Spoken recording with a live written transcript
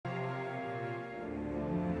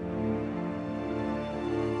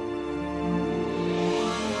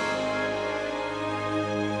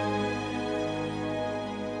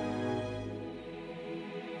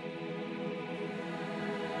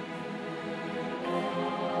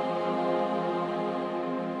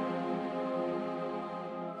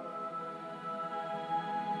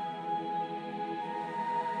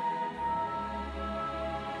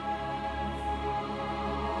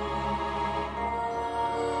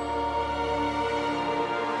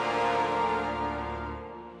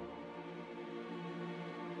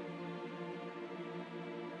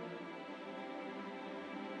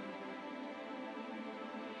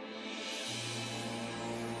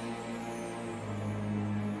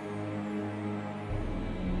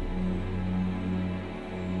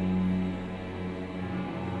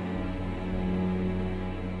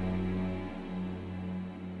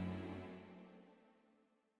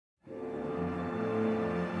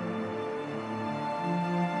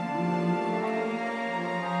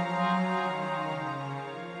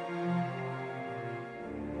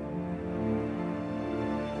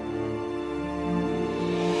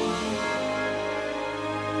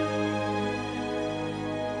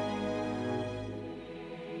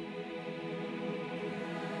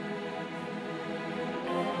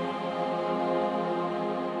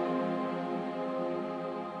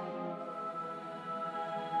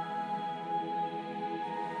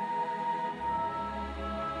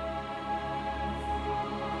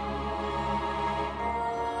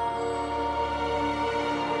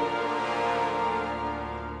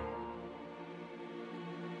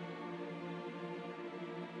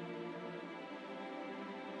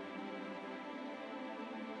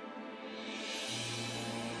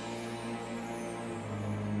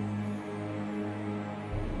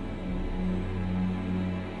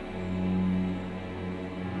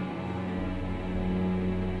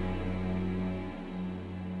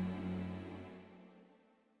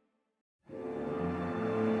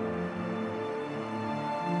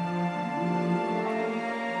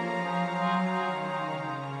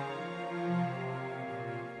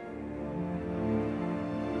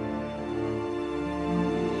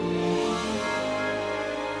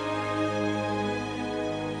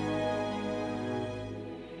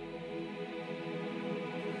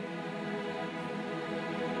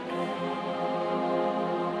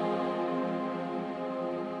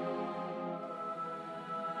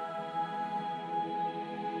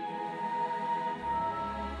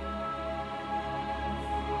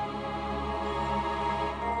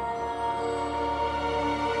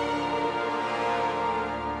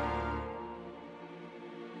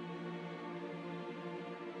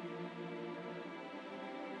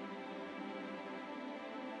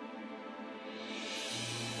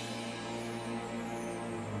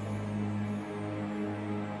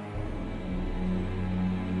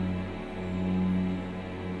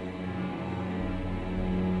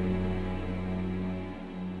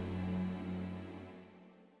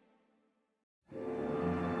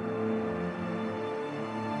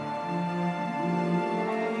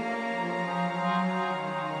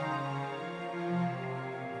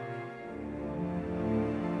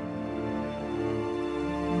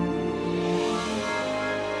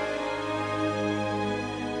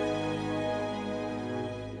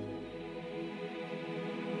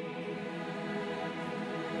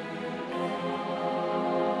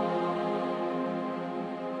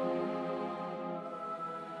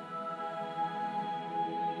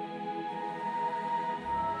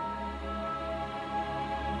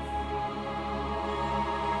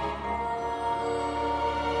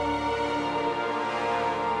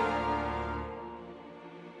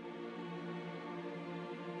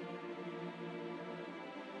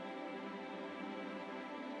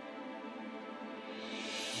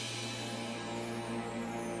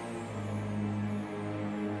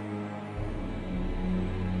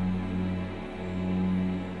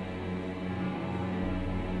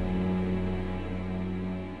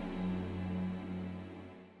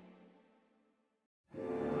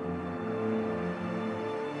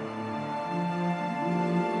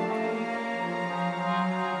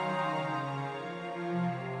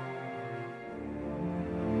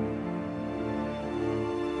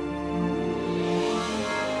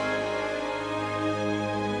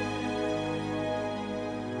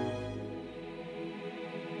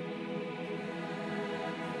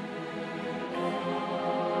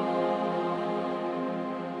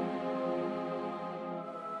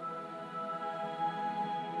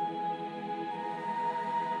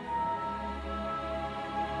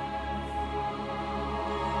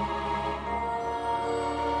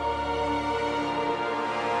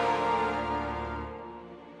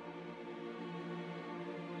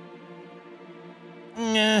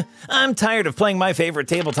I'm tired of playing my favorite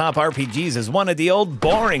tabletop RPGs as one of the old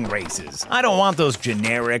boring races. I don't want those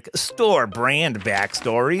generic, store-brand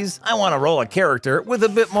backstories. I want to roll a character with a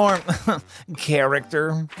bit more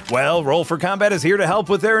character. Well, Roll for Combat is here to help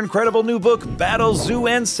with their incredible new book, Battle Zoo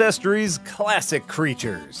Ancestry's Classic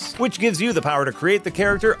Creatures, which gives you the power to create the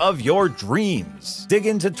character of your dreams. Dig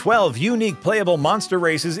into 12 unique playable monster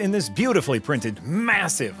races in this beautifully printed,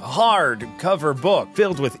 massive, hard-cover book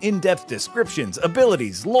filled with in-depth descriptions,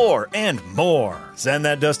 abilities, lore, and more. Send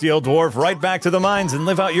that dusty old dwarf right back to the mines and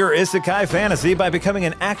live out your isekai fantasy by becoming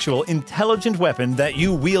an actual intelligent weapon that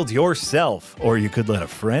you wield yourself. Or you could let a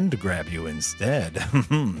friend grab you instead.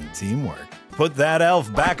 Teamwork. Put that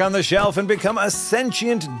elf back on the shelf and become a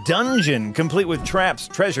sentient dungeon, complete with traps,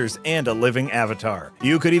 treasures, and a living avatar.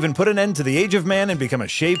 You could even put an end to the age of man and become a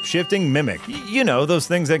shape-shifting mimic. You know, those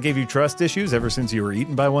things that gave you trust issues ever since you were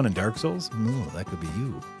eaten by one in Dark Souls? Oh, that could be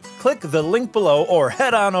you. Click the link below or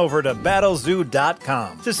head on over to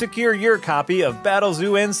battlezoo.com to secure your copy of Battle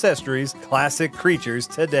Zoo Ancestry's Classic Creatures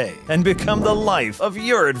today and become the life of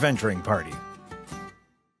your adventuring party.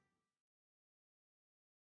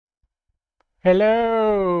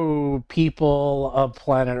 Hello, people of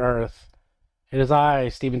planet Earth. It is I,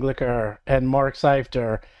 Stephen Glicker, and Mark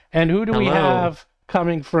Seifter. And who do we have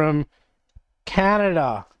coming from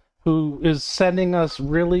Canada who is sending us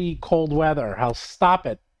really cold weather? Stop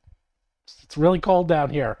it. It's really cold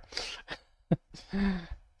down here.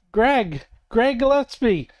 Greg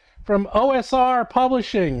Gillespie from OSR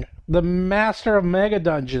Publishing, the master of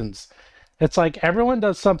Megadungeons. It's like everyone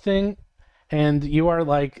does something, and you are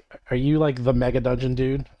like, are you like the Megadungeon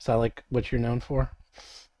dude? Is that like what you're known for?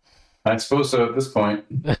 I suppose so at this point.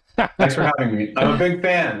 Thanks for having me. I'm a big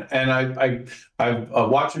fan, and I've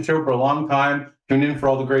watched the show for a long time, tuned in for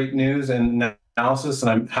all the great news and analysis, and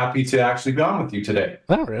I'm happy to actually be on with you today.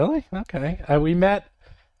 Oh, really? Okay. We met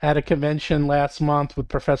at a convention last month with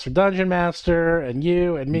Professor Dungeon Master and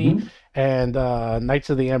you and me, and Knights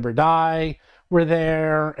of the Ember Die were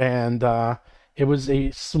there, and it was a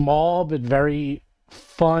small but very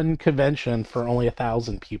fun convention for only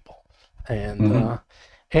 1,000 people, and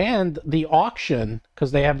and the auction,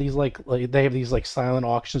 because they have these like silent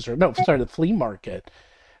auctions, or no, sorry, the flea market.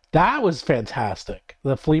 That was fantastic.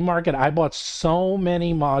 The flea market, I bought so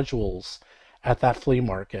many modules at that flea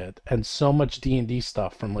market and so much D&D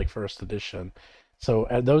stuff from like first edition. So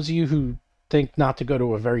those of you who think not to go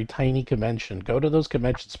to a very tiny convention, go to those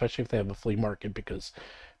conventions, especially if they have a flea market, because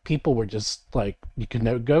people were just like, you could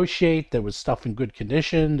negotiate. There was stuff in good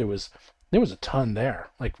condition. There was a ton there,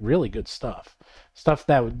 like really good stuff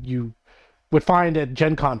that you would find at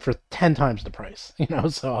Gen Con for 10 times the price, you know?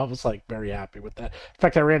 So I was like very happy with that. In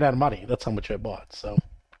fact, I ran out of money. That's how much I bought. So,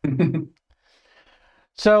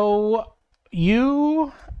 so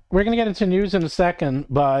we're going to get into news in a second,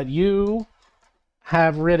 but you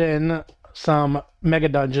have written some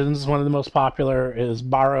Megadungeons. One of the most popular is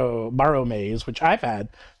Barrowmaze, which I've had.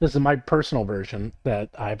 This is my personal version that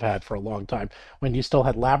I've had for a long time, when you still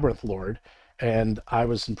had Labyrinth Lord, and I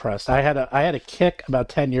was impressed. I had a kick about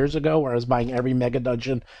 10 years ago where I was buying every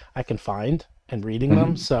Megadungeon I can find and reading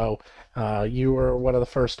them. So you were one of the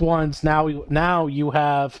first ones. Now you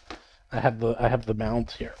have, I have the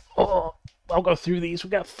mount here. Oh, I'll go through these.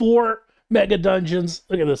 We got 4 Megadungeons.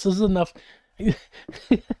 Look at this. This is enough.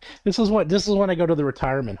 This is when I go to the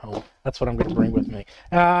retirement home. That's what I'm going to bring with me.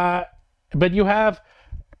 But you have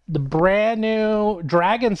the brand new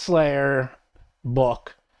Dragon Slayer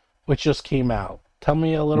book, which just came out. Tell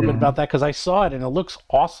me a little bit about that, because I saw it and it looks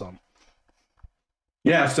awesome.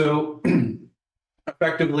 Yeah, so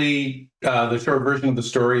effectively, the short version of the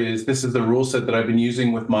story is this is the rule set that I've been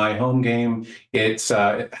using with my home game. It's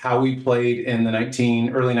how we played in the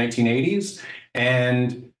early 1980s,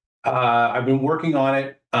 and I've been working on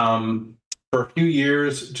it for a few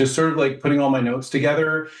years, just sort of like putting all my notes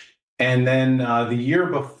together. And then the year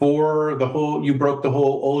before you broke the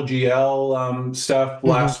whole OGL stuff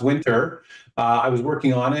last winter, I was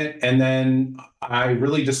working on it, and then I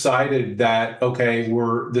really decided that, okay,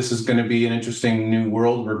 this is going to be an interesting new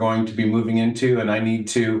world we're going to be moving into, and I need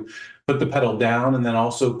to put the pedal down, and then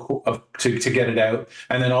also to get it out.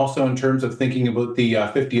 And then also in terms of thinking about the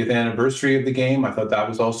 50th anniversary of the game, I thought that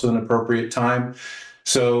was also an appropriate time.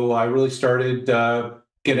 So I really started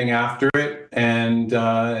getting after it, and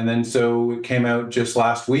then so it came out just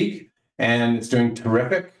last week, and it's doing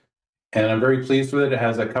terrific, and I'm very pleased with it. It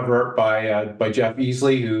has a cover art by Jeff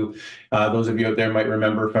Easley, who those of you out there might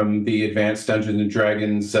remember from the Advanced Dungeons and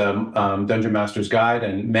Dragons Dungeon Master's Guide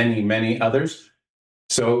and many others.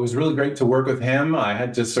 So it was really great to work with him. I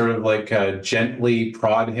had to sort of like gently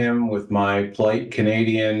prod him with my polite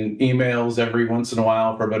Canadian emails every once in a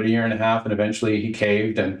while for about a year and a half, and eventually he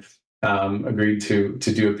caved and agreed to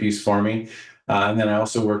do a piece for me. And then I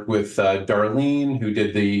also worked with Darlene, who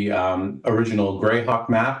did the original Greyhawk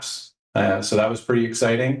maps. So that was pretty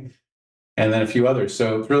exciting. And then a few others.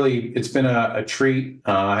 So it's been a treat.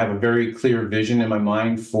 I have a very clear vision in my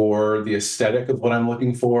mind for the aesthetic of what I'm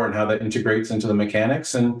looking for and how that integrates into the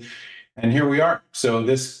mechanics. And here we are. So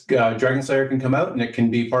this Dragon Slayer can come out and it can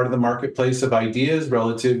be part of the marketplace of ideas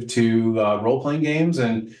relative to role-playing games.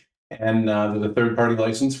 And there's a third-party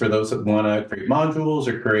license for those that want to create modules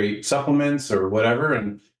or create supplements or whatever.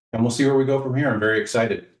 And we'll see where we go from here. I'm very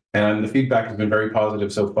excited. And the feedback has been very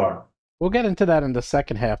positive so far. We'll get into that in the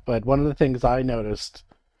second half, but one of the things I noticed,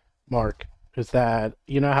 Mark, is that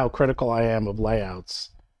you know how critical I am of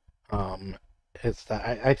layouts. It's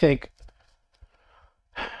that I think,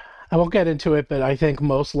 I won't get into it, but I think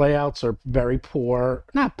most layouts are very poor.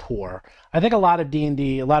 Not poor. I think a lot of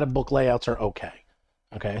D&D, a lot of book layouts are okay.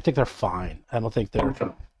 Okay, I think they're fine. I don't think they're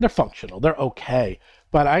functional. They're okay.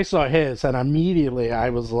 But I saw his, and immediately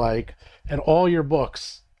I was like, in all your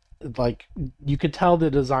books, like you could tell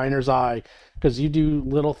the designer's eye, because you do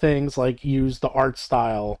little things like use the art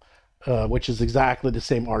style, which is exactly the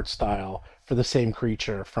same art style for the same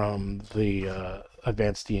creature from the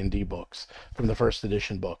advanced D&D books, from the first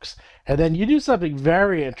edition books. And then you do something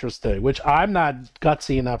very interesting, which I'm not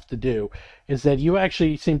gutsy enough to do, is that you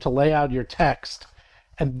actually seem to lay out your text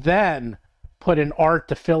and then put in art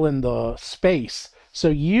to fill in the space. So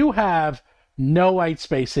you have no white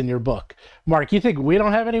space in your book. Mark, you think we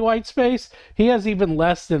don't have any white space? He has even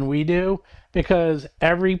less than we do, because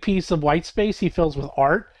every piece of white space he fills with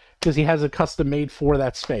art because he has it custom made for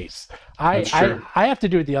that space. I have to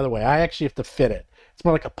do it the other way. I actually have to fit it. It's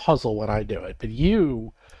more like a puzzle when I do it. But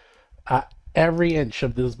you, every inch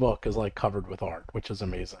of this book is like covered with art, which is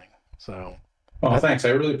amazing. So. Oh, thanks. I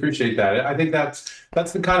really appreciate that. I think that's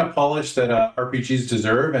the kind of polish that RPGs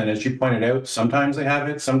deserve. And as you pointed out, sometimes they have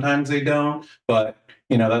it, sometimes they don't. But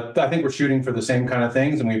you know, I think we're shooting for the same kind of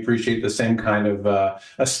things, and we appreciate the same kind of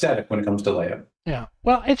aesthetic when it comes to layout. Yeah.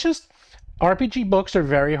 Well, it's just RPG books are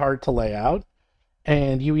very hard to lay out,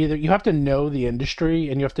 and you have to know the industry,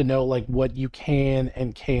 and you have to know like what you can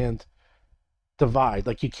and can't divide.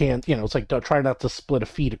 Like you can't, it's like try not to split a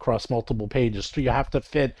feat across multiple pages. So you have to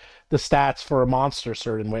fit the stats for a monster a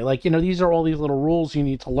certain way. Like, these are all these little rules you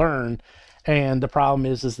need to learn. And the problem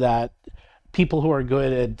is that people who are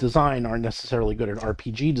good at design aren't necessarily good at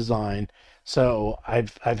RPG design. So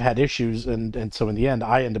I've had issues, and so in the end,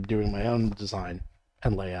 I end up doing my own design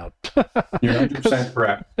and layout. You're 100%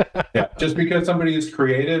 correct. Yeah, just because somebody is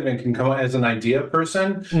creative and can come as an idea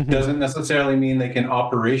person doesn't necessarily mean they can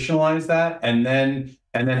operationalize that and then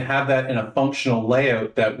have that in a functional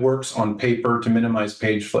layout that works on paper to minimize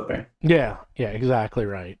page flipping. Yeah, exactly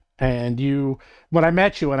right. And when I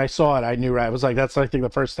met you and I saw it, I knew, I was like, that's I think the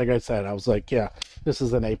first thing I said. I was like, yeah, this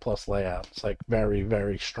is an A+ layout. It's like very,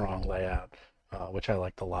 very strong layout, which I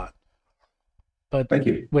liked a lot. But thank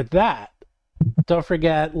you. With that, don't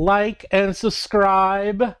forget, like and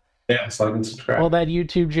subscribe. Yes, like and subscribe. All that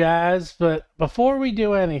YouTube jazz. But before we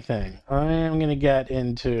do anything, I am going to get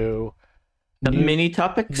into the mini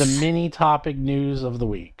topics. The mini topic news of the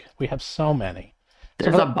week. We have so many.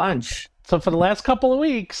 There's a bunch. So for the last couple of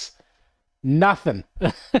weeks, nothing.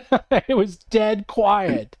 It was dead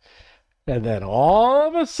quiet. And then all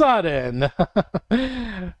of a sudden,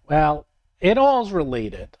 well, it all's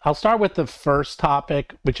related. I'll start with the first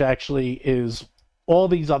topic, which actually is all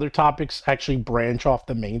these other topics actually branch off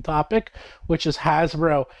the main topic, which is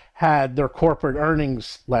Hasbro had their corporate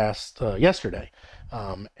earnings yesterday.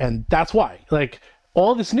 And that's why,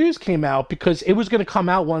 all this news came out because it was going to come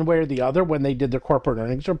out one way or the other when they did their corporate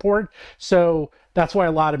earnings report. So that's why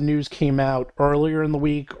a lot of news came out earlier in the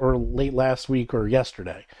week or late last week or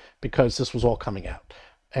yesterday, because this was all coming out.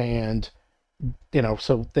 And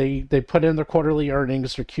so they put in their quarterly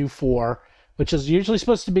earnings for Q4, which is usually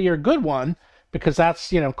supposed to be your good one, because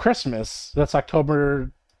that's, Christmas. That's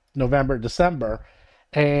October, November, December.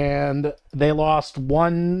 And they lost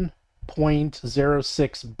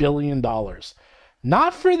 $1.06 billion.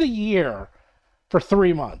 Not for the year, for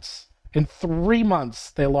 3 months. In 3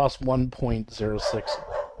 months, they lost $1.06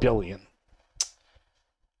 billion.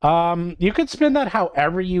 You could spin that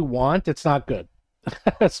however you want. It's not good.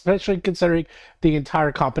 Especially considering the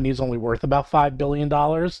entire company is only worth about $5 billion.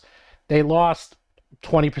 They lost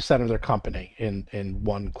 20% of their company in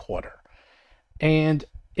 1 quarter. And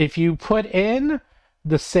if you put in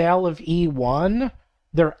the sale of E1,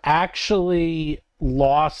 they're actually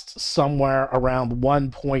lost somewhere around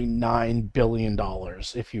 $1.9 billion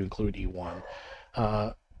if you include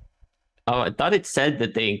E1. Oh, I thought it said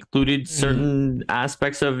that they included certain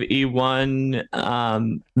aspects of E1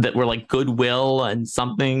 that were like goodwill and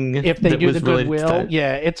something. If they do the goodwill, to...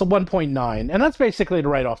 yeah, it's a 1.9, and that's basically to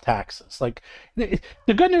write off taxes. Like the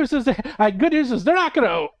good news is, they're not going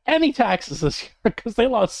to owe any taxes this year because they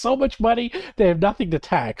lost so much money they have nothing to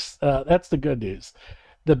tax. That's the good news.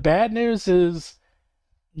 The bad news is,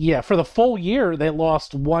 yeah, for the full year they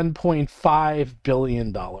lost $1.5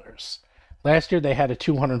 billion. Last year, they had a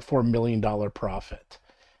 $204 million profit.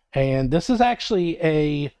 And this is actually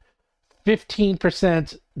a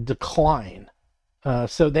 15% decline.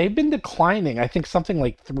 So they've been declining, I think, something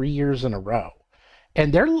like 3 years in a row.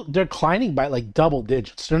 And they're declining by like double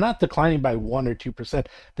digits. They're not declining by 1 or 2%.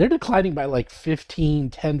 They're declining by like 10, 15,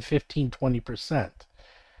 20%.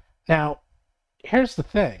 Now, here's the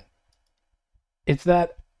thing. It's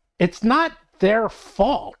that it's not their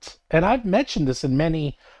fault. And I've mentioned this in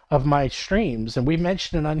many of my streams, and we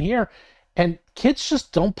mentioned it on here, and kids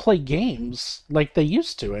just don't play games like they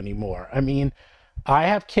used to anymore. I mean, I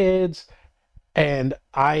have kids, and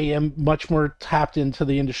I am much more tapped into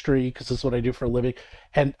the industry because this is what I do for a living.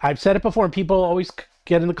 And I've said it before, and people always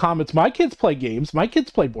get in the comments, my kids play games, my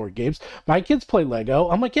kids play board games, my kids play Lego.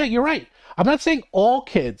 I'm like, yeah, you're right. I'm not saying all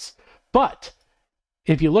kids, but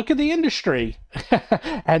if you look at the industry,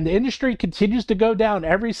 and the industry continues to go down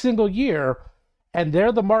every single year, and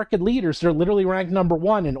they're the market leaders, they're literally ranked number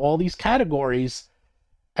 1 in all these categories,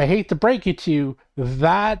 I hate to break it to you,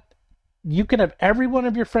 that you can have every one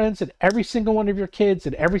of your friends and every single one of your kids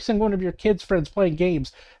and every single one of your kids' friends playing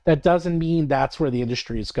games. That doesn't mean that's where the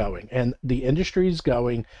industry is going. And the industry is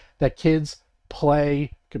going that kids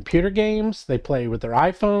play computer games, they play with their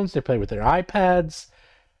iPhones, they play with their iPads,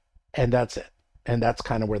 and that's it. And that's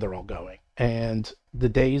kind of where they're all going. And the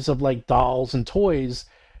days of like dolls and toys,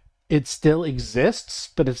 it still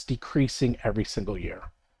exists, but it's decreasing every single year.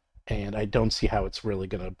 And I don't see how it's really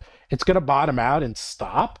it's going to bottom out and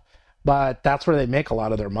stop, but that's where they make a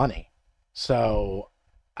lot of their money. So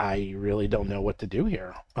I really don't know what to do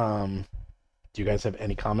here. Do you guys have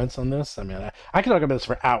any comments on this? I mean, I can talk about this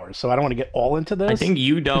for hours, so I don't want to get all into this. I think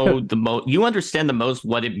you know the most. You understand the most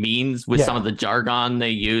what it means with some of the jargon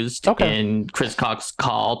they used in Chris Cox's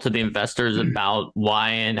call to the investors about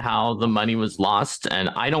why and how the money was lost. And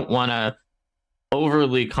I don't want to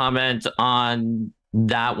overly comment on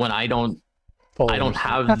that when I don't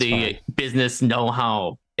have the business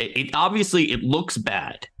know-how. It obviously it looks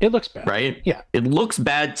bad. It looks bad, right? Yeah, it looks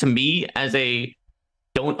bad to me as a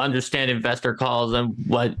don't understand investor calls and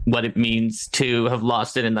what it means to have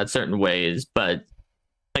lost it in that certain ways, but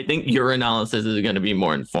I think your analysis is going to be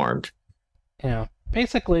more informed. Yeah,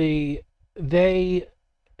 basically they're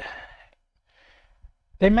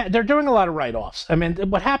doing a lot of write-offs. I mean,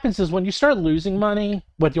 what happens is when you start losing money,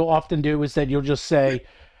 what you'll often do is that you'll just say,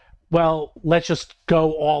 well, let's just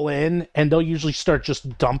go all in, and they'll usually start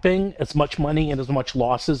just dumping as much money and as much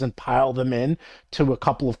losses and pile them in to a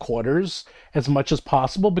couple of quarters as much as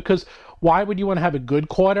possible, because why would you want to have a good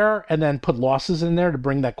quarter and then put losses in there to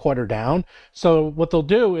bring that quarter down? So what they'll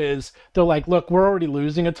do is they're like, look, we're already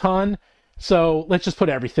losing a ton, so let's just put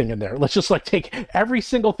everything in there. Let's just like take every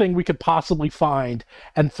single thing we could possibly find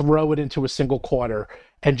and throw it into a single quarter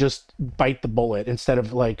and just bite the bullet instead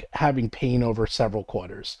of like having pain over several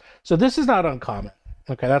quarters. So this is not uncommon.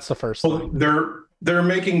 Okay, that's the first thing. They're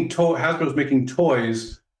making Hasbro's making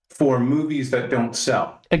toys for movies that don't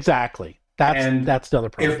sell. Exactly. That's the other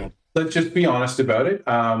problem. Let's just be honest about it.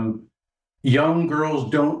 Young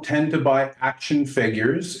girls don't tend to buy action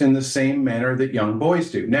figures in the same manner that young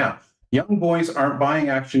boys do. Now, young boys aren't buying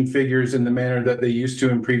action figures in the manner that they used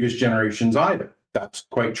to in previous generations either. That's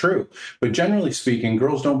quite true. But generally speaking,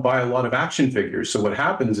 girls don't buy a lot of action figures. So what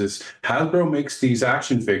happens is Hasbro makes these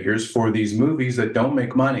action figures for these movies that don't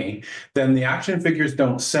make money. Then the action figures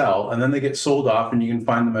don't sell, and then they get sold off, and you can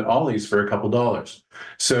find them at Ollie's for a couple dollars.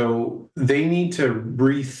 So they need to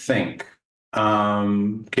rethink.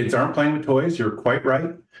 Kids aren't playing with toys. You're quite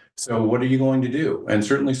right. So what are you going to do? And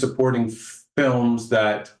certainly supporting films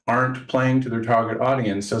that aren't playing to their target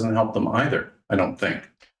audience doesn't help them either, I don't think.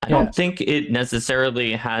 I don't think it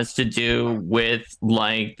necessarily has to do with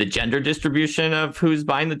like the gender distribution of who's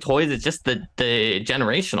buying the toys. It's just the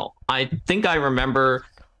generational. I think I remember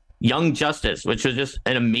Young Justice, which was just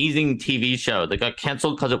an amazing TV show that got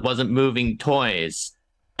canceled because it wasn't moving toys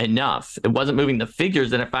enough. It wasn't moving the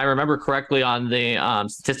figures. And if I remember correctly on the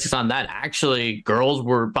statistics on that, actually girls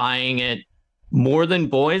were buying it more than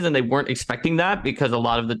boys, and they weren't expecting that because a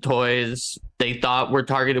lot of the toys they thought were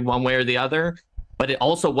targeted one way or the other. but it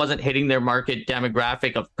also wasn't hitting their market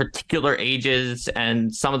demographic of particular ages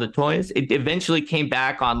and some of the toys. It eventually came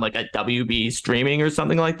back on like a WB streaming or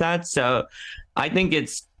something like that. So I think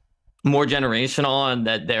it's more generational, and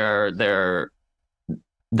that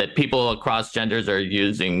that people across genders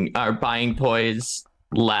are buying toys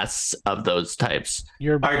less of those types.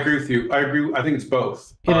 I agree with you. I agree. I think it's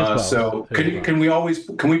both. It is both. So can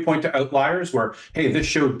we point to outliers where, hey, this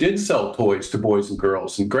show did sell toys to boys and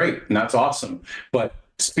girls, and great, and that's awesome. But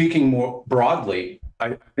speaking more broadly,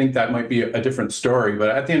 I think that might be a different story. But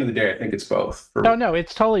at the end of the day, I think it's both. No,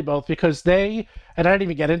 it's totally both, because and I didn't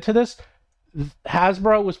even get into this,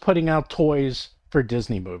 Hasbro was putting out toys for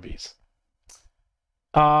Disney movies.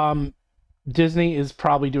 Disney is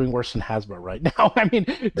probably doing worse than Hasbro right now. I mean,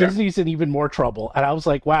 Disney's in even more trouble. And I was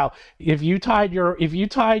like, wow, if you tied your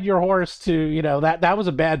horse to, you know, that was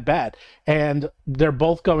a bad bet. And they're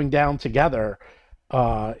both going down together,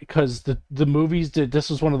 because the movies this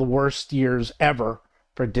was one of the worst years ever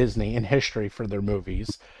for Disney in history for their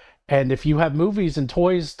movies. And if you have movies and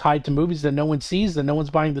toys tied to movies that no one sees, then no one's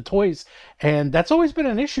buying the toys. And that's always been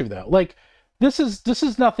an issue, though. Like, this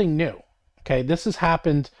is nothing new. Okay, this has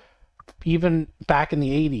happened even back in the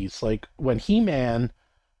 80s, like when He-Man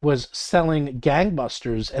was selling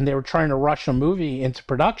gangbusters and they were trying to rush a movie into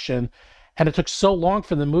production, and it took so long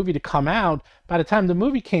for the movie to come out. By the time the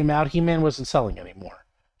movie came out, He-Man wasn't selling anymore.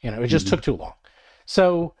 You know, it just took too long.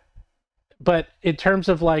 So, but in terms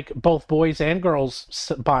of like both boys and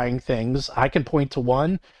girls buying things, I can point to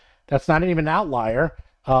one that's not even an outlier.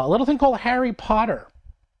 A little thing called Harry Potter.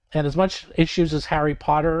 And as much issues as Harry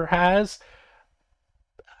Potter has,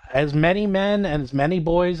 as many men and as many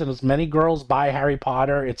boys and as many girls buy Harry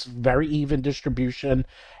Potter, it's very even distribution,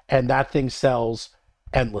 and that thing sells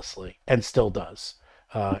endlessly and still does.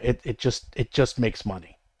 It just makes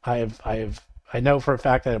money. I know for a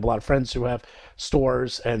fact that I have a lot of friends who have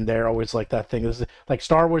stores, and they're always like, that thing is like,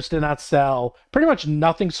 Star Wars did not sell. Pretty much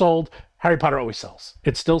nothing sold. Harry Potter always sells.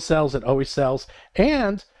 It still sells. It always sells.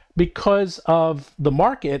 And because of the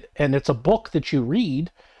market, and it's a book that you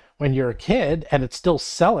read when you're a kid, and it's still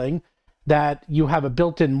selling, that you have a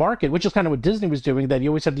built-in market, which is kind of what Disney was doing, that you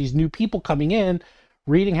always have these new people coming in,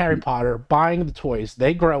 reading Harry Potter, buying the toys,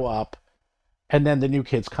 they grow up, and then the new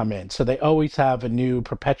kids come in. So they always have a new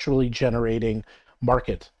perpetually generating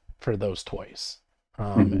market for those toys.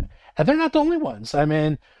 And they're not the only ones. I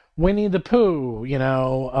mean, Winnie the Pooh, you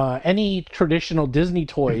know, any traditional Disney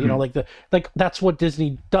toy, you know, like that's what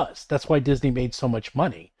Disney does. That's why Disney made so much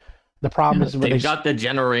money. The problem is when they've got the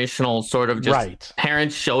generational sort of just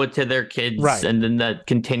parents show it to their kids, and then that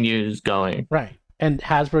continues going. Right. And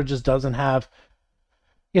Hasbro just doesn't have,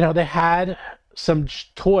 you know, they had some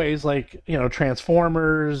toys like, you know,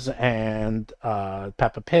 Transformers and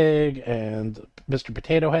Peppa Pig and Mr.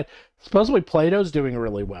 Potato Head. Supposedly Play-Doh's doing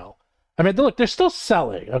really well. I mean, look, they're still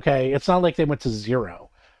selling, okay? It's not like they went to zero.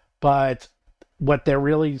 But what they're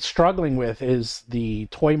really struggling with is the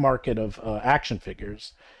toy market of action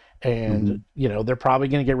figures. And, you know, they're probably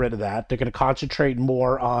going to get rid of that. They're going to concentrate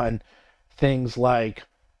more on things like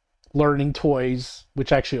learning toys,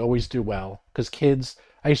 which actually always do well. Because kids,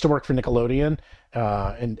 I used to work for Nickelodeon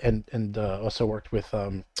and also worked with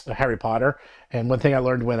Harry Potter. And one thing I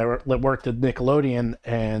learned when I worked at Nickelodeon,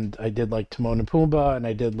 and I did like Timon and Pumbaa, and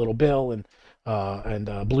I did Little Bill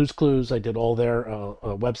and Blue's Clues, I did all their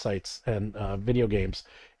websites and video games,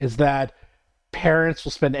 is that parents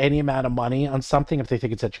will spend any amount of money on something if they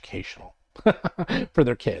think it's educational for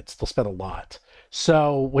their kids. They'll spend a lot.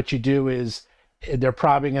 So what you do is they're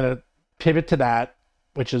probably going to pivot to that,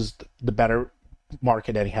 which is the better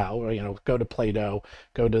market anyhow. Or, you know, go to Play-Doh,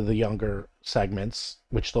 go to the younger segments,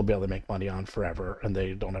 which they'll be able to make money on forever, and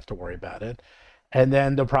they don't have to worry about it. And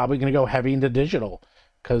then they're probably going to go heavy into digital,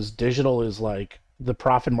 because digital is like, the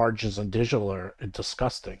profit margins on digital are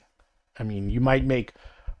disgusting. I mean, you might make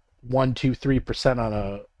 1, 2,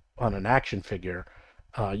 3% on an action figure.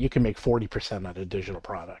 You can make 40% on a digital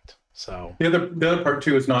product. So the other part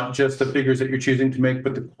too is not just the figures that you're choosing to make,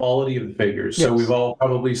 but the quality of the figures. Yes. So we've all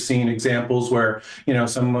probably seen examples where, you know,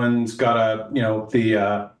 someone's got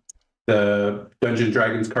the Dungeons and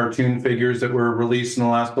Dragons cartoon figures that were released in the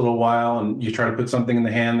last little while, and you try to put something in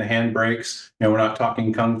the hand breaks. You know, we're not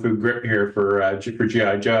talking Kung Fu grip here for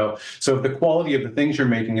G.I. Joe. So if the quality of the things you're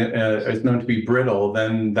making is known to be brittle,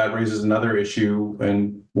 then that raises another issue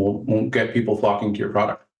and won't get people flocking to your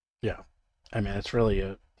product. Yeah. I mean, it's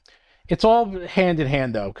really it's all hand in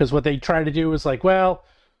hand, though, because what they try to do is like, well,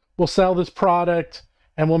 we'll sell this product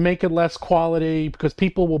and we'll make it less quality because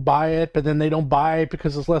people will buy it, but then they don't buy it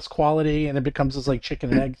because it's less quality, and it becomes this like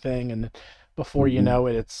chicken and egg thing. And before you know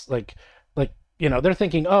it, it's like you know, they're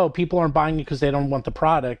thinking, oh, people aren't buying it because they don't want the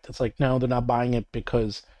product. It's like, no, they're not buying it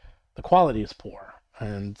because the quality is poor.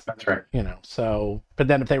 And That's right. you know, so, but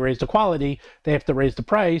then if they raise the quality, they have to raise the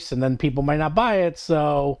price, and then people might not buy it.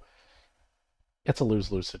 So it's a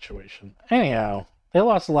lose-lose situation. Anyhow, they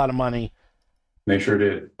lost a lot of money. They sure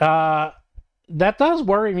did. That does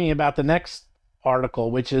worry me about the next article,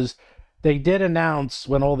 which is they did announce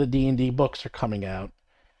when all the D&D books are coming out.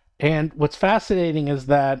 And what's fascinating is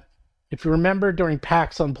that if you remember during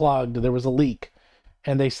PAX Unplugged, there was a leak,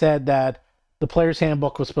 and they said that the Player's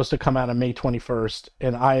Handbook was supposed to come out on May 21st,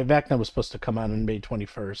 and Eye of Vecna was supposed to come out on May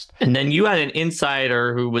 21st. And then you had an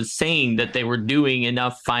insider who was saying that they were doing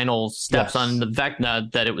enough final steps on the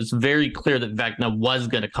Vecna that it was very clear that Vecna was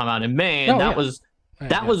going to come out in May. And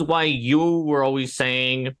that was why you were always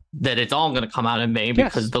saying that it's all going to come out in May,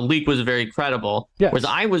 because the leak was very credible. Whereas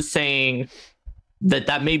I was saying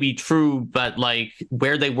that may be true, but like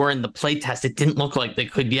where they were in the playtest, it didn't look like they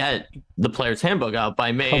could get the Player's Handbook out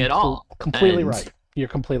by May at all. Completely right. You're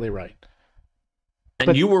completely right.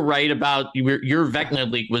 And you were right about your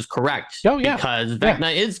Vecna leak was correct. Oh, yeah. Because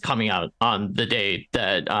Vecna is coming out on the day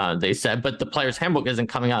that they said, but the Player's Handbook isn't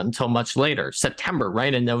coming out until much later, September,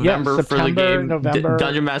 right? In November for the game,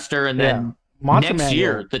 Dungeon Master, and then Monster next Manual.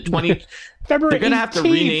 Year, the 20. February They're going to have to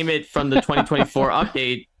 18th. rename it from the 2024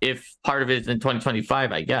 update if part of it is in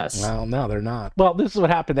 2025, I guess. Well, no, they're not. Well, this is what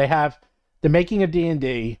happened. They have the making of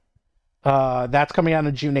D&D. That's coming out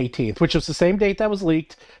on June 18th, which was the same date that was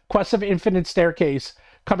leaked. Quest of Infinite Staircase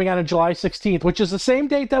coming out on July 16th, which is the same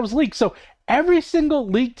date that was leaked. So every single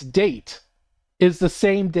leaked date is the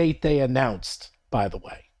same date they announced, by the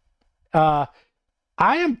way.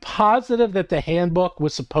 I am positive that the handbook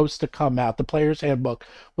was supposed to come out. The Player's Handbook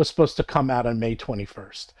was supposed to come out on May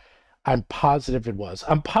 21st. I'm positive it was.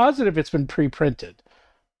 I'm positive it's been pre-printed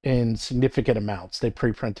in significant amounts. They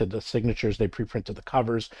pre-printed the signatures. They pre-printed the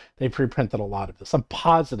covers. They pre-printed a lot of this. I'm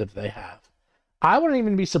positive they have. I wouldn't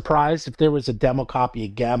even be surprised if there was a demo copy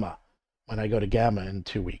of Gamma when I go to Gamma in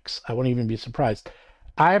 2 weeks. I wouldn't even be surprised.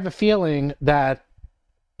 I have a feeling that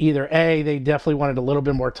either A, they definitely wanted a little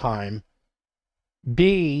bit more time.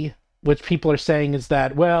 B, which people are saying is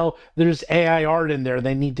that, well, there's AI art in there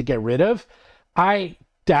they need to get rid of. I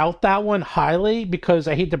doubt that one highly, because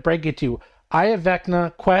I hate to break it to you, Eye of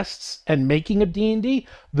Vecna quests and making of D&D,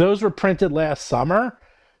 those were printed last summer.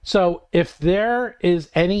 So if there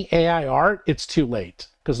is any AI art, it's too late,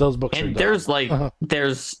 because those books are done. There's like,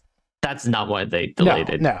 that's not why they delayed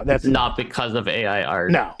it. No, that's not because of AI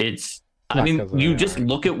art. No. It's, I mean, you just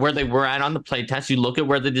look at where they were at on the playtest. You look at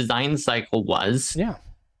where the design cycle was. Yeah.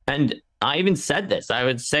 And I even said this. I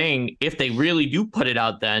was saying if they really do put it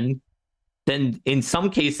out then in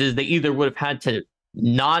some cases, they either would have had to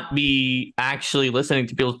not be actually listening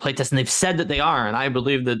to people's playtests, and they've said that they are, and I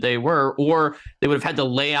believe that they were, or they would have had to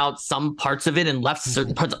lay out some parts of it and left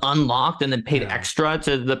certain parts unlocked and then paid extra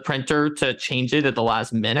to the printer to change it at the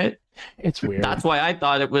last minute. It's weird. That's why I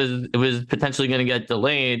thought it was potentially going to get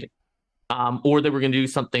delayed. Or they were going to do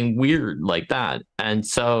something weird like that. And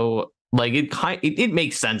so, like, it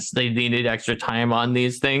makes sense. They needed extra time on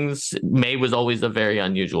these things. May was always a very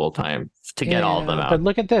unusual time to get all of them out. But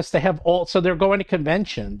look at this. They have all, so they're going to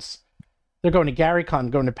conventions. They're going to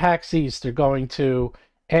GaryCon, going to PAX East. They're going to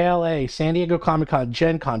ALA, San Diego Comic-Con,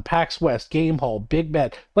 Gen Con, PAX West, Game Hall, Big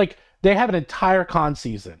Bet. Like, they have an entire con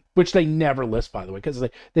season, which they never list, by the way, because they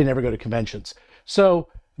never go to conventions. So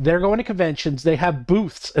they're going to conventions. They have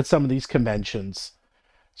booths at some of these conventions.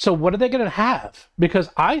 So what are they going to have? Because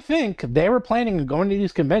I think they were planning on going to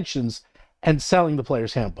these conventions and selling the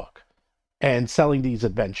Player's Handbook and selling these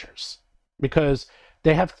adventures, because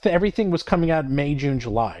they have everything was coming out May, June,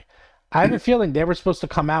 July. I have a feeling they were supposed to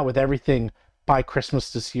come out with everything by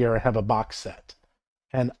Christmas this year and have a box set.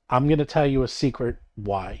 And I'm going to tell you a secret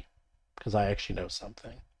why, because I actually know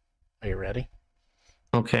something. Are you ready?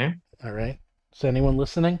 Okay. All right. Is anyone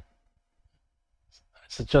listening?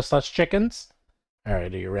 Is it just us chickens? All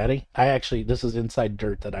right, are you ready? This is inside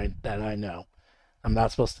dirt that I know. I'm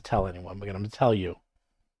not supposed to tell anyone, but I'm going to tell you.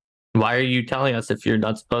 Why are you telling us if you're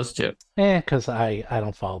not supposed to? Because I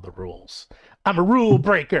don't follow the rules. I'm a rule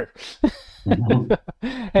breaker. And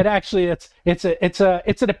actually, it's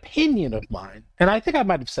an opinion of mine, and I think I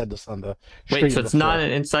might have said this on the stream. Wait, so it's not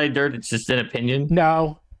an inside dirt; it's just an opinion?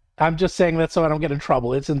 No, I'm just saying that so I don't get in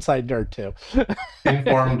trouble. It's inside dirt too.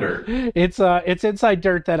 Informed dirt. It's inside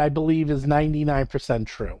dirt that I believe is 99%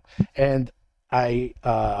 true, and I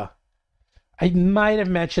might have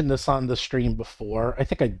mentioned this on the stream before. I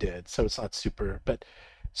think I did, so it's not super. But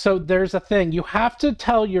so there's a thing. You have to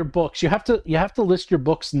tell your books. You have to list your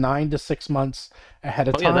books 9 to 6 months ahead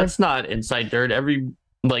of time. Yeah, that's not inside dirt. Every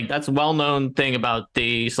Like, that's a well-known thing about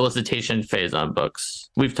the solicitation phase on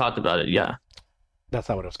books. We've talked about it, yeah. That's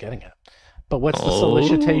not what I was getting at. But what's the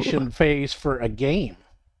solicitation phase for a game?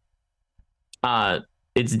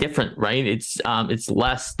 It's different, right? It's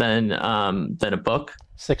less than a book.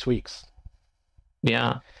 6 weeks.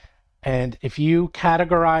 Yeah. And if you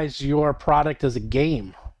categorize your product as a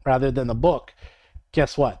game rather than a book,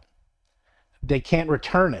 guess what? They can't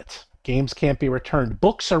return it. Games can't be returned.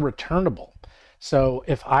 Books are returnable. So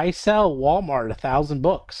if I sell Walmart 1,000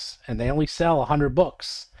 books and they only sell 100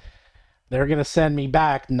 books, they're going to send me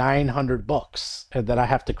back 900 books and then I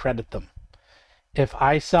have to credit them. If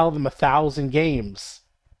I sell them 1,000 games,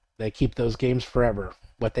 they keep those games forever.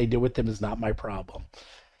 What they do with them is not my problem.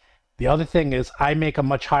 The other thing is I make a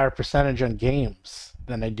much higher percentage on games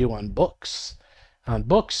than I do on books. On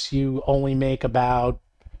books, you only make about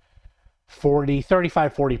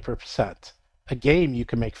 40% a game. You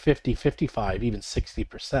can make 50, 55, even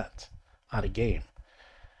 60% on a game.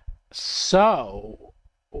 So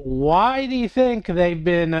why do you think they've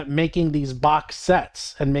been making these box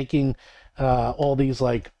sets and making all these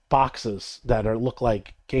like boxes that look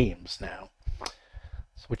like games now?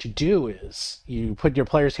 So what you do is you put your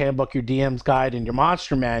player's handbook, your DM's guide, and your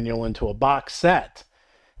monster manual into a box set.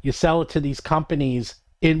 You sell it to these companies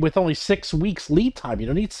with only 6 weeks lead time. You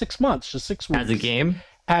don't need 6 months, just 6 weeks. As a game?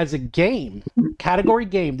 As a game. Category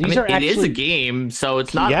game. These are actually... It is a game, so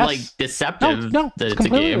it's not like deceptive. No, that it's it's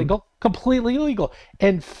completely a game. legal. Completely legal.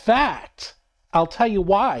 In fact, I'll tell you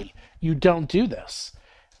why you don't do this.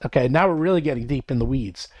 Okay, now we're really getting deep in the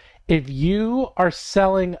weeds. If you are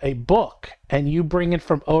selling a book and you bring it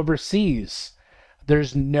from overseas,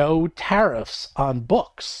 there's no tariffs on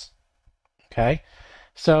books. Okay?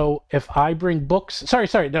 So if I bring books,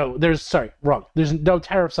 there's no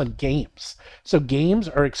tariffs on games. So games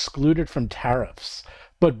are excluded from tariffs,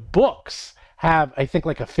 but books have, I think,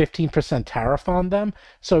 like a 15% tariff on them.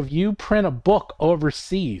 So if you print a book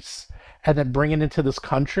overseas and then bring it into this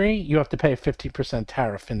country, you have to pay a 15%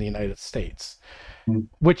 tariff in the United States,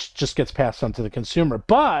 which just gets passed on to the consumer.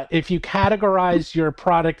 But if you categorize your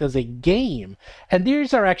product as a game, and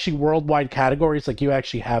these are actually worldwide categories, like you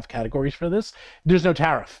actually have categories for this, there's no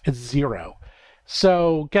tariff. It's zero.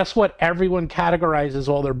 So guess what everyone categorizes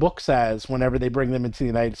all their books as whenever they bring them into the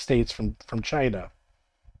United States from China?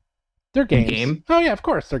 They're games. Game? Oh yeah, of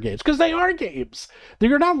course they're games, because they are games.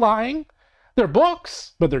 You're not lying. They're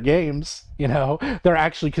books, but they're games. You know, they're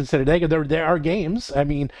actually considered. They are games. I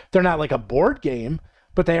mean, they're not like a board game,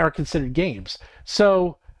 but they are considered games.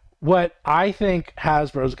 So what I think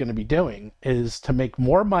Hasbro's going to be doing is to make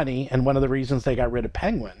more money. And one of the reasons they got rid of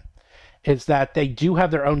Penguin is that they do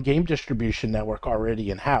have their own game distribution network already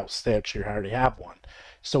in house. They actually already have one.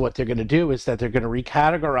 So what they're going to do is that they're going to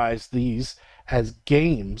recategorize these as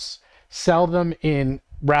games, sell them in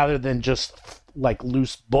rather than just like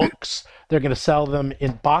loose books. They're going to sell them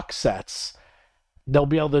in box sets. They'll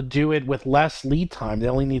be able to do it with less lead time. They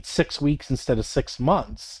only need 6 weeks instead of 6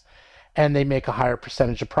 months, and they make a higher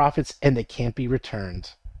percentage of profits, and they can't be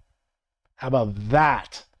returned. How about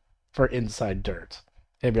that for inside dirt?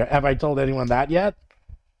 Have I told anyone that yet?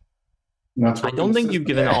 I don't think you've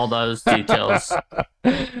given all those details.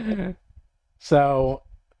 So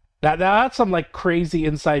that's some like crazy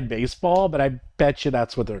inside baseball, but I bet you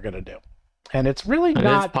that's what they're going to do. And it's really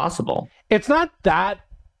not... It's possible. It's not that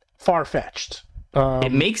far-fetched.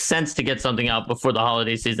 It makes sense to get something out before the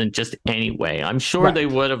holiday season just anyway. I'm sure they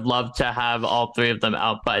would have loved to have all 3 of them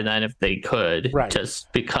out by then if they could. Right.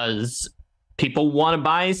 Just because people want to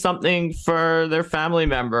buy something for their family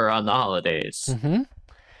member on the holidays. Mm-hmm.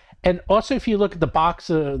 And also, if you look at the box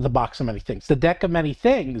of many things, the deck of many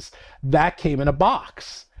things, that came in a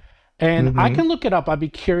box. And I can look it up. I'd be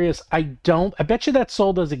curious. I bet you that's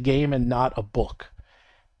sold as a game and not a book.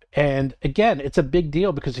 And again, it's a big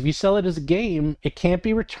deal because if you sell it as a game, it can't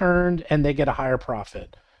be returned and they get a higher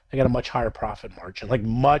profit. They get a much higher profit margin, like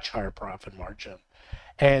much higher profit margin.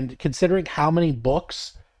 And considering how many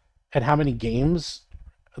books and how many games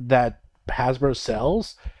that Hasbro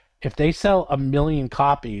sells, if they sell 1 million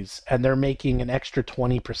copies and they're making an extra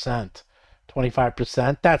 20%,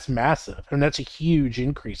 25%, that's massive. And that's a huge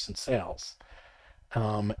increase in sales.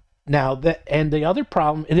 The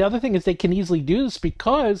other thing is they can easily do this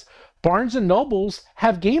because Barnes and Nobles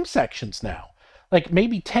have game sections now. Like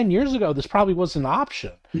maybe 10 years ago, this probably wasn't an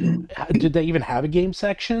option. Did they even have a game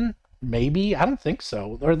section? Maybe. I don't think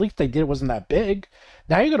so. Or at least they did. It wasn't that big.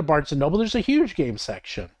 Now you go to Barnes and Noble, there's a huge game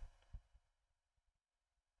section.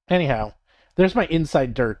 Anyhow, there's my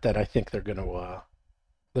inside dirt that I think they're gonna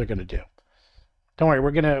do. Don't worry,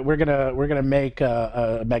 we're gonna make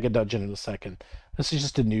a Megadungeon in a second. This is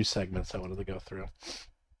just a news segment I wanted to go through.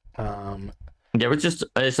 There was just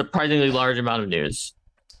a surprisingly large amount of news.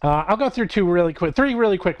 I'll go through three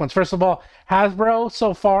really quick ones. First of all, Hasbro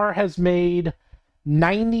so far has made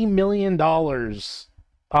 $90 million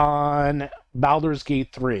on Baldur's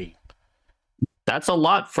Gate 3. That's a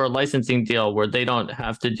lot for a licensing deal where they don't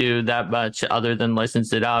have to do that much other than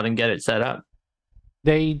license it out and get it set up.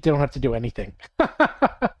 They don't have to do anything.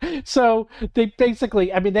 So they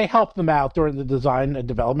basically, I mean, they help them out during the design and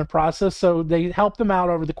development process. So they help them out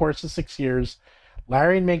over the course of 6 years.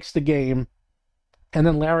 Larian makes the game, and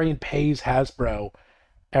then Larian pays Hasbro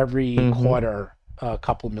every quarter a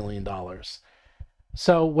couple $1 million.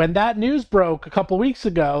 So when that news broke a couple weeks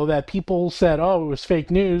ago that people said, oh, it was fake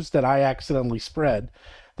news that I accidentally spread,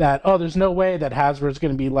 that, oh, there's no way that Hasbro is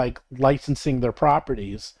going to be like licensing their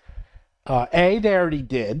properties. They already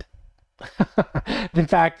did. In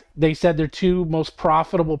fact, they said their two most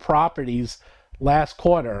profitable properties last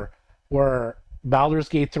quarter were Baldur's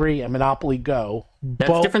Gate 3 and Monopoly Go.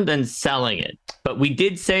 That's different than selling it. But we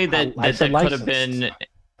did say that that could have been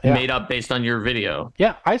made up based on your video.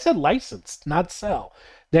 Yeah, I said licensed, not sell.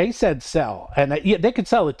 They said sell. And yeah, they could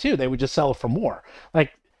sell it too. They would just sell it for more.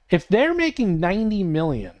 Like, if they're making 90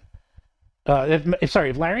 million... if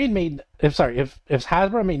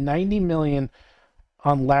Hasbro made 90 million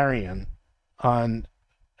on Larian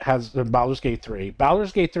has Baldur's Gate 3.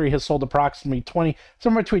 Baldur's Gate 3 has sold approximately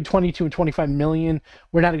somewhere between 22 and 25 million.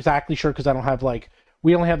 We're not exactly sure because I don't have I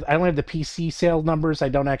only have the PC sales numbers. I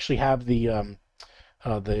don't actually have the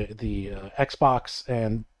Xbox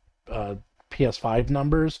and PS5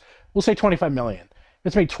 numbers. We'll say 25 million.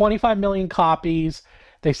 It's made 25 million copies.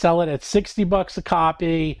 They sell it at $60 a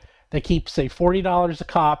copy. They keep, say, $40 a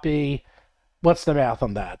copy. What's the math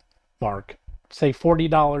on that, Mark? Say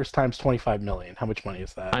 $40 times 25 million. How much money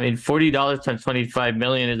is that? I mean, $40 times 25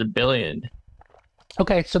 million is $1 billion.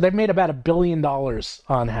 Okay, so they've made about $1 billion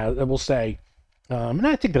on we'll say, and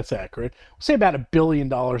I think that's accurate. We'll say about $1 billion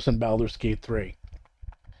in Baldur's Gate 3.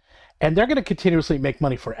 And they're going to continuously make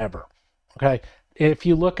money forever. Okay? If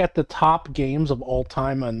you look at the top games of all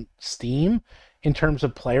time on Steam, in terms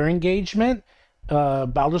of player engagement,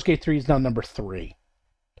 Baldur's Gate 3 is now number 3.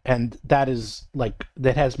 And that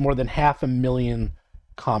has more than 500,000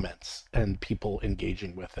 comments and people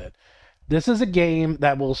engaging with it. This is a game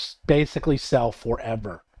that will basically sell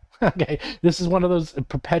forever. Okay, this is one of those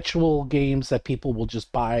perpetual games that people will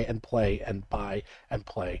just buy and play and buy and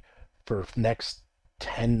play for next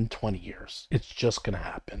 10, 20 years. It's just going to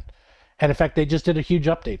happen. And in fact, they just did a huge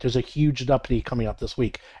update. There's a huge update coming up this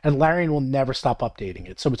week. And Larian will never stop updating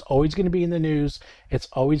it. So it's always going to be in the news. It's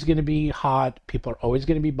always going to be hot. People are always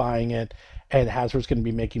going to be buying it. And Hasbro's going to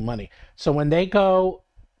be making money. So when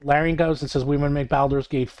Larian goes and says, we want to make Baldur's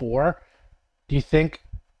Gate 4, do you think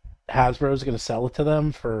Hasbro is going to sell it to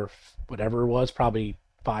them for whatever it was, probably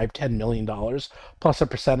 $5-10 million, plus a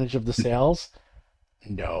percentage of the sales?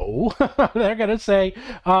 No. They're going to say,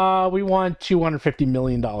 we want $250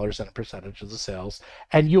 million in a percentage of the sales,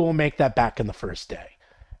 and you will make that back in the first day.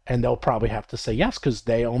 And they'll probably have to say yes, because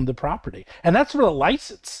they own the property. And that's for the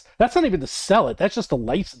license. That's not even to sell it. That's just to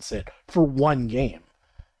license it for one game.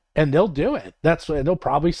 And they'll do it. They'll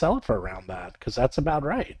probably sell it for around that, because that's about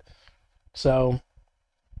right. So,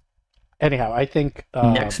 anyhow, I think...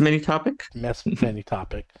 next mini topic? Mini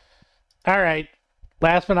topic. All right.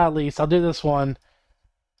 Last but not least, I'll do this one.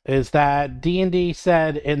 Is that D&D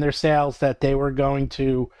said in their sales that they were going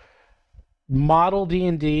to model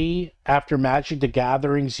D&D after Magic the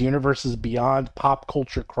Gathering's Universes Beyond pop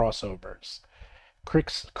culture crossovers.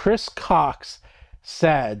 Chris Cox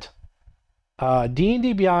said,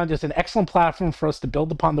 D&D Beyond is an excellent platform for us to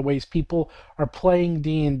build upon the ways people are playing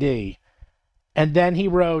D&D. And then he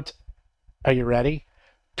wrote, are you ready?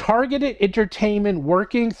 Targeted entertainment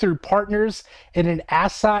working through partners in an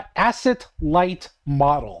asset-light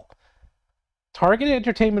model. Targeted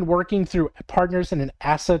entertainment working through partners in an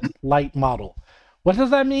asset-light model. What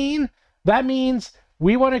does that mean? That means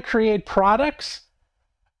we want to create products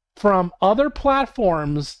from other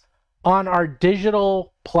platforms on our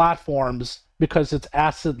digital platforms because it's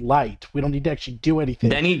asset light. We don't need to actually do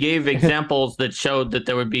anything. Then he gave examples that showed that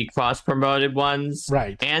there would be cross-promoted ones.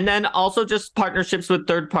 Right. And then also just partnerships with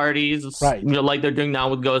third parties, right, like they're doing now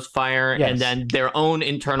with Ghostfire, yes, and then their own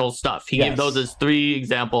internal stuff. He gave those as 3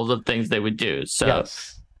 examples of things they would do. So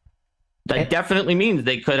that definitely means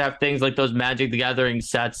they could have things like those Magic the Gathering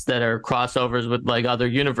sets that are crossovers with like other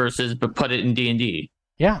universes, but put it in D&D.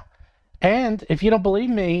 Yeah. And if you don't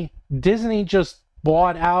believe me, Disney just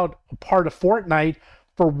bought out a part of Fortnite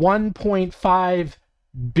for $1.5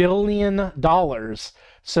 billion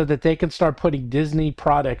so that they can start putting Disney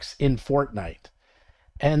products in Fortnite.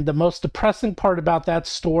 And the most depressing part about that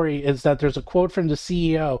story is that there's a quote from the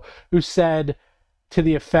CEO who said to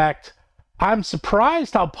the effect, "I'm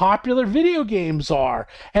surprised how popular video games are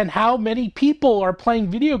and how many people are playing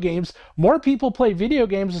video games. More people play video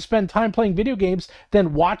games and spend time playing video games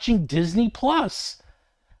than watching Disney Plus."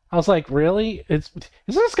 I was like, really? Is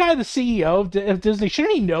this guy the CEO of Disney?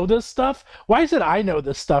 Shouldn't he know this stuff? Why is it I know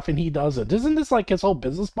this stuff and he doesn't? Isn't this like his whole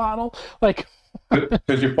business model? Like,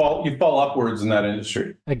 because you fall upwards in that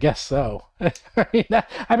industry. I guess so.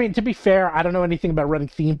 I mean, to be fair, I don't know anything about running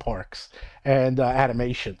theme parks and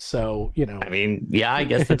animation, so you know. I mean, yeah, I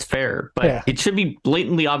guess that's fair, but Yeah. It should be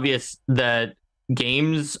blatantly obvious that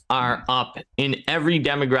games are up in every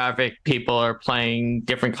demographic. People are playing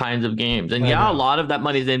different kinds of games, and a lot of that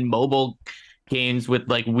money is in mobile games with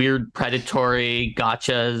like weird predatory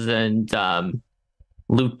gotchas and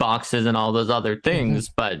loot boxes and all those other things,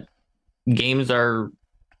 but games are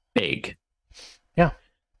big. Yeah.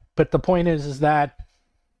 But the point is that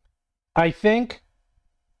I think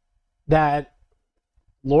that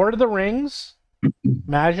Lord of the Rings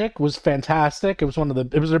Magic was fantastic. It was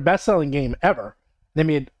it was their best-selling game ever. They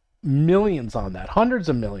made millions on that, hundreds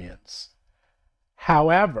of millions.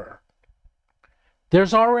 However,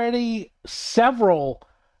 there's already several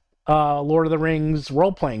Lord of the Rings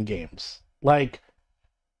role-playing games. Like,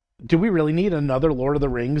 do we really need another Lord of the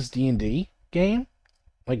Rings D&D game?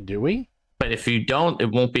 Like, do we? But if you don't,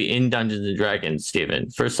 it won't be in Dungeons and Dragons, Steven.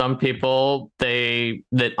 For some people,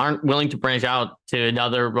 that aren't willing to branch out to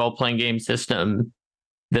another role-playing game system,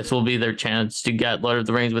 this will be their chance to get Lord of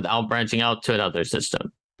the Rings without branching out to another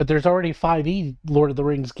system. But there's already 5e Lord of the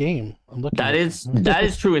Rings game. I'm looking. That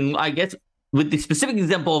is true, and I guess with the specific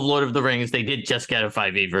example of Lord of the Rings, they did just get a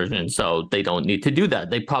 5e version, so they don't need to do that.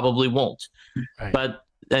 They probably won't. Right.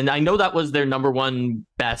 And I know that was their number one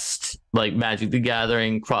best, like, Magic the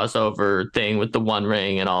Gathering crossover thing with the One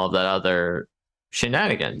Ring and all of that other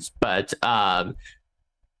shenanigans. But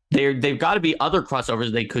they've got to be other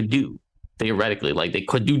crossovers they could do, theoretically. Like, they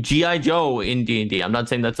could do G.I. Joe in D&D. I'm not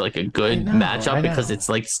saying that's, like, a good matchup because it's,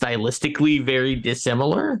 like, stylistically very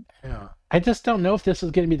dissimilar. Yeah. I just don't know if this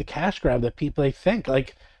is going to be the cash grab that they think.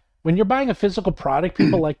 Like, when you're buying a physical product,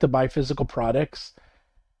 people like to buy physical products.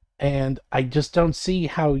 And I just don't see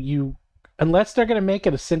how unless they're going to make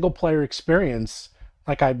it a single player experience,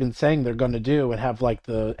 like I've been saying they're going to do, and have like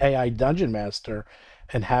the AI Dungeon Master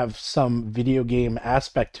and have some video game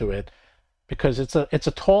aspect to it, because it's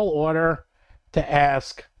a tall order to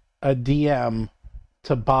ask a DM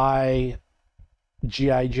to buy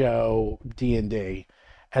G.I. Joe D&D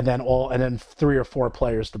and then 3 or 4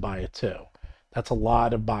 players to buy it too. That's a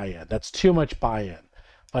lot of buy-in. That's too much buy-in.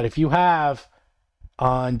 But if you have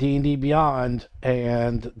on D&D Beyond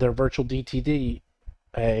and their virtual DTD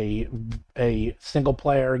a single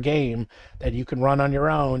player game that you can run on your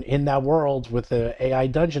own in that world with the AI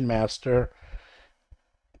Dungeon Master,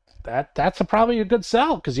 that's probably a good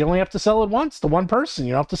sell, because you only have to sell it once to one person.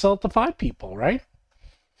 You don't have to sell it to 5 people, right?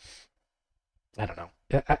 I don't know.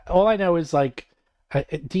 All I know is, like,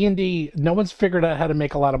 D&D, no one's figured out how to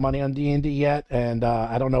make a lot of money on D&D yet, and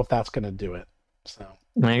I don't know if that's going to do it. So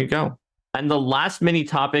there you go. And the last mini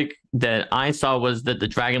topic that I saw was that the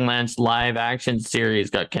Dragonlance live action series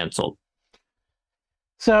got canceled.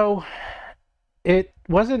 So it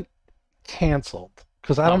wasn't canceled,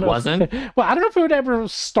 because I don't know. Wasn't? Well, I don't know if it would ever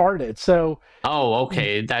started. So. Oh,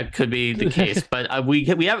 okay, that could be the case, but we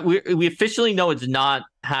officially know it's not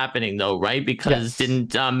happening though, right? Because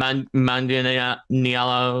didn't Manganiello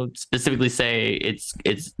specifically say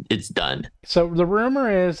it's done? So the rumor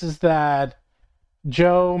is that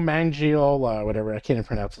Joe Manganiello, whatever, I can't even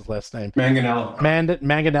pronounce his last name. Manganiello.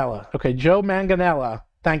 Manganiello. Okay, Joe Manganiello.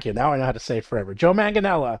 Thank you. Now I know how to say it forever. Joe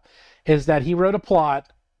Manganiello is that he wrote a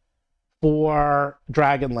plot for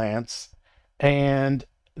Dragonlance, and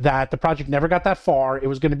that the project never got that far. It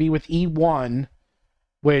was going to be with E1,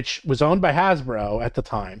 which was owned by Hasbro at the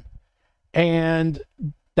time, and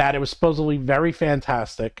that it was supposedly very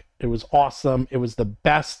fantastic. It was awesome. It was the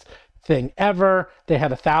best thing ever. They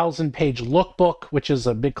had a 1,000-page lookbook, which is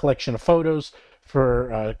a big collection of photos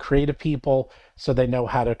for creative people, so they know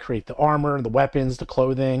how to create the armor, the weapons, the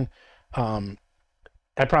clothing.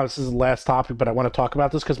 I promise this is the last topic, but I want to talk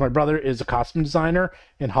about this because my brother is a costume designer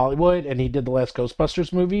in Hollywood, and he did the last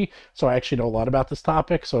Ghostbusters movie, so I actually know a lot about this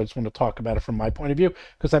topic, so I just want to talk about it from my point of view,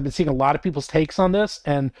 because I've been seeing a lot of people's takes on this,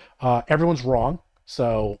 and everyone's wrong,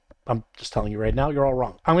 so I'm just telling you right now, you're all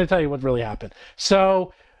wrong. I'm going to tell you what really happened.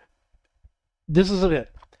 So this is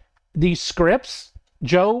it. These scripts,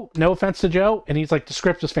 Joe, no offense to Joe, and he's like, the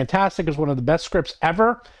script was fantastic. It was one of the best scripts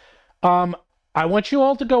ever. I want you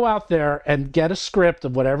all to go out there and get a script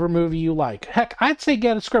of whatever movie you like. Heck, I'd say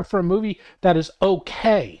get a script for a movie that is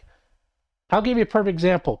okay. I'll give you a perfect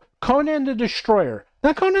example. Conan the Destroyer.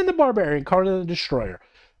 Not Conan the Barbarian, Conan the Destroyer.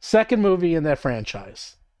 Second movie in that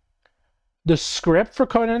franchise. The script for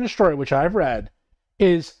Conan the Destroyer, which I've read,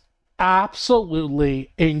 is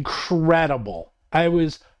absolutely incredible.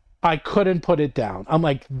 I couldn't put it down. I'm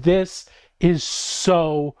like, this is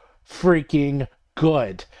so freaking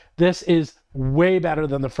good. This is way better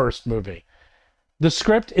than the first movie. The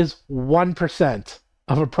script is 1%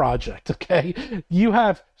 of a project, okay? You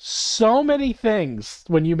have so many things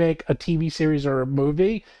when you make a TV series or a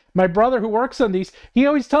movie. My brother who works on these, he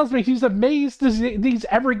always tells me he's amazed these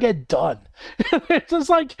ever get done. It's just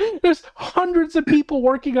like there's hundreds of people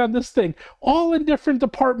working on this thing, all in different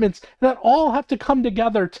departments that all have to come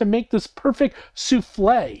together to make this perfect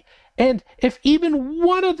souffle. And if even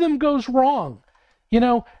one of them goes wrong, you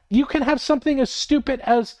know, you can have something as stupid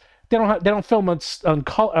as they don't film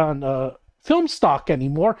on film stock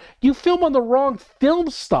anymore. You film on the wrong film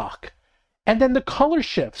stock, and then the color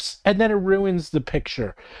shifts, and then it ruins the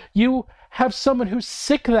picture. You have someone who's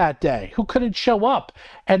sick that day, who couldn't show up,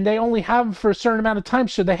 and they only have them for a certain amount of time,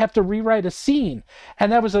 so they have to rewrite a scene,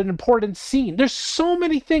 and that was an important scene. There's so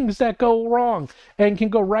many things that go wrong and can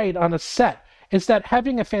go right on a set. Is that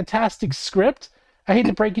having a fantastic script, I hate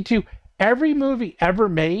to break it to you, every movie ever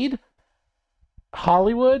made,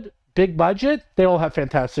 Hollywood, big budget, they all have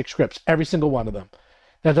fantastic scripts. Every single one of them.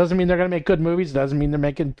 That doesn't mean they're going to make good movies. It doesn't mean they're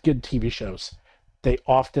making good TV shows. They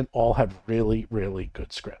often all have really, really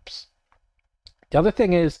good scripts. The other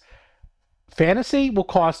thing is, fantasy will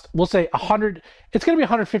cost, we'll say 100, it's going to be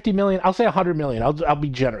 150 million. I'll say 100 million. I'll be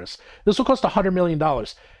generous. This will cost $100 million.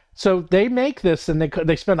 So they make this and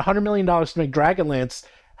they spend $100 million to make Dragonlance.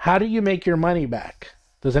 How do you make your money back?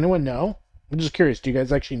 Does anyone know? I'm just curious. Do you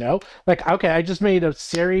guys actually know? Like, okay, I just made a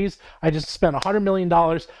series. I just spent $100 million.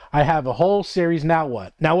 I have a whole series. Now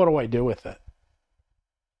what? Now what do I do with it?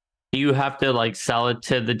 You have to like sell it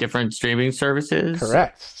to the different streaming services?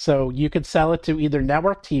 Correct. So you could sell it to either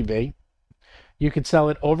network TV, you could sell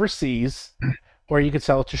it overseas, or you could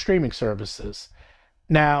sell it to streaming services.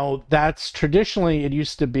 Now, that's traditionally, it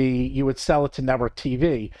used to be you would sell it to network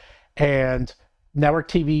TV, and network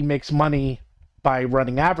TV makes money by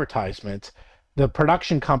running advertisement. The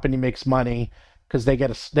production company makes money because they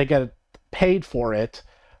get paid for it,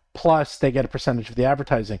 plus they get a percentage of the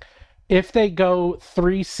advertising. If they go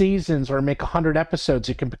 3 seasons or make 100 episodes,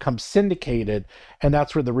 it can become syndicated, and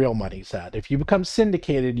that's where the real money's at. If you become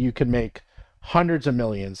syndicated, you can make hundreds of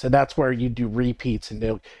millions, and that's where you do repeats,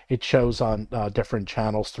 and it shows on different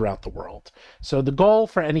channels throughout the world. So the goal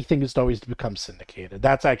for anything is always to become syndicated.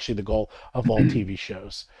 That's actually the goal of all TV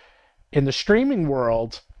shows. In the streaming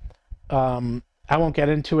world, I won't get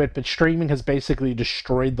into it, but streaming has basically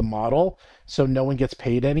destroyed the model, so no one gets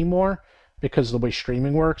paid anymore because of the way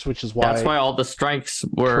streaming works, which is why... That's why all the strikes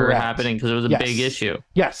were happening, because it was a big issue.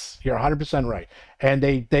 Yes, you're 100% right.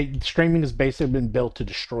 And streaming has basically been built to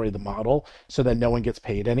destroy the model so that no one gets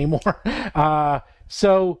paid anymore.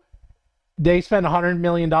 So they spend $100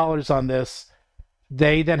 million on this.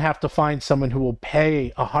 They then have to find someone who will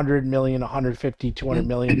pay $100 million, $150, $200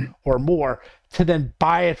 million or more to then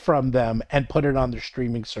buy it from them and put it on their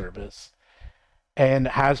streaming service. And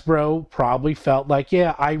Hasbro probably felt like,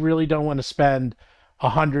 yeah, I really don't want to spend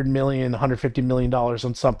 $100 million, $150 million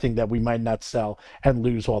on something that we might not sell and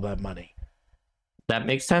lose all that money. That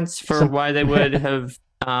makes sense for why they would have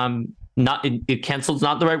canceled,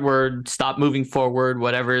 not the right word, stop moving forward,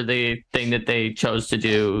 whatever the thing that they chose to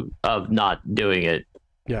do of not doing it.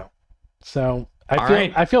 Yeah. So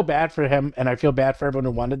I feel bad for him, and I feel bad for everyone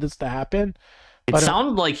who wanted this to happen. It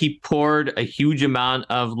sounded like he poured a huge amount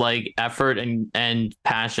of like effort and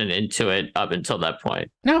passion into it up until that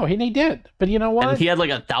point. No, he did. But you know what? And he had like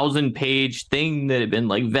a 1,000-page thing that had been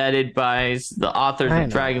like vetted by the authors of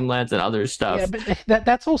Dragonlance and other stuff. Yeah, but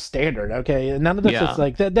that's all standard. Okay, none of this is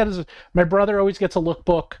like that. That is, my brother always gets a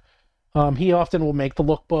lookbook. He often will make the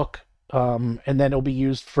lookbook. And then it'll be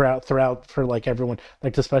used throughout for like everyone,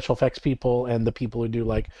 like the special effects people and the people who do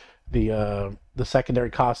like the secondary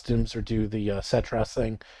costumes or do the set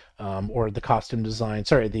dressing, or the costume design.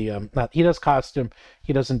 Sorry, he does costume.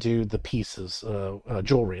 He doesn't do the pieces,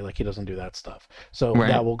 jewelry. Like he doesn't do that stuff. So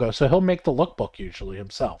that will go. So he'll make the lookbook usually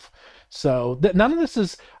himself. So none of this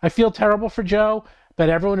is. I feel terrible for Joe. But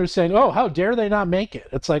everyone who's saying, "Oh, how dare they not make it?"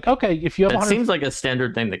 It's like, okay, if you have, it seems like a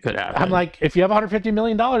standard thing that could happen. I'm like, if you have $150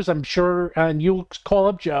 million, I'm sure, and you call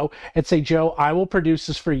up Joe and say, "Joe, I will produce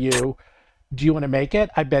this for you. Do you want to make it?"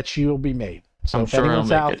 I bet you will be made. So if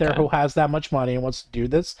anyone's out there who has that much money and wants to do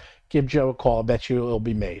this, give Joe a call. I bet you it'll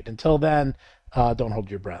be made. Until then, don't hold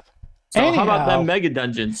your breath. So Anyhow, how about them mega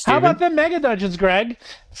dungeons, how Steven? about them mega dungeons, Greg?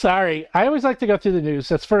 Sorry, I always like to go through the news.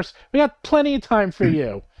 That's first. We got plenty of time for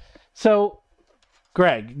you. So,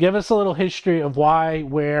 Greg, give us a little history of why,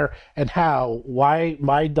 where, and how. Why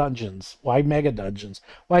my dungeons? Why mega dungeons?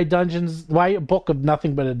 Why dungeons? Why a book of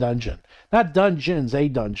nothing but a dungeon? Not dungeons, a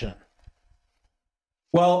dungeon.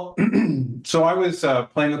 Well, so I was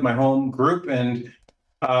playing with my home group, and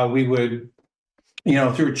we would,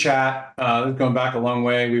 through chat, going back a long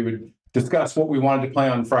way, we would discuss what we wanted to play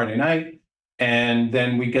on Friday night, and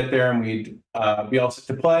then we'd get there and we'd be all set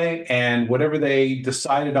to play, and whatever they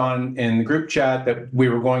decided on in the group chat that we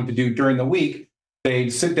were going to do during the week, they'd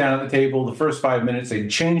sit down at the table. The first 5 minutes, they'd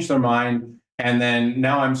change their mind, and then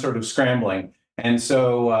now I'm sort of scrambling. And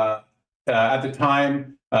so at the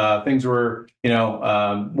time, things were,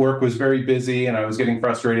 work was very busy and I was getting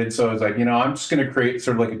frustrated. So I was like, I'm just going to create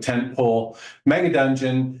sort of like a tentpole mega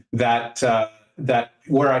dungeon that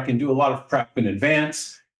where I can do a lot of prep in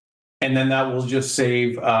advance. And then that will just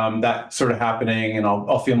save that sort of happening, and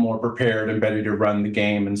I'll feel more prepared and ready to run the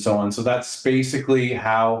game and so on. So that's basically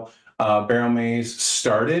how Barrowmaze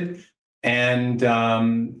started. And,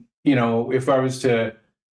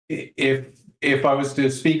 if I was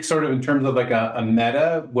to speak sort of in terms of like a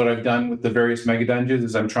meta, what I've done with the various mega dungeons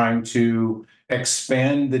is I'm trying to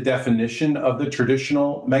expand the definition of the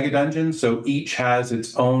traditional mega dungeon. So each has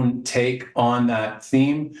its own take on that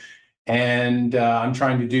theme. And I'm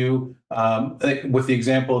trying to do, with the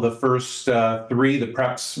example of the first 3, the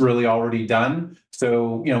prep's really already done.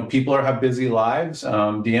 So, people have busy lives.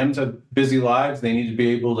 DMs have busy lives. They need to be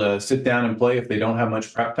able to sit down and play if they don't have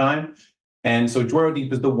much prep time. And so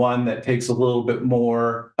Dwarrowdeep is the one that takes a little bit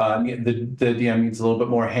more, the DM needs a little bit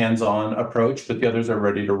more hands-on approach, but the others are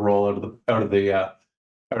ready to roll out of the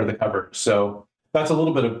cover. So that's a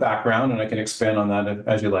little bit of background, and I can expand on that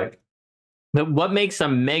as you like. But what makes a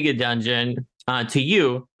mega dungeon to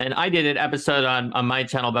you? And I did an episode on my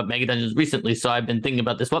channel about mega dungeons recently, so I've been thinking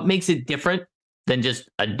about this. What makes it different than just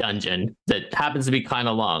a dungeon that happens to be kind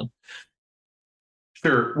of long?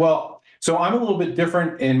 Sure. Well, so I'm a little bit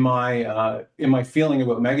different in my feeling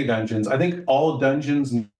about mega dungeons. I think all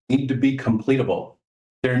dungeons need to be completable.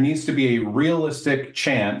 There needs to be a realistic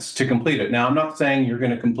chance to complete it. Now, I'm not saying you're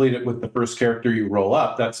going to complete it with the first character you roll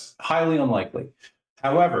up. That's highly unlikely.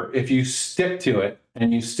 However, if you stick to it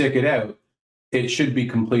and you stick it out, it should be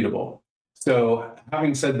completable. So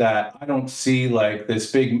having said that, I don't see like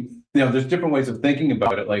this big, there's different ways of thinking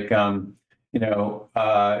about it. Like,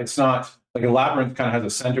 it's not like a labyrinth kind of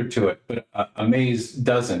has a center to it, but a maze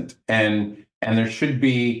doesn't. And there should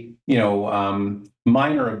be,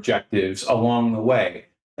 minor objectives along the way.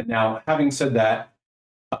 And now, having said that,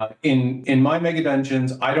 in my mega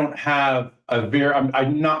dungeons, I don't have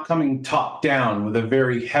I'm not coming top down with a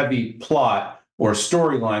very heavy plot or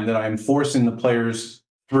storyline that I'm forcing the players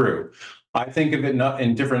through. I think of it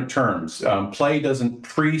in different terms. Story doesn't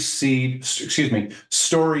precede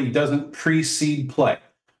play.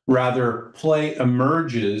 Rather, play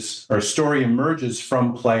emerges, or story emerges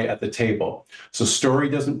from play at the table. So story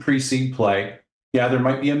doesn't precede play. Yeah, there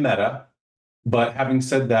might be a meta, but having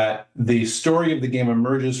said that, the story of the game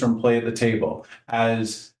emerges from play at the table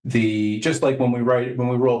as just like when we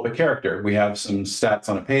roll up a character, we have some stats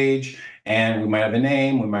on a page and we might have a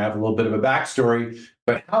name, we might have a little bit of a backstory,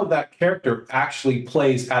 but how that character actually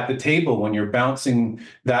plays at the table when you're bouncing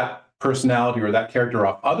that personality or that character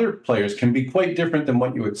off other players can be quite different than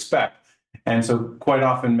what you expect. And so quite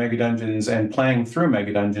often mega dungeons and playing through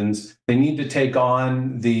mega dungeons, they need to take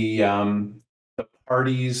on the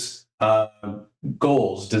party's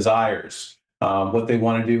goals, desires, what they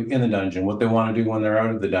want to do in the dungeon, what they want to do when they're out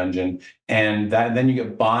of the dungeon, and then you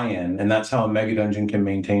get buy-in, and that's how a mega dungeon can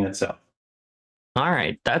maintain itself. All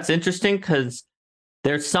right, that's interesting because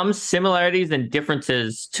there's some similarities and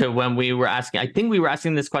differences to when we were asking. I think we were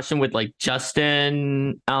asking this question with like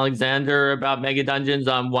Justin Alexander about mega dungeons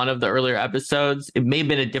on one of the earlier episodes. It may have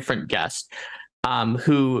been a different guest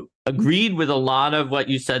who agreed with a lot of what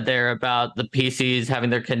you said there about the PCs having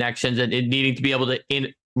their connections and it needing to be able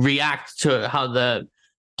to react to how the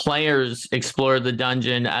players explore the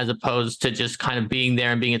dungeon as opposed to just kind of being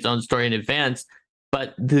there and being its own story in advance.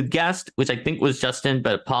 But the guest, which I think was Justin,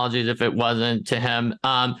 but apologies if it wasn't to him,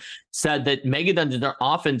 said that mega dungeons are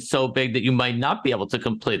often so big that you might not be able to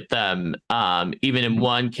complete them even in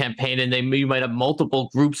one campaign, and you might have multiple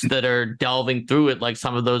groups that are delving through it, like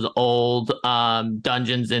some of those old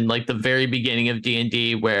dungeons in like the very beginning of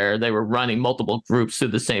D&D where they were running multiple groups through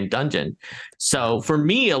the same dungeon. So for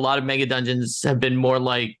me, a lot of mega dungeons have been more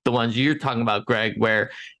like the ones you're talking about, Greg,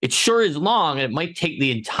 where it sure is long and it might take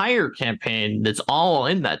the entire campaign that's all all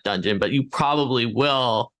in that dungeon, but you probably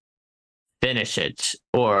will finish it,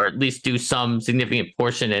 or at least do some significant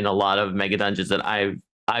portion in a lot of mega dungeons that I've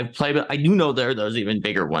played. But I do know there are those even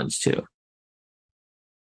bigger ones too.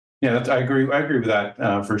 Yeah, I agree with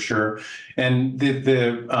that for sure. And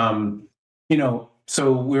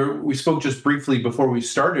so we spoke just briefly before we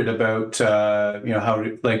started about how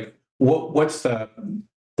to, like, what's the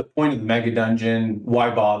point of the mega dungeon? Why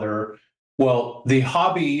bother? Well, the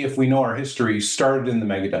hobby, if we know our history, started in the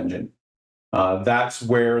mega dungeon. That's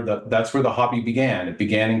where the hobby began. It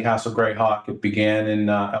began in Castle Greyhawk. It began in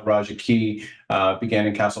El Raja Key. Began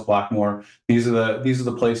in Castle Blackmore. These are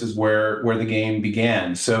the places where the game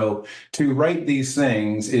began. So to write these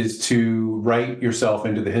things is to write yourself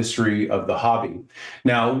into the history of the hobby.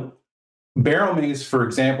 Now, Barrowmaze, for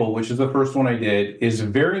example, which is the first one I did, is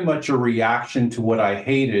very much a reaction to what I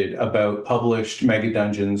hated about published mega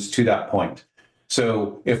dungeons to that point.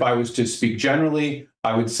 So if I was to speak generally,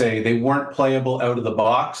 I would say they weren't playable out of the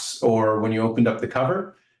box or when you opened up the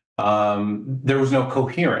cover. There was no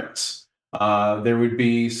coherence. There would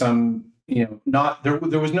be some, there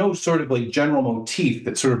was no sort of like general motif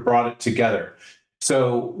that sort of brought it together.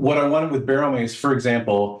 So what I wanted with Barrowmaze, for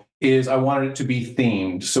example, is I wanted it to be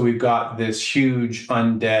themed. So we've got this huge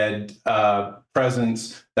undead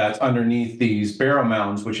presence that's underneath these barrow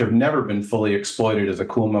mounds, which have never been fully exploited as a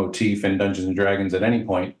cool motif in Dungeons and Dragons at any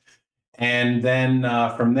point. And then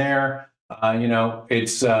from there,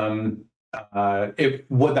 it's what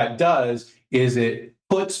that does is it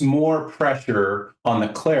puts more pressure on the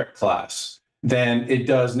cleric class than it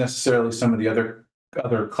does necessarily some of the other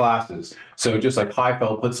classes. So just like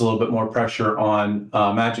HighFell puts a little bit more pressure on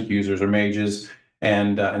magic users or mages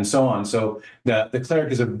and so on. So the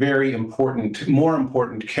cleric is a very important, more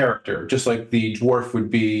important character, just like the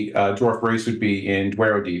dwarf race would be in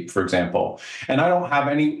Dwarrowdeep, for example. And I don't have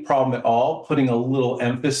any problem at all putting a little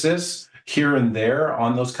emphasis here and there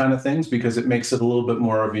on those kind of things because it makes it a little bit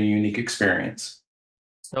more of a unique experience.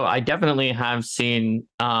 So I definitely have seen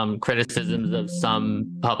criticisms of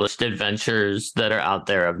some published adventures that are out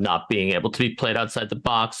there of not being able to be played outside the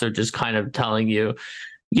box, or just kind of telling you,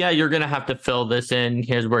 yeah, you're going to have to fill this in.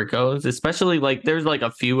 Here's where it goes. Especially like there's like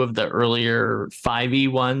a few of the earlier 5e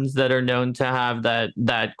ones that are known to have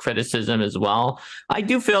that criticism as well. I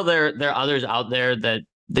do feel there are others out there that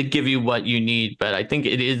give you what you need, but I think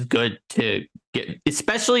it is good to get,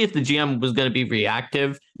 especially if the GM was going to be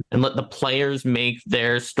reactive and let the players make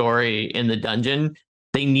their story in the dungeon.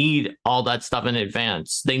 They need all that stuff in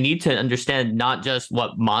advance. They need to understand not just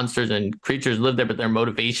what monsters and creatures live there, but their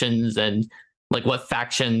motivations and like what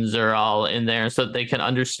factions are all in there, so that they can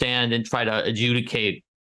understand and try to adjudicate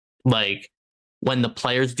like when the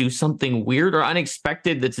players do something weird or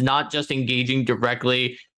unexpected that's not just engaging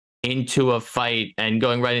directly into a fight and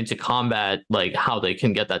going right into combat, like how they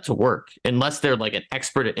can get that to work, unless they're like an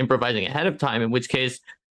expert at improvising ahead of time, in which case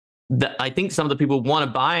I think some of the people want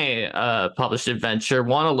to buy a published adventure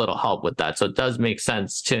want a little help with that. So it does make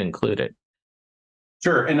sense to include it.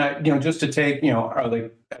 Sure. And just to take,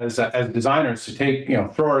 like as designers, to take,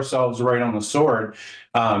 throw ourselves right on the sword.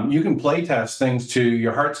 You can play test things to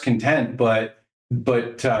your heart's content, but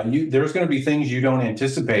there's going to be things you don't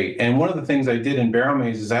anticipate. And one of the things I did in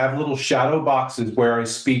Barrowmaze is I have little shadow boxes where I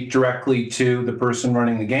speak directly to the person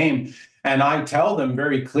running the game, and I tell them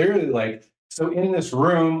very clearly, like, so in this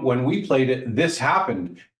room when we played it, this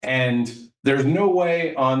happened, and there's no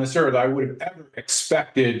way on this earth I would have ever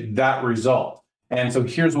expected that result. And so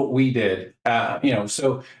here's what we did.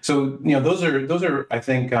 So those are I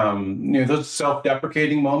think those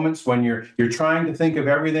self-deprecating moments when you're trying to think of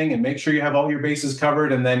everything and make sure you have all your bases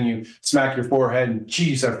covered, and then you smack your forehead and,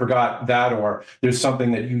 geez, I forgot that, or there's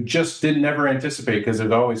something that you just didn't ever anticipate, because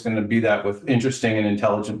there's always going to be that with interesting and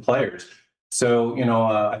intelligent players. So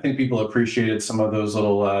I think people appreciated some of those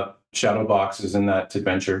little shadow boxes in that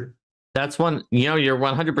adventure. That's one. You're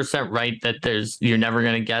 100% right that you're never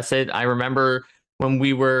going to guess it. I remember when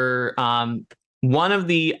we were, one of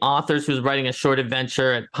the authors who was writing a short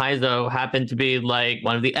adventure at Paizo happened to be like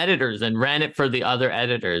one of the editors and ran it for the other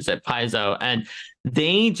editors at Paizo. And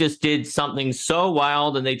they just did something so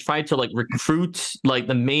wild, and they tried to like recruit like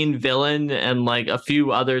the main villain and like a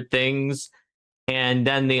few other things. And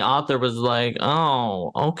then the author was like,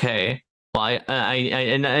 oh, okay. Well,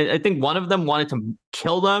 I think one of them wanted to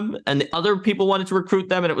kill them, and the other people wanted to recruit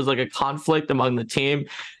them, and it was like a conflict among the team.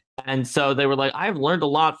 And so they were like, I've learned a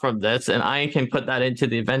lot from this, and I can put that into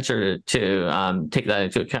the adventure to take that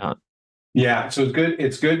into account. Yeah, so it's good.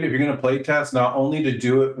 It's good if you're going to play test, not only to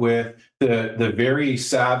do it with the very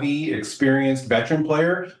savvy, experienced veteran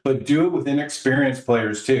player, but do it with inexperienced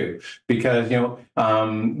players too. Because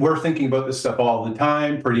we're thinking about this stuff all the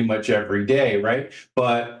time, pretty much every day, right?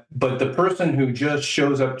 But the person who just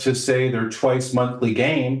shows up to say their twice monthly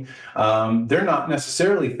game, they're not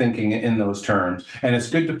necessarily thinking in those terms. And it's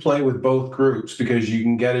good to play with both groups because you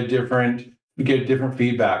can get a different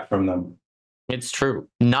feedback from them. It's true.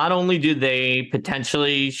 Not only do they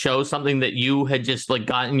potentially show something that you had just like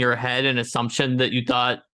got in your head, an assumption that you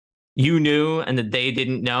thought you knew and that they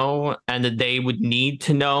didn't know and that they would need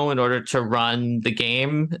to know in order to run the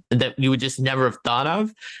game that you would just never have thought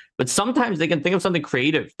of. But sometimes they can think of something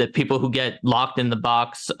creative that people who get locked in the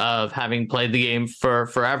box of having played the game for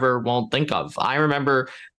forever won't think of. I remember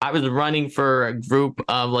I was running for a group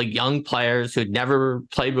of like young players who had never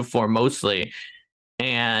played before, mostly.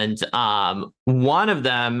 And one of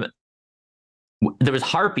them, there was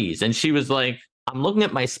harpies, and she was like, I'm looking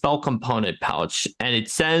at my spell component pouch, and it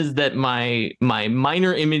says that my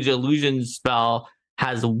minor image illusion spell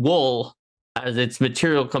has wool as its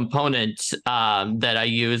material component that I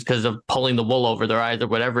use because of pulling the wool over their eyes or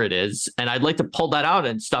whatever it is. And I'd like to pull that out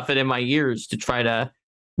and stuff it in my ears to try to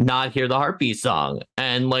not hear the harpy song.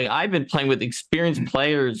 And like, I've been playing with experienced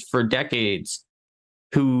players for decades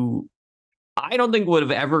who I don't think would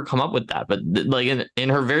have ever come up with that. But like in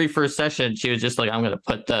her very first session, she was just like, I'm going to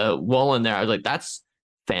put the wool in there. I was like, that's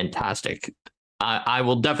fantastic. I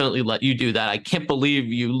will definitely let you do that. I can't believe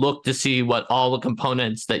you looked to see what all the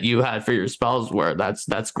components that you had for your spells were.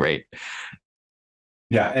 That's great.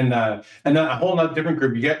 Yeah. And then a whole nother different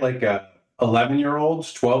group, you get like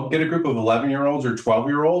 11-year-olds, get a group of 11-year-olds or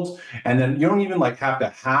 12-year-olds, and then you don't even like have to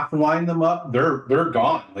half line them up. They're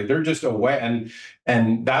gone. Like they're just away.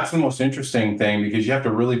 And that's the most interesting thing because you have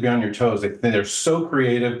to really be on your toes. They're so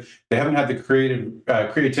creative. They haven't had the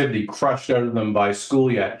creativity crushed out of them by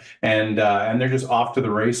school yet. And they're just off to the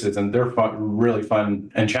races, and they're really fun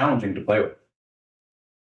and challenging to play with.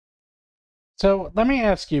 So let me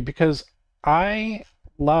ask you, because I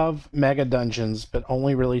love Megadungeons, but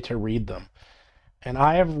only really to read them. And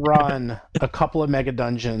I have run a couple of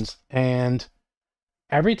Megadungeons, and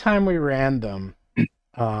every time we ran them,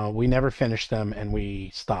 we never finished them, and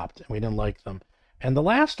we stopped, and we didn't like them. And the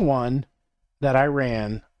last one that I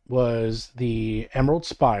ran was the Emerald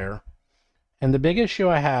Spire. And the big issue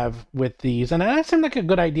I have with these, and that seemed like a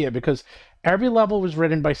good idea because every level was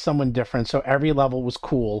written by someone different, so every level was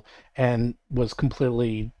cool and was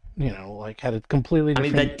completely, like had a completely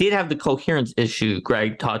different... I mean, that did have the coherence issue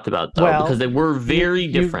Greg talked about, though, because they were very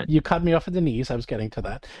different. You cut me off at the knees. I was getting to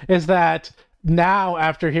that. Is that now,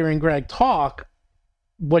 after hearing Greg talk,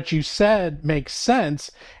 what you said makes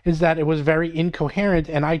sense, is that it was very incoherent,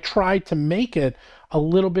 and I tried to make it a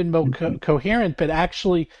little bit more coherent, but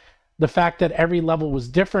actually the fact that every level was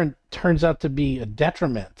different turns out to be a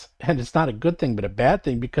detriment. And it's not a good thing, but a bad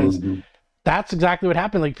thing, because that's exactly what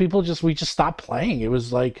happened. Like we just stopped playing. It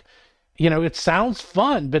was like, it sounds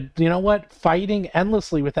fun, but you know what? Fighting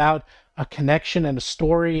endlessly without a connection and a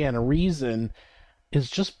story and a reason is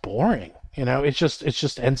just boring. It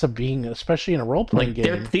just ends up being, especially in a role-playing game.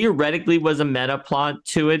 There theoretically was a meta plot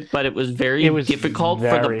to it, but it was very difficult for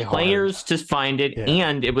the players to find it,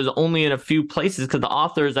 and it was only in a few places because the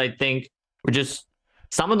authors, I think, were just,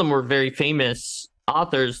 some of them were very famous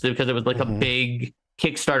authors because it was like a big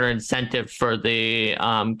Kickstarter incentive for the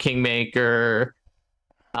Kingmaker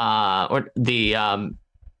or the I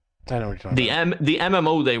know what you're talking about. The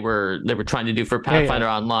MMO they were trying to do for Pathfinder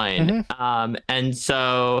Online, and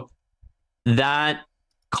so that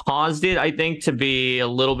caused it, I think, to be a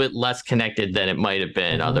little bit less connected than it might have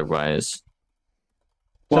been otherwise.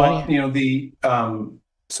 Well, so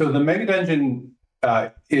the Megadungeon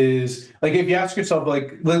is like, if you ask yourself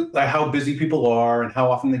like how busy people are and how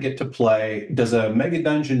often they get to play, does a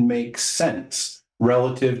Megadungeon make sense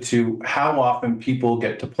relative to how often people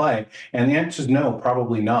get to play? And the answer is no,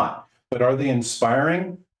 probably not. But are they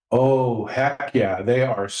inspiring? Oh, heck yeah, they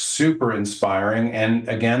are super inspiring. And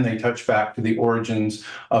again, they touch back to the origins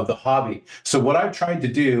of the hobby. So what I've tried to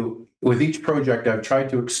do with each project, I've tried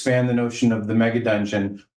to expand the notion of the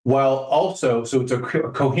Megadungeon while also, so it's a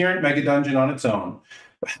coherent Megadungeon on its own.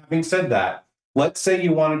 But having said that, let's say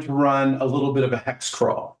you wanted to run a little bit of a hex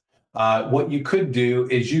crawl. What you could do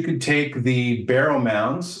is you could take the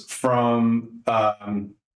Barrowmaze from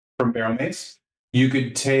Barrowmaze. You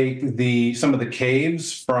could take some of the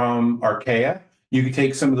caves from Archaia. You could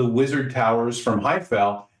take some of the wizard towers from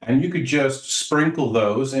HighFell, and you could just sprinkle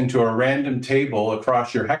those into a random table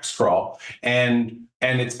across your hex crawl. And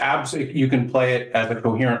it's absolutely, you can play it as a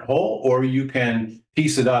coherent whole, or you can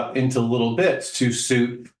piece it up into little bits to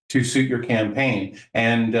suit your campaign.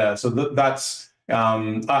 And so that's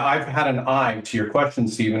I've had an eye to your question,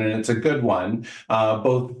 Stephen, and it's a good one.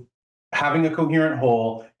 Both having a coherent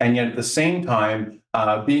whole and yet at the same time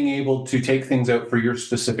being able to take things out for your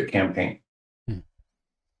specific campaign.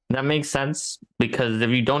 That makes sense, because if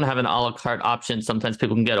you don't have an a la carte option, sometimes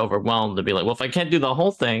people can get overwhelmed and be like, well, if I can't do the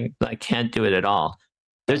whole thing, I can't do it at all.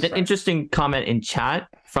 There's an interesting comment in chat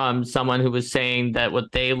from someone who was saying that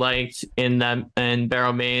what they liked in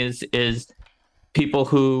Barrowmaze is people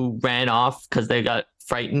who ran off because they got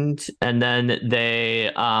frightened, and then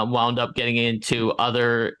they wound up getting into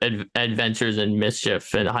other adventures and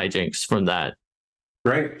mischief and hijinks from that.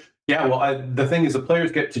 Great. Yeah, well, the thing is the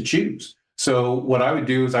players get to choose. So what I would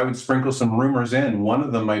do is I would sprinkle some rumors in. One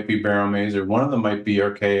of them might be Barrowmaze, or one of them might be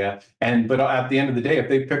Archaia. But at the end of the day, if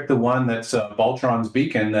they pick the one that's Baltron's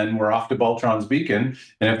Beacon, then we're off to Baltron's Beacon.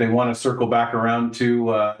 And if they want to circle back around to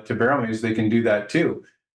Barrowmaze, they can do that too.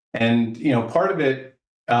 And part of it,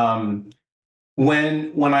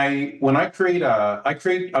 when I create,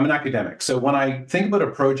 I'm an academic. So when I think about a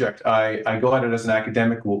project, I go at it as an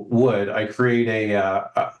academic would. I create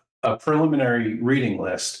a preliminary reading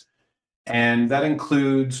list. And that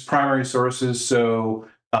includes primary sources, so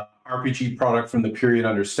RPG product from the period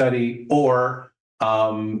under study, or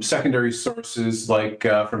secondary sources like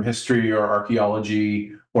from history or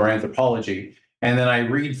archaeology or anthropology. And then I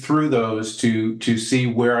read through those to see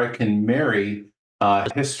where I can marry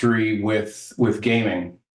history with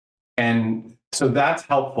gaming. And so that's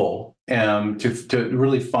helpful to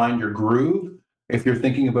really find your groove if you're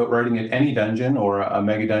thinking about writing any dungeon or a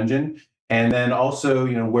mega dungeon. And then also,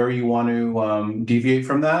 where you want to deviate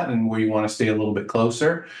from that and where you want to stay a little bit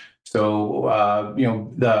closer. So,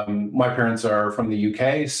 my parents are from the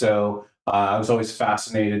UK, so I was always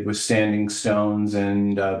fascinated with standing stones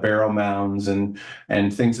and barrow mounds and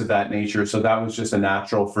things of that nature. So that was just a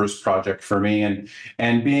natural first project for me.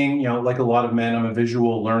 And being, like a lot of men, I'm a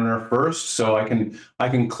visual learner first, so I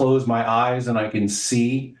can close my eyes and I can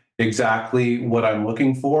see exactly what I'm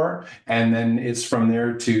looking for, and then it's from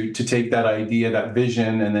there to take that idea, that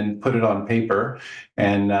vision, and then put it on paper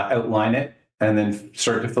and outline it, and then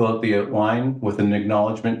start to fill out the outline with an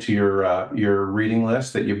acknowledgement to your reading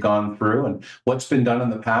list that you've gone through and what's been done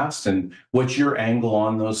in the past and what's your angle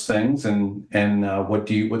on those things, and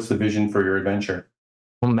what's the vision for your adventure.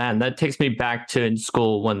 Well, man, that takes me back to in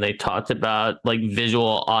school when they talked about like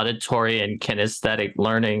visual, auditory, and kinesthetic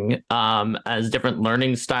learning as different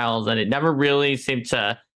learning styles, and it never really seemed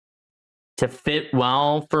to fit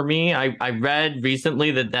well for me. I read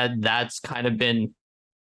recently that's kind of been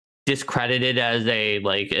discredited as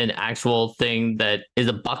an actual thing that is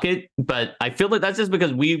a bucket, but I feel like that's just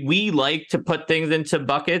because we like to put things into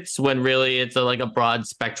buckets when really it's a broad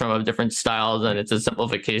spectrum of different styles, and it's a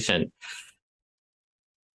simplification.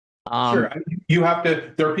 Sure. You have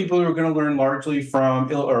to, there are people who are going to learn largely from,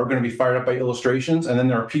 or are going to be fired up by illustrations. And then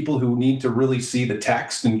there are people who need to really see the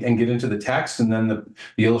text and get into the text. And then the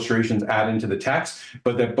illustrations add into the text,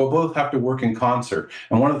 but they both have to work in concert.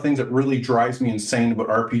 And one of the things that really drives me insane about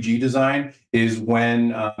RPG design is when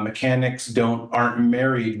mechanics aren't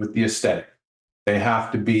married with the aesthetic. They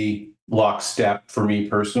have to be lockstep for me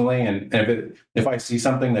personally, and if I see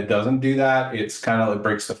something that doesn't do that, it's kind of it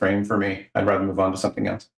breaks the frame for me. I'd rather move on to something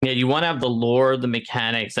else. Yeah, you want to have the lore, the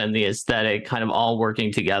mechanics, and the aesthetic kind of all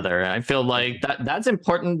working together. And I feel like that's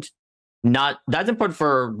important. That's important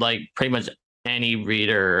for pretty much any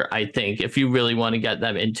reader. I think if you really want to get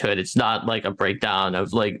them into it, it's not like a breakdown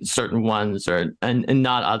of certain ones and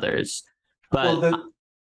not others. But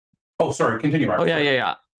sorry, continue, Mark. Oh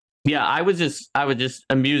yeah. Yeah, I was just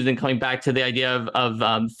amused and coming back to the idea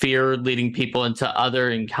of fear leading people into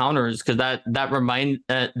other encounters, because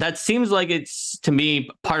that seems like it's, to me,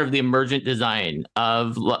 part of the emergent design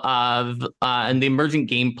of and the emergent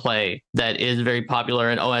gameplay that is very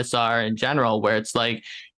popular in OSR in general, where it's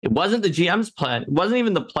it wasn't the GM's plan, it wasn't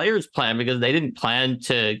even the player's plan, because they didn't plan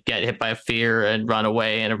to get hit by a fear and run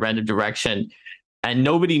away in a random direction. And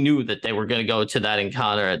nobody knew that they were going to go to that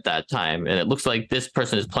encounter at that time. And it looks like this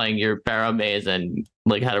person is playing your Barrowmaze and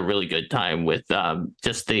had a really good time with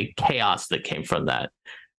just the chaos that came from that.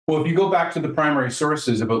 Well, if you go back to the primary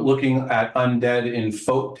sources about looking at undead in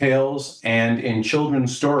folk tales and in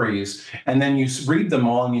children's stories, and then you read them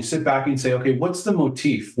all and you sit back and say, okay, what's the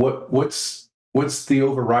motif? What's the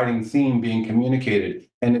overriding theme being communicated?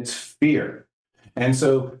 And it's fear. And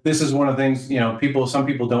so this is one of the things, some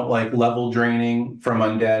people don't like level draining from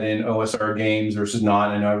undead in OSR games versus not.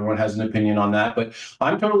 I know everyone has an opinion on that, but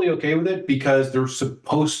I'm totally okay with it because they're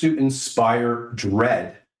supposed to inspire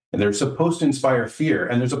dread. and they're supposed to inspire fear.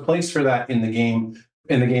 And there's a place for that in the game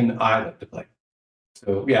that I like to play.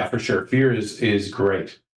 So yeah, for sure, fear is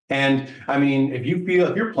great. And I mean, if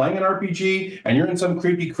you're playing an RPG and you're in some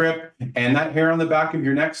creepy crypt and that hair on the back of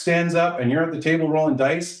your neck stands up and you're at the table rolling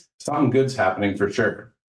dice, something good's happening for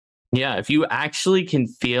sure. Yeah, if you actually can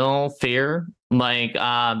feel fear, like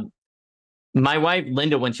my wife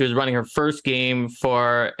Linda, when she was running her first game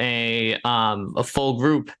for a full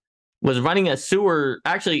group, was running a sewer.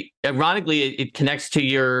 Actually, ironically, it connects to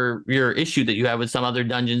your issue that you have with some other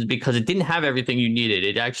dungeons, because it didn't have everything you needed.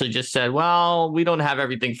 It actually just said, well, we don't have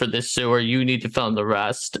everything for this sewer. You need to fill in the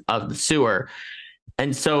rest of the sewer.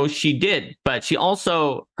 And so she did, but she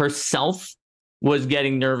also herself was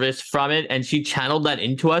getting nervous from it, and she channeled that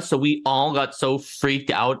into us. So we all got so freaked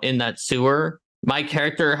out in that sewer. My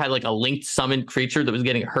character had like a linked summoned creature that was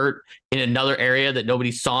getting hurt in another area that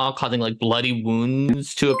nobody saw, causing like bloody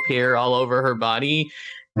wounds to appear all over her body.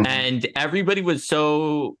 Mm-hmm. And everybody was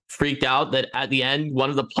so freaked out that at the end, one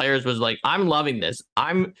of the players was like, I'm loving this.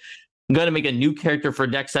 I'm going to make a new character for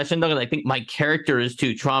next session, because I think my character is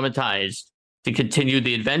too traumatized to continue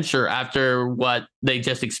the adventure after what they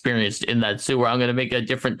just experienced in that sewer. I'm going to make a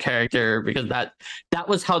different character, because that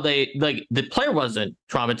was how they, like, the player wasn't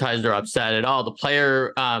traumatized or upset at all. The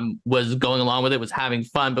player was going along with it, was having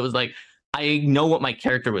fun, but was like, I know what my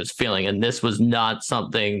character was feeling, and this was not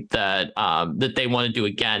something that that they want to do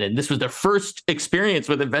again. And this was their first experience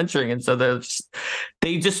with adventuring, and so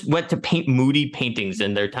they just went to paint moody paintings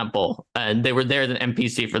in their temple, and they were there as an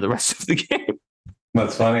NPC for the rest of the game.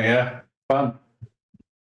 That's funny, yeah. Fun.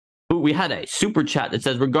 Ooh, we had a super chat that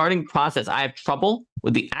says, regarding process, I have trouble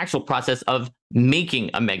with the actual process of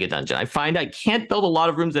making a mega dungeon. I find I can't build a lot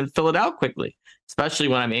of rooms and fill it out quickly, especially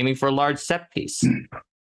when I'm aiming for a large set piece.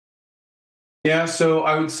 Yeah, so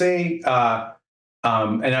I would say, and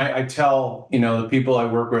I tell the people I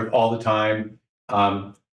work with all the time,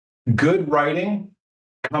 good writing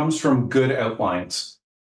comes from good outlines,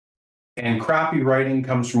 and crappy writing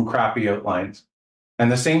comes from crappy outlines.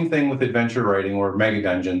 And the same thing with adventure writing or mega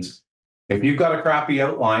dungeons. If you've got a crappy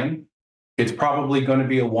outline, it's probably going to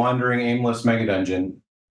be a wandering, aimless mega dungeon.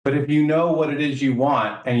 But if you know what it is you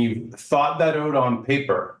want and you've thought that out on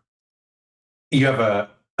paper, you have a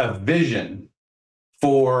vision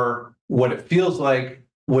for what it feels like,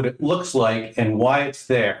 what it looks like, and why it's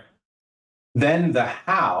there. Then the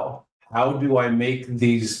how do I make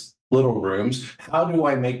these little rooms? How do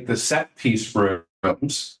I make the set piece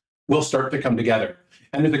rooms? Will start to come together.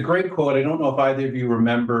 And there's a great quote. I don't know if either of you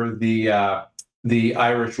remember the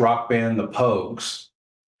Irish rock band, the Pogues,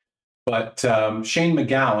 but Shane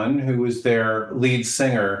MacGowan, who was their lead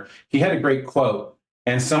singer, he had a great quote.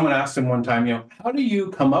 And someone asked him one time, how do you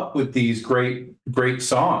come up with these great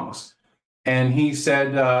songs? And he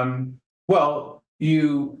said, well,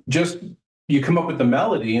 you come up with the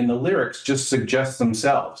melody, and the lyrics just suggest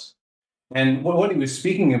themselves. And what he was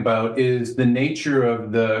speaking about is the nature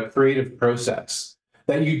of the creative process,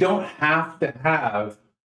 that you don't have to have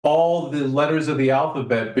all the letters of the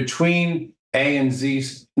alphabet between A and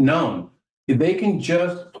Z known. They can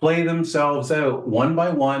just play themselves out one by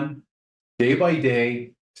one, day by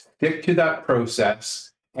day, stick to that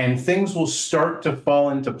process, and things will start to fall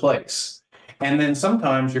into place. And then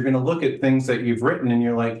sometimes you're going to look at things that you've written and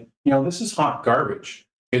you're like, this is hot garbage.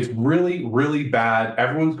 It's really, really bad.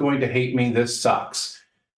 Everyone's going to hate me. This sucks.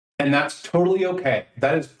 And that's totally okay.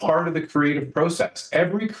 That is part of the creative process.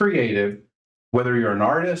 Every creative, whether you're an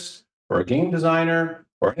artist or a game designer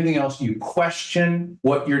or anything else, you question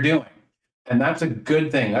what you're doing. And that's a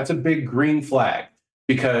good thing. That's a big green flag,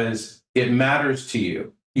 because it matters to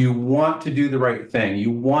you. You want to do the right thing.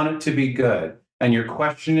 You want it to be good. And you're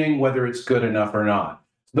questioning whether it's good enough or not.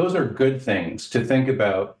 Those are good things to think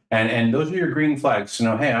about. And those are your green flags to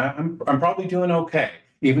know, hey, I'm probably doing okay,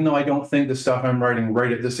 even though I don't think the stuff I'm writing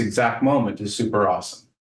right at this exact moment is super awesome.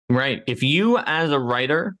 Right. If you as a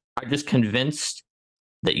writer are just convinced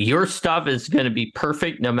that your stuff is going to be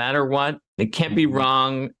perfect no matter what, it can't be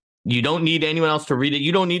wrong. You don't need anyone else to read it.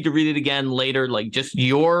 You don't need to read it again later. Like, just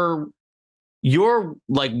your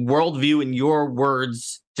like worldview and your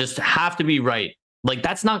words just have to be right. Like,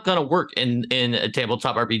 that's not going to work in a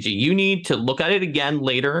tabletop RPG. You need to look at it again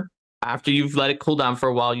later after you've let it cool down for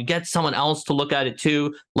a while. You get someone else to look at it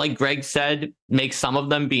too. Like Greg said, make some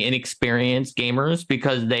of them be inexperienced gamers,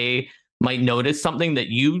 because they might notice something that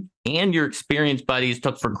you and your experienced buddies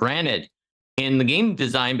took for granted in the game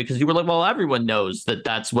design, because you were like, well, everyone knows that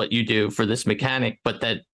that's what you do for this mechanic, but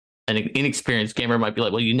that an inexperienced gamer might be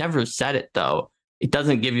like, well, you never said it though. It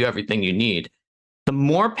doesn't give you everything you need. The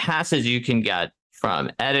more passes you can get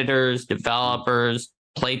from editors, developers,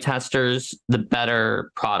 playtesters, the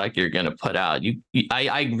better product you're going to put out.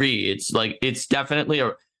 I agree. It's like, it's definitely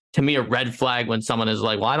to me a red flag when someone is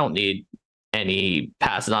like, well, I don't need any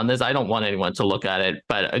passes on this. I don't want anyone to look at it.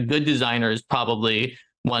 But a good designer is probably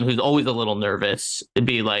one who's always a little nervous to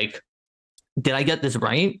be like, did I get this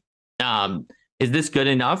right? Is this good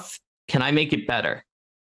enough? Can I make it better?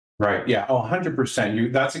 Right. Yeah. Oh,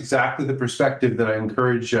 100%. That's exactly the perspective that I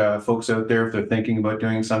encourage folks out there if they're thinking about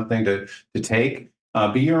doing something to take.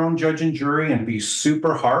 Be your own judge and jury and be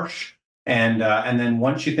super harsh. And then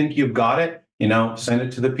once you think you've got it, send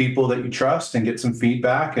it to the people that you trust and get some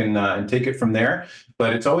feedback and take it from there.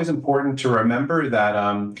 But it's always important to remember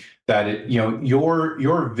that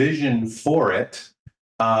your vision for it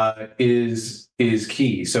is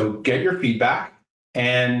key. So get your feedback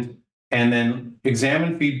and then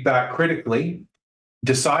examine feedback critically.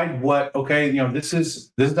 Decide this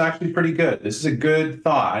is actually pretty good. This is a good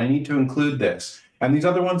thought. I need to include this. And these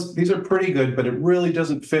other ones, these are pretty good, but it really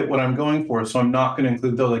doesn't fit what I'm going for, so I'm not going to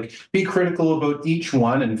include those. Like, be critical about each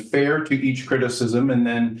one and fair to each criticism, and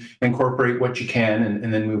then incorporate what you can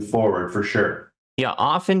and then move forward for sure. Yeah,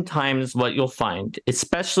 oftentimes what you'll find,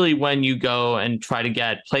 especially when you go and try to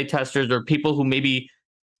get playtesters or people who maybe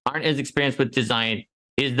aren't as experienced with design,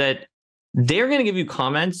 is that they're going to give you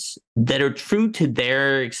comments that are true to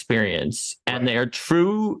their experience, and they are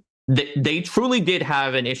true. They truly did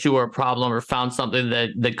have an issue or a problem or found something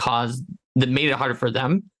that made it harder for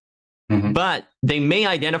them. Mm-hmm. But they may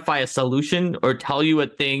identify a solution or tell you a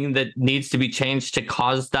thing that needs to be changed to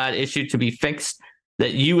cause that issue to be fixed,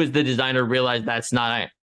 that you as the designer realize that's not.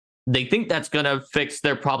 They think that's going to fix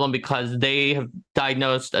their problem because they have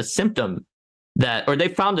diagnosed a symptom or they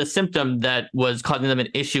found a symptom that was causing them an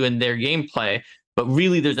issue in their gameplay. But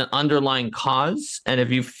really, there's an underlying cause. And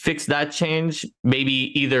if you fix that change,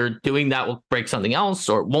 maybe either doing that will break something else,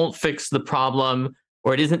 or it won't fix the problem,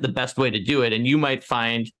 or it isn't the best way to do it. And you might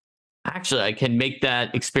find, actually, I can make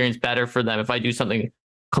that experience better for them if I do something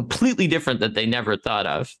completely different that they never thought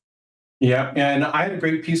of. Yeah, and I had a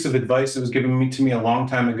great piece of advice that was given to me a long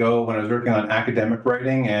time ago when I was working on academic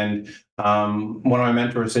writing. And one of my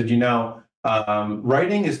mentors said,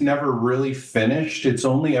 writing is never really finished. It's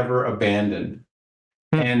only ever abandoned.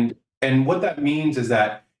 And what that means is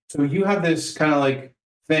that, so you have this kind of like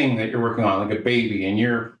thing that you're working on, like a baby, and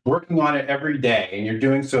you're working on it every day, and you're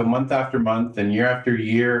doing so month after month and year after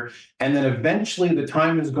year. And then eventually the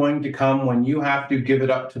time is going to come when you have to give it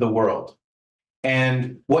up to the world.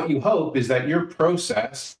 And what you hope is that your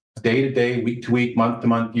process, day to day, week to week, month to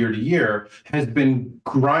month, year to year, has been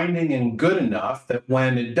grinding and good enough that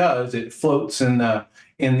when it does, it floats in the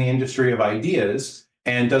industry of ideas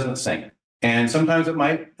and doesn't sink. And sometimes it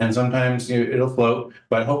might, and sometimes it'll float,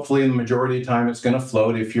 but hopefully in the majority of the time it's going to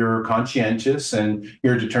float if you're conscientious and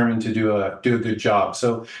you're determined to do a good job.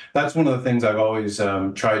 So that's one of the things I've always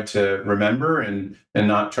tried to remember and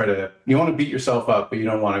not try to, you want to beat yourself up, but you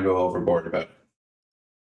don't want to go overboard about it.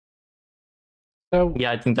 So yeah,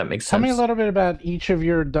 I think that makes sense. Tell me a little bit about each of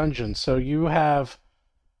your dungeons. So you have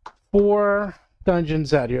 4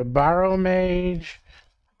 dungeons out here: Barrowmaze,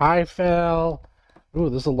 HighFell. Ooh,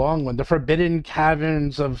 this is a long one. The Forbidden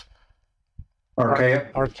Caverns of Archaia.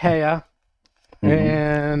 Mm-hmm.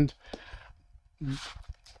 And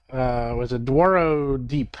was it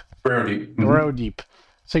Dwarrowdeep? Dwarrowdeep. Mm-hmm. Dwarrowdeep.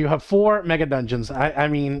 So you have 4 Megadungeons. I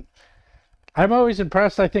mean, I'm always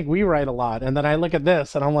impressed. I think we write a lot. And then I look at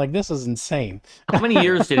this and I'm like, this is insane. How many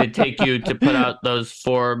years did it take you to put out those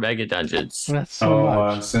 4 Megadungeons? That's so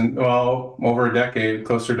much. Over a decade,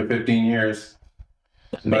 closer to 15 years.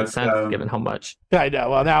 That makes sense, given how much. I know.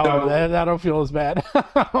 Well, now I don't feel as bad.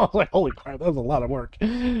 I was like, holy crap, that was a lot of work. So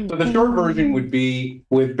the short version would be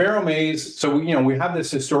with Barrowmaze. So we have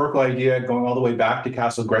this historical idea going all the way back to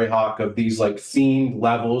Castle Greyhawk of these like themed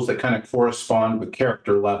levels that kind of correspond with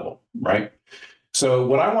character level, right? So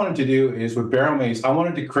what I wanted to do is with Barrowmaze, I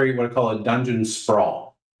wanted to create what I call a dungeon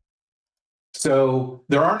sprawl. So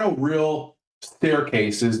there are no real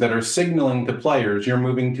staircases that are signaling to players you're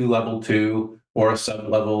moving to level 2 or a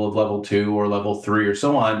sub-level of level 2 or level 3 or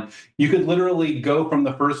so on. You could literally go from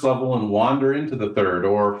the first level and wander into the third,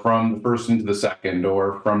 or from the first into the second,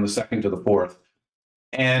 or from the second to the fourth.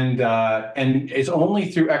 And it's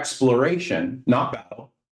only through exploration, not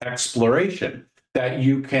battle, exploration, that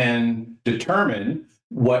you can determine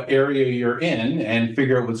what area you're in and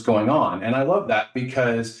figure out what's going on. And I love that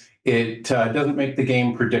because it doesn't make the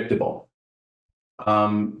game predictable.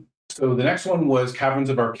 So the next one was Caverns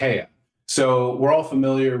of Archaia. So we're all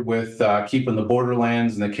familiar with keeping the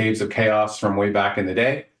Borderlands and the Caves of Chaos from way back in the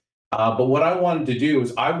day. But what I wanted to do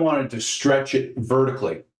is I wanted to stretch it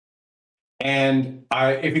vertically. And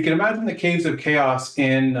if you can imagine the Caves of Chaos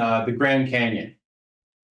in the Grand Canyon,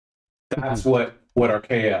 that's what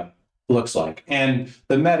Archaia looks like. And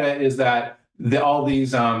the meta is that all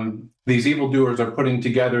these evildoers are putting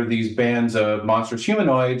together these bands of monstrous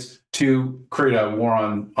humanoids to create a war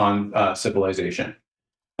on civilization.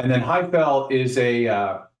 And then HighFell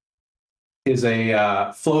is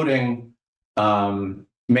a floating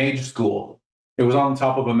mage school. It was on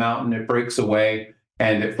top of a mountain. It breaks away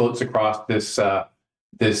and it floats across this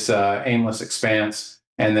aimless expanse.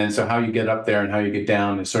 And then, so how you get up there and how you get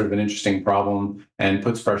down is sort of an interesting problem and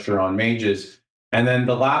puts pressure on mages. And then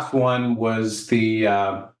the last one was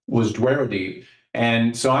Dwarrowdeep.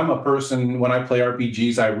 And so I'm a person, when I play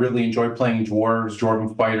RPGs, I really enjoy playing dwarves,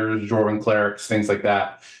 dwarven fighters, dwarven clerics, things like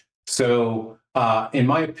that. So in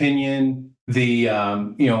my opinion,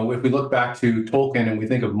 if we look back to Tolkien and we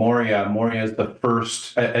think of Moria is the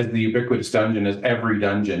first, as the ubiquitous dungeon, as every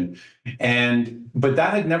dungeon. But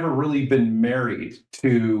that had never really been married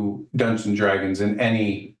to Dungeons and Dragons in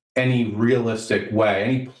any realistic way,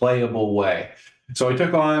 any playable way. So I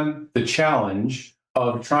took on the challenge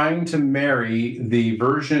of trying to marry the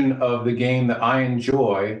version of the game that I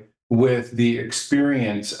enjoy with the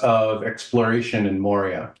experience of exploration in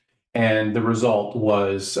Moria. And the result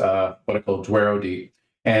was what I call Dwarrowdeep.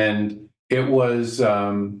 And it was,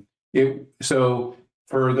 so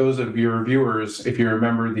for those of your viewers, if you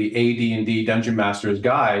remember the AD&D Dungeon Master's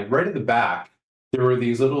Guide, right at the back, there were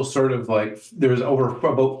these little sort of like, there was over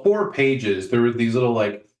about 4 pages, there were these little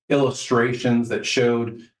like illustrations that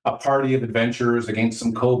showed a party of adventurers against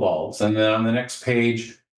some kobolds. And then on the next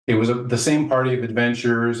page, it was the same party of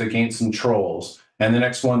adventurers against some trolls. And the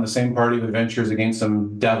next one, the same party of adventurers against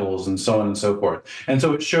some devils, and so on and so forth. And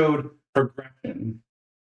so it showed progression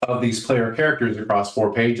of these player characters across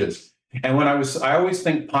 4 pages. And I always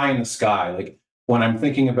think pie in the sky, like when I'm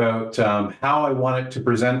thinking about how I want to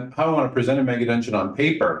present a Megadungeon on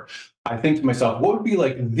paper, I think to myself, what would be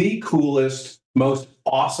like the coolest, most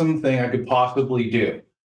awesome thing I could possibly do?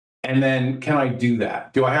 And then can I do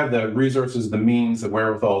that? Do I have the resources, the means, the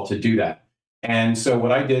wherewithal to do that? And so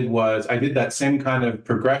what I did was I did that same kind of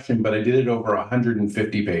progression, but I did it over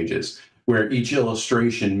 150 pages, where each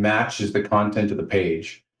illustration matches the content of the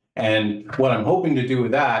page. And what I'm hoping to do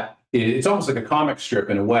with that, it's almost like a comic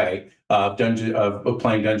strip in a way of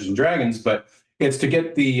playing Dungeons and Dragons, but it's to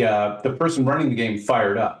get the person running the game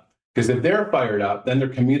fired up. Because if they're fired up, then they're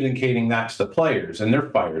communicating that to the players, and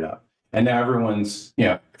they're fired up. And now everyone's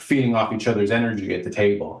feeding off each other's energy at the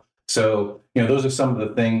table. So those are some of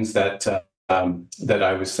the things that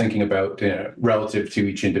I was thinking about relative to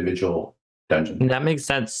each individual dungeon. That makes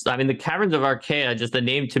sense. I mean, the Caverns of Archaia, just the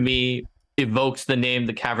name to me evokes the name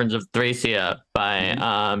The Caverns of Thracia by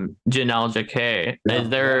Janelle Jacquet. Yeah. Is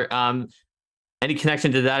there any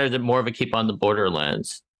connection to that, or is it more of a keep on the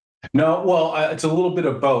borderlands? No, well, it's a little bit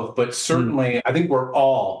of both, but certainly I think we're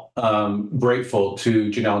all grateful to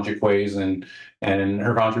Janelle Jacquet's and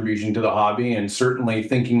her contribution to the hobby, and certainly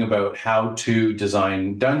thinking about how to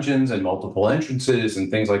design dungeons and multiple entrances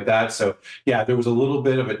and things like that. So yeah, there was a little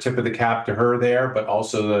bit of a tip of the cap to her there, but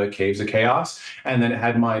also the Caves of Chaos, and then it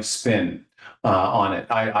had my spin on it.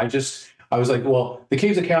 I was like, well, the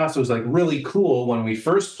Caves of Chaos was like really cool when we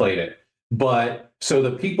first played it, but so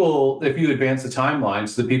the people, if you advance the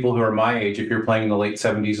timelines, the people who are my age, if you're playing in the late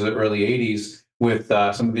 70s or the early 80s with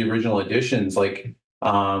some of the original editions, like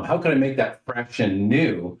how can I make that fresh and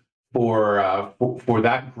new for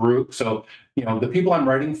that group? So, the people I'm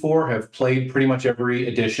writing for have played pretty much every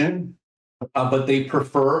edition, but they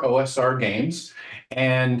prefer OSR games,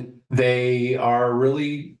 and they're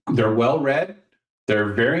well-read,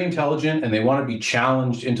 they're very intelligent, and they want to be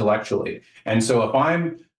challenged intellectually. And so if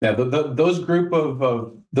I'm those group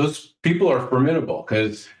of those people are formidable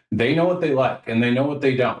because they know what they like and they know what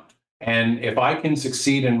they don't. And if I can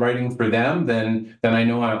succeed in writing for them, then I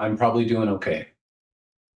know I'm probably doing okay.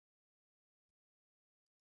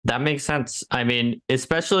 That makes sense. I mean,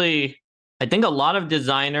 especially, I think a lot of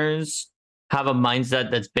designers have a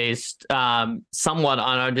mindset that's based somewhat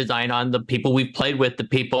on our design, on the people we've played with, the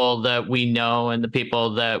people that we know, and the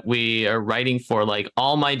people that we are writing for. Like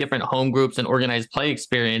all my different home groups and organized play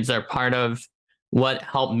experience are part of what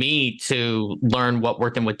helped me to learn what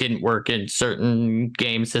worked and what didn't work in certain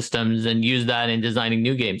game systems, and use that in designing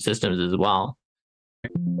new game systems as well.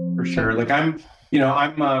 For sure. Like I'm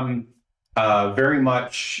very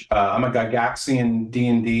much I'm a Gygaxian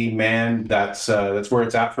D&D man. That's where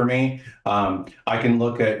it's at for me. I can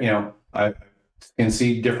look at I can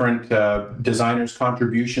see different designers'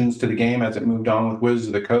 contributions to the game as it moved on with Wizards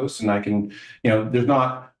of the Coast, and I can I'm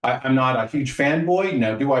not a huge fanboy.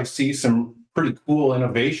 Now, do I see some pretty cool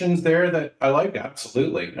innovations there that I like,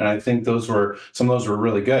 absolutely. And I think some of those were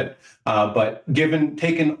really good. But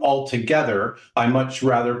taken all together, I much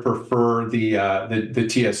rather prefer the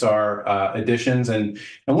TSR editions. And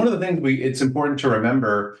one of the things it's important to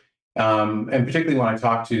remember, and particularly when I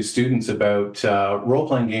talk to students about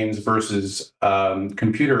role-playing games versus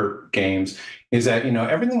computer games, is that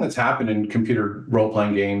everything that's happened in computer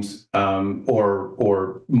role-playing games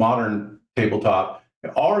or modern tabletop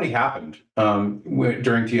already happened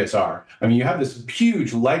during TSR. I mean, you have this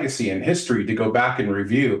huge legacy and history to go back and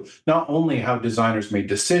review, not only how designers made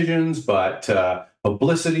decisions, but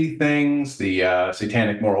publicity things, the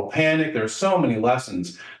satanic moral panic. There are so many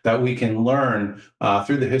lessons that we can learn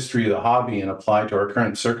through the history of the hobby and apply to our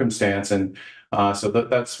current circumstance. And so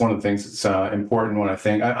that's one of the things that's important when I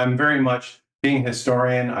think. I'm very much, being a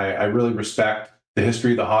historian, I really respect the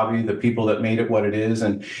history of the hobby, the people that made it what it is.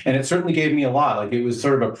 And it certainly gave me a lot. Like, it was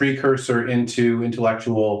sort of a precursor into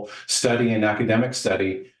intellectual study and academic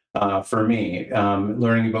study for me,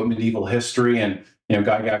 learning about medieval history. And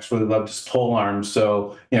Gygax really loved his pole arms.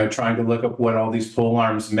 So, trying to look up what all these pole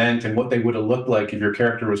arms meant and what they would have looked like if your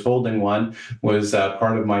character was holding one was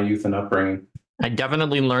part of my youth and upbringing. I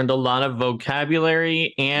definitely learned a lot of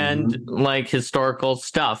vocabulary and like historical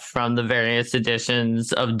stuff from the various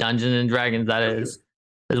editions of Dungeons and Dragons. That is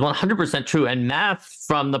 100% true. And math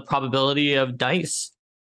from the probability of dice.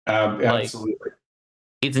 Absolutely. Like,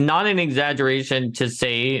 it's not an exaggeration to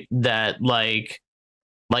say that like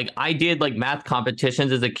I did like math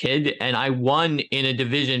competitions as a kid, and I won in a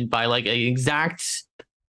division by like an exact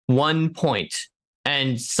 1 point.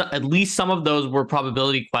 And at least some of those were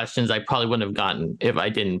probability questions I probably wouldn't have gotten if I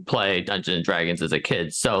didn't play Dungeons and Dragons as a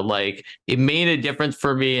kid. So like, it made a difference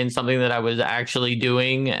for me in something that I was actually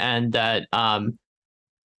doing, and that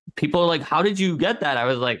people are like, how did you get that? I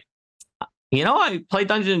was like, I play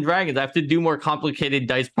Dungeons and Dragons. I have to do more complicated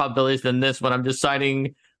dice probabilities than this when I'm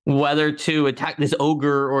deciding whether to attack this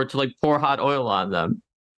ogre or to like pour hot oil on them.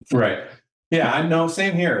 Right. Yeah, I know.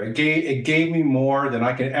 Same here. It gave me more than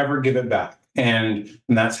I can ever give it back. And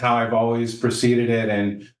that's how I've always proceeded it.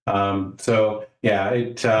 And so, yeah,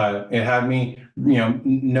 it had me,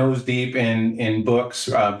 nose deep in books,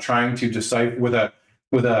 trying to decipher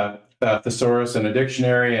with a thesaurus and a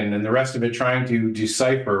dictionary, and then the rest of it trying to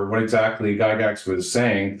decipher what exactly Gygax was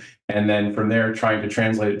saying, and then from there trying to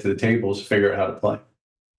translate it to the tables to figure out how to play.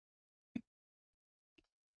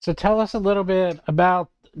 So tell us a little bit about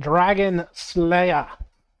Dragon Slayer.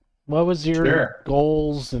 What was your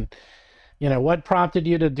goals, and what prompted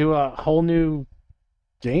you to do a whole new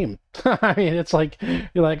game? I mean, it's like,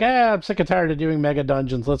 you're like, I'm sick and tired of doing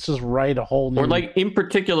MEGADUNGEONS. Let's just write a whole new... Or like, in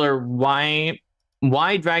particular, why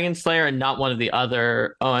Dragon Slayer and not one of the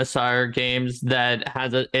other OSR games that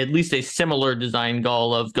has at least a similar design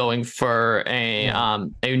goal of going for a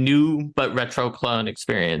new but retro clone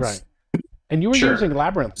experience? Right. And you were using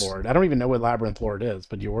Labyrinth Lord. I don't even know what Labyrinth Lord is,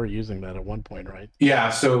 but you were using that at one point, right? Yeah,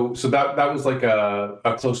 so that was like a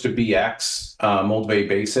close to BX, Moldvay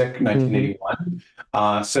Basic,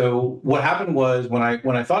 1981. So what happened was, when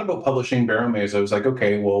I thought about publishing Barrowmaze, I was like,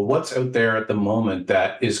 okay, well, what's out there at the moment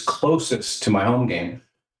that is closest to my home game?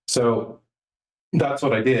 So that's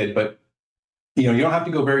what I did. But you don't have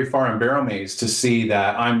to go very far in Barrowmaze to see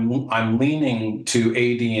that I'm leaning to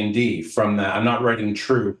AD&D from that. I'm not writing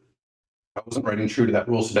true. I wasn't writing true to that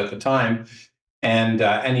rule set at the time. And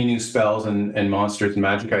any new spells and monsters and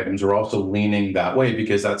magic items are also leaning that way,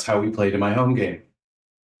 because that's how we played in my home game.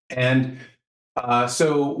 And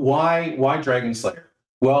so why Dragon Slayer?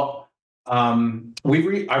 Well, I've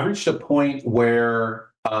reached a point where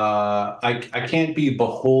I can't be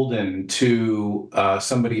beholden to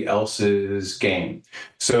somebody else's game.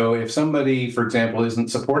 So if somebody, for example, isn't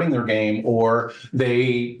supporting their game, or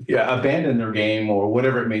they abandon their game, or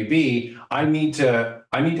whatever it may be, I need to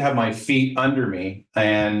have my feet under me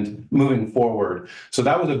and moving forward. So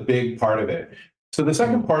that was a big part of it. So the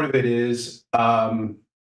second part of it is,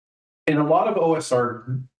 in a lot of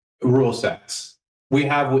OSR rule sets, we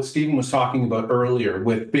have what Stephen was talking about earlier,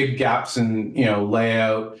 with big gaps in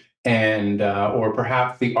layout, and or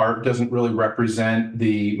perhaps the art doesn't really represent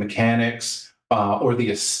the mechanics or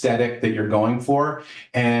the aesthetic that you're going for,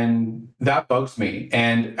 and that bugs me.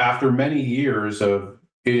 And after many years of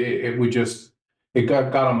it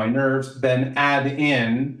got on my nerves. Then add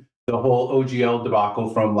in the whole OGL debacle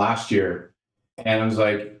from last year, and I was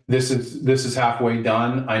like, this is halfway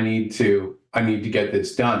done. I need to get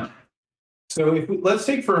this done. So let's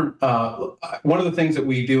take for one of the things that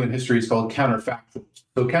we do in history is called counterfactuals.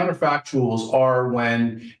 So counterfactuals are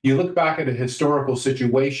when you look back at a historical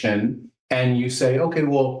situation and you say, okay,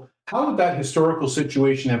 well, how would that historical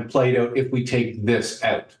situation have played out if we take this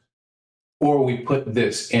out or we put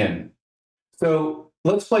this in? So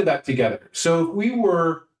let's play that together. So if we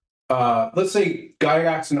were, let's say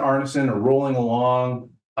Gygax and Arneson are rolling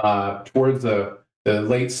along towards the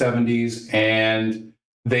late 70s and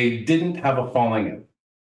they didn't have a falling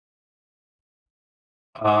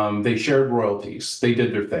out. They shared royalties. They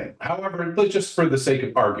did their thing. However, just for the sake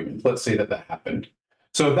of argument, let's say that happened.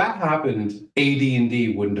 So if that happened,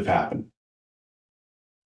 AD&D wouldn't have happened.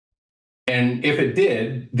 And if it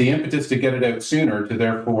did, the impetus to get it out sooner to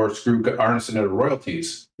therefore screw Arneson out of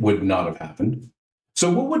royalties would not have happened.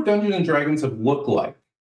 So what would Dungeons and Dragons have looked like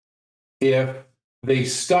if they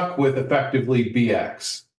stuck with effectively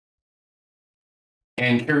BX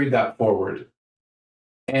and carried that forward?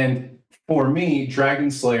 And for me,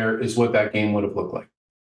 Dragon Slayer is what that game would have looked like.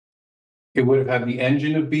 It would have had the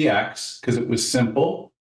engine of BX because it was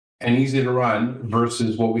simple and easy to run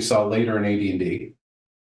versus what we saw later in AD&D.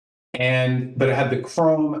 But it had the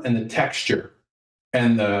chrome and the texture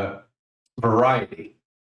and the variety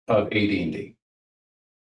of AD&D.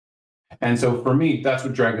 And so for me, that's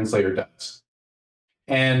what Dragon Slayer does.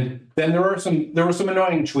 And then there were some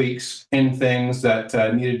annoying tweaks in things that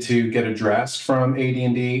needed to get addressed from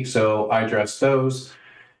AD&D. So I addressed those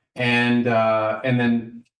and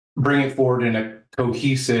then bring it forward in a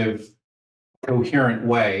cohesive, coherent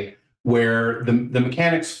way where the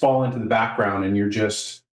mechanics fall into the background and you're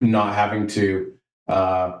just not having to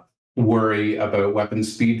worry about weapon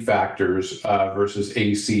speed factors versus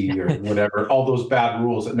AC or whatever, all those bad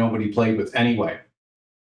rules that nobody played with anyway.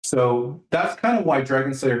 So that's kind of why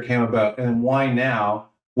Dragon Slayer came about. And why now?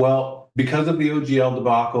 Well, because of the OGL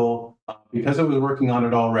debacle, because I was working on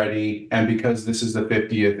it already, and because this is the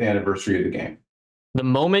 50th anniversary of the game. The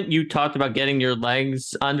moment you talked about getting your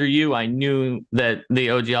legs under you, I knew that the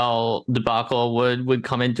OGL debacle would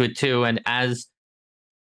come into it too. And as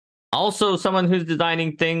also someone who's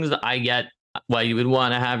designing things, I get why you would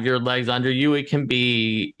want to have your legs under you. It can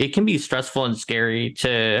be stressful and scary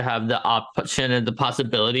to have the option and the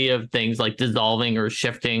possibility of things like dissolving or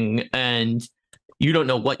shifting, and you don't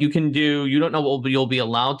know what you can do. You don't know what you'll be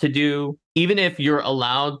allowed to do. Even if you're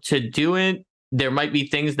allowed to do it, there might be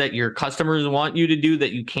things that your customers want you to do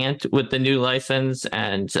that you can't with the new license.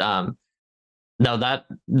 And no, that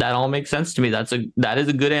all makes sense to me. That is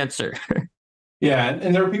a good answer. Yeah,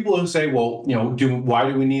 and there are people who say, well, why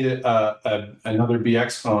do we need another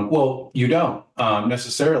BX clone? Well, you don't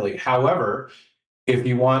necessarily. However, if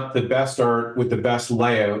you want the best art with the best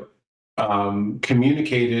layout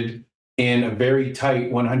communicated in a very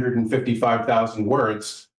tight 155,000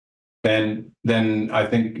 words, then I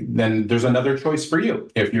think there's another choice for you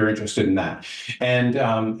if you're interested in that. And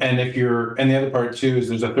the other part too is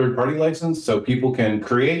there's a third-party license, so people can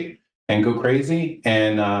create and go crazy,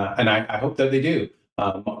 and I hope that they do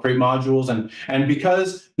create modules, and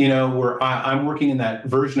because I'm working in that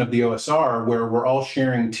version of the OSR where we're all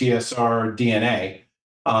sharing TSR DNA.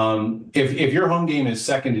 If your home game is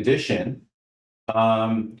second edition,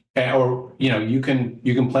 or you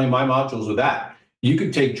can play my modules with that. You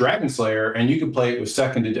could take Dragon Slayer and you could play it with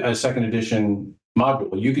second edition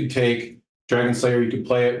module. You could take Dragon Slayer, you could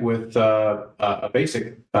play it with a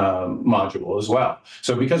basic module as well.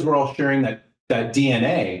 So because we're all sharing that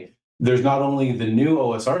DNA, there's not only the new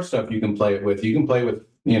OSR stuff you can play it with, you can play with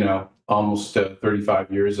almost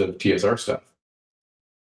 35 years of TSR stuff.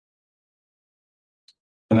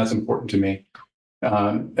 And that's important to me.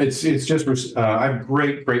 It's just I have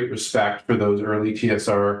great respect for those early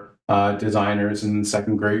TSR designers and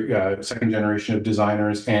second generation of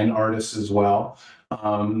designers and artists as well,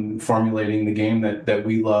 formulating the game that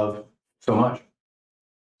we love so much.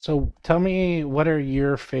 So tell me, what are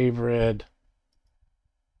your favorite,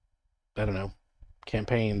 I don't know,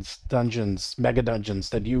 campaigns, dungeons, mega dungeons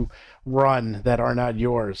that you run that are not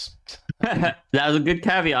yours? That was a good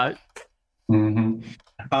caveat. Mm-hmm.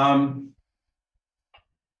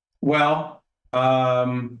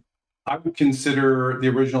 I would consider the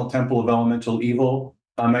original Temple of Elemental Evil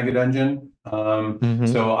Megadungeon.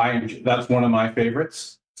 So that's one of my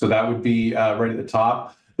favorites. So that would be right at the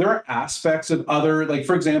top. There are aspects of other, like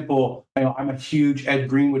for example, I'm a huge Ed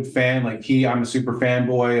Greenwood fan. I'm a super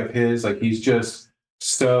fanboy of his. He's just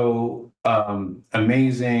so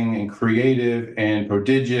amazing and creative and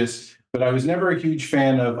prodigious. But I was never a huge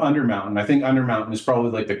fan of Undermountain. I think Undermountain is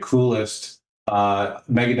probably the coolest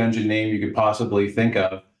Megadungeon name you could possibly think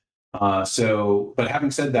of. But having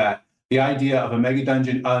said that, the idea of a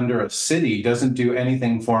Megadungeon under a city doesn't do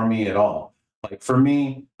anything for me at all. Like for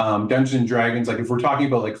me, Dungeons and Dragons, like if we're talking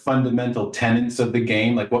about like fundamental tenets of the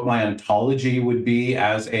game, like what my ontology would be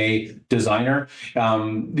as a designer,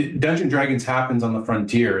 Dungeons and Dragons happens on the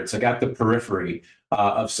frontier. It's like at the periphery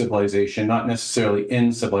of civilization, not necessarily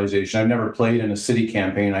in civilization. I've never played in a city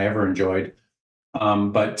campaign I ever enjoyed.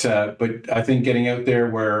 But I think getting out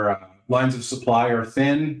there where lines of supply are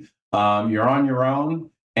thin, you're on your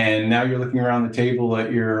own, and now you're looking around the table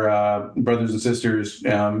at your brothers and sisters,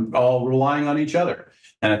 all relying on each other.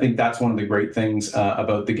 And I think that's one of the great things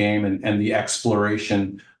about the game and the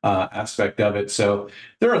exploration aspect of it. So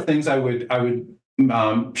there are things I would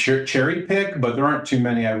cherry pick, but there aren't too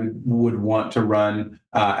many I would want to run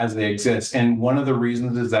as they exist. And one of the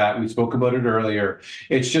reasons is that we spoke about it earlier.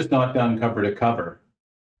 It's just not done cover to cover.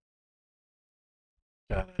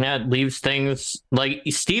 Yeah, it leaves things like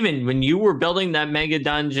Steven, when you were building that mega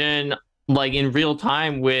dungeon, like in real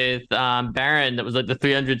time with Baron, that was like the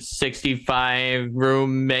 365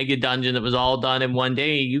 room mega dungeon that was all done in one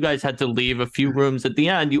day. You guys had to leave a few rooms at the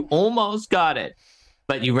end. You almost got it,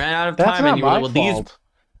 but you ran out of time, and you were like, well,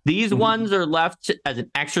 these ones are left as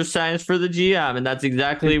an exercise for the GM, and that's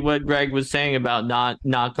exactly what Greg was saying about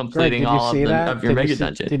not completing all of your mega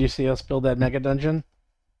dungeon. Did you see us build that mega dungeon?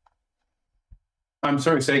 I'm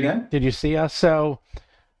sorry, say again? Did you see us? So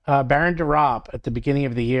Baron Dwarrowdeep at the beginning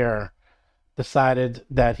of the year decided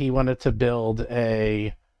that he wanted to build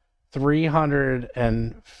a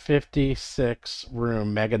 356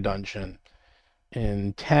 room mega dungeon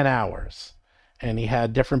in 10 hours. And he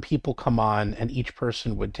had different people come on, and each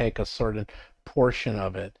person would take a certain portion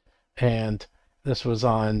of it. And this was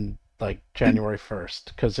on like January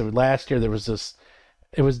 1st, because last year there was this,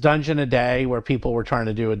 it was dungeon a day where people were trying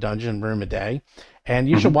to do a dungeon room a day. And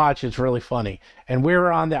you should watch it. It's really funny. And we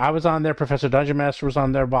were on there. I was on there. Professor Dungeon Master was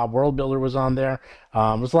on there. Bob World Builder was on there.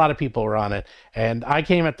 There's a lot of people were on it. And I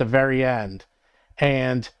came at the very end,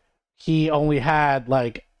 and he only had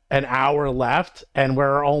like an hour left, and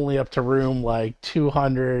we're only up to room like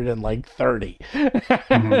 230.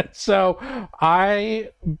 So I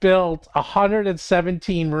built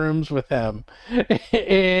 117 rooms with him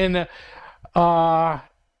in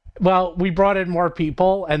well, we brought in more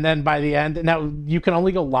people, and then by the end, now you can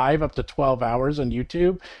only go live up to 12 hours on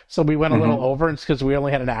YouTube. So we went a little over, and it's because we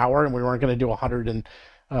only had an hour, and we weren't going to do 100 and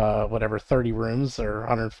 30 rooms or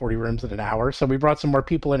 140 rooms in an hour. So we brought some more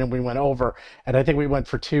people in, and we went over, and I think we went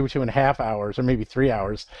for 2.5 hours, or maybe 3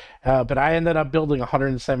 hours. But I ended up building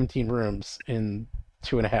 117 rooms in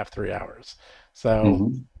 2.5, 3 hours.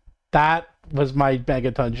 So that was my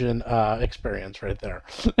mega dungeon experience right there.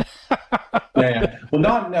 Yeah.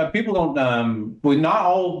 Well, people don't. Well, not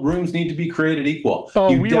all rooms need to be created equal.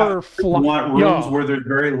 Oh, you want rooms where there's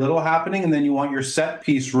very little happening, and then you want your set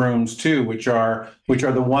piece rooms too, which are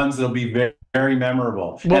the ones that'll be very, very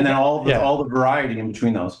memorable, and then all the variety in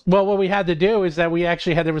between those. Well, what we had to do is that we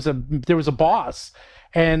actually had there was a boss,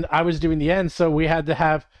 and I was doing the end, so we had to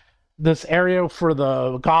have this area for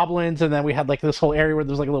the goblins, and then we had like this whole area where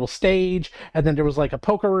there was like a little stage, and then there was like a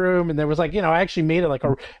poker room, and there was like, I actually made it like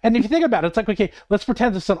and if you think about it, it's like, okay, let's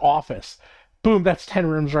pretend it's an office. Boom, that's 10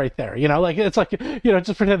 rooms right there. Like it's like,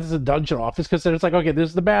 just pretend it's a dungeon office, because then it's like, okay, this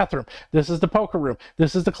is the bathroom, this is the poker room,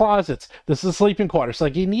 this is the closets, this is the sleeping quarters.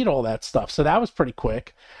 Like you need all that stuff. So that was pretty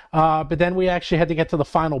quick. But then we actually had to get to the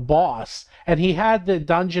final boss, and he had the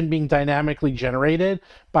dungeon being dynamically generated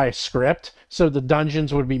by a script. So the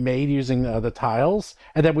dungeons would be made using the tiles,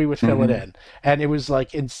 and then we would fill it in. And it was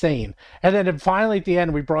like insane. And then finally at the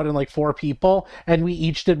end, we brought in like 4 people, and we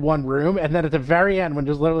each did one room. And then at the very end, when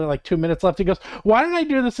there's literally like 2 minutes left, he goes, why didn't I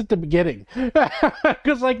do this at the beginning?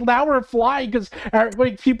 Because like now we're flying, because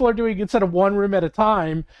people are doing, instead of one room at a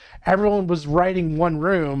time, everyone was writing one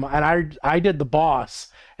room, and I did the boss,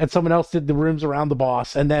 and someone else did the rooms around the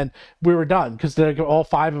boss, and then we were done, because all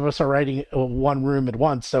 5 of us are writing one room at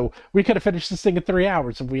once. So we could have finished this thing in 3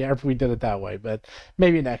 hours if we did it that way, but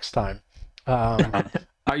maybe next time. Are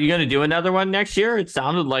you going to do another one next year? It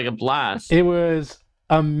sounded like a blast. It was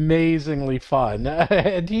amazingly fun.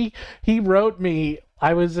 And he wrote me.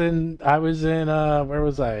 I was in where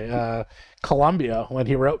was I? Colombia when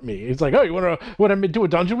he wrote me. He's like, oh, you want to do a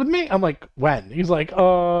dungeon with me? I'm like, when? He's like,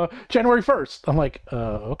 January 1st. I'm like,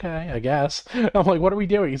 okay, I guess. I'm like, what are we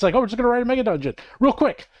doing? He's like, oh, we're just gonna write a mega dungeon real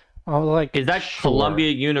quick. I was like, Is that sure.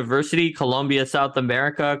 Columbia University, Columbia, South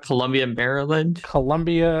America, Columbia, Maryland?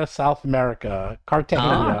 Columbia, South America,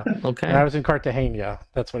 Cartagena. Okay. And I was in Cartagena.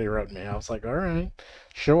 That's what he wrote me. I was like, all right,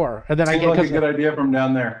 sure. And then Seems like a good idea from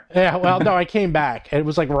down there. Yeah, well, no, I came back. It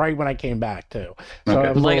was like right when I came back too. So Okay.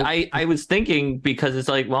 I was Like I was thinking, because it's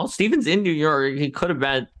like, well, Steven's in New York. He could have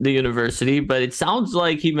met the university, but it sounds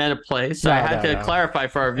like he met a place. So No, I had no, to no. clarify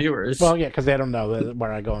for our viewers. Well, yeah, because they don't know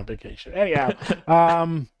where I go on vacation. Anyhow,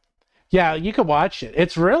 yeah, you can watch it.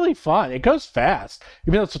 It's really fun. It goes fast,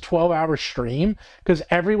 even though it's a 12-hour stream, because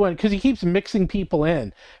he keeps mixing people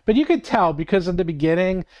in. But you could tell, because in the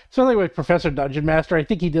beginning, certainly with Professor Dungeon Master, I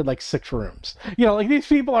think he did like 6 rooms. You know, like these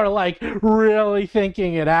people are like really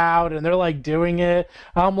thinking it out, and they're like doing it.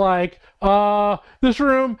 I'm like, this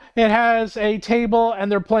room, it has a table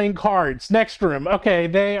and they're playing cards. Next room,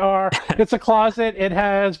 okay, it's a closet. It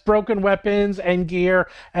has broken weapons and gear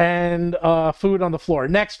and food on the floor.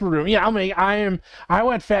 Next room, yeah, I mean, I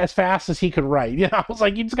went as fast as he could write. You know, I was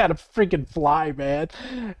like, you just got to freaking fly, man.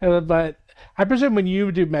 But I presume when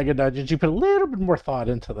you do Mega Dungeons, you put a little bit more thought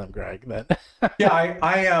into them, Greg. Then. Yeah,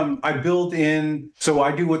 I build in. So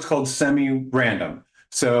I do what's called semi-random.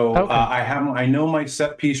 So Okay. I know my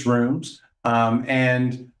set piece rooms,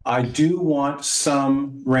 and I do want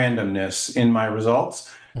some randomness in my results.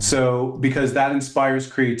 Mm-hmm. So because that inspires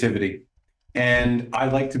creativity, and I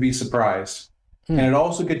like to be surprised, and it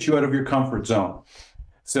also gets you out of your comfort zone.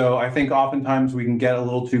 So I think oftentimes we can get a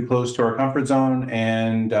little too close to our comfort zone,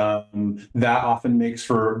 and that often makes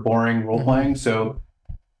for boring role playing. So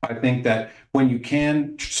I think that when you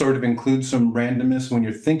can sort of include some randomness when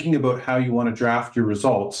you're thinking about how you want to draft your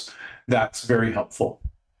results, that's very helpful.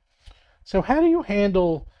 So how do you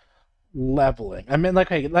handle leveling? I mean,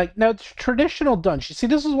 like now traditional dungeon. See,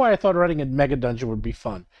 this is why I thought writing a Mega Dungeon would be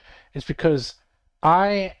fun. It's because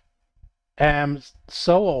I am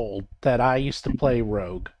so old that I used to play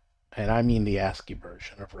Rogue, and I mean the ASCII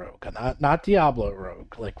version of Rogue, not Diablo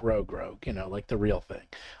Rogue, like Rogue, you know, like the real thing,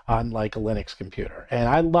 on like a Linux computer. And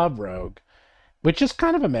I love Rogue, which is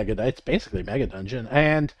kind of it's basically Mega Dungeon.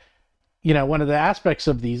 And you know, one of the aspects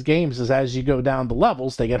of these games is as you go down the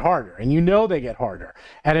levels, they get harder, and you know they get harder.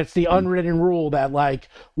 And it's the unwritten rule that like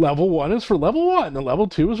level 1 is for level 1, and level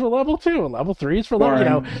 2 is for level 2, and level 3 is for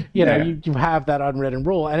level. You have that unwritten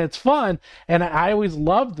rule, and it's fun. And I always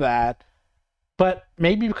loved that. But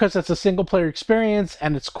maybe because it's a single player experience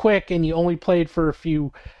and it's quick, and you only played for a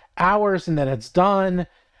few hours and then it's done,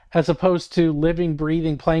 as opposed to living,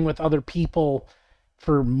 breathing, playing with other people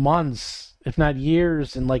for months, if not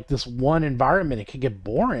years, in like this one environment, it could get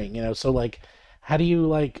boring, you know. So like, how do you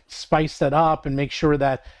like spice that up and make sure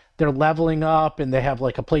that they're leveling up and they have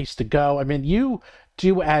like a place to go? I mean, you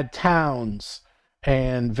do add towns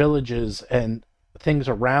and villages and things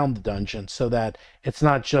around the dungeon so that it's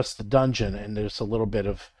not just the dungeon and there's a little bit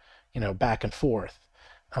of, you know, back and forth.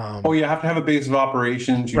 You have to have a base of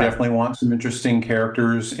operations. You definitely want some interesting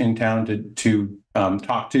characters in town to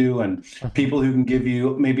talk to, and people who can give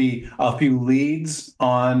you maybe a few leads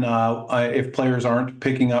on if players aren't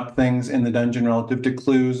picking up things in the dungeon relative to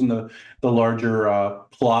clues and the larger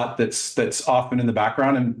plot that's often in the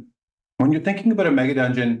background. And when you're thinking about a mega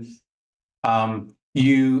dungeon, I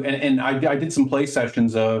did some play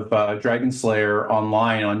sessions of Dragon Slayer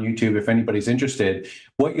online on YouTube. If anybody's interested,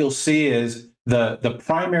 what you'll see is the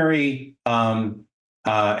primary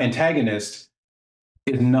antagonist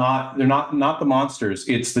is not the monsters,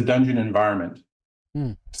 it's the dungeon environment.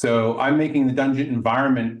 So I'm making the dungeon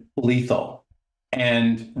environment lethal,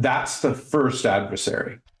 and that's the first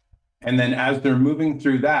adversary. And then as they're moving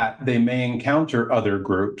through that, they may encounter other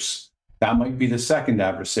groups. That might be the second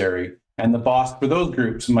adversary, and the boss for those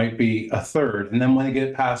groups might be a third. And then when they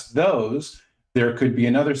get past those, there could be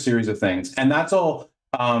another series of things, and that's all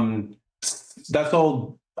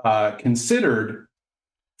considered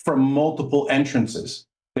from multiple entrances.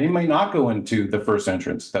 They might not go into the first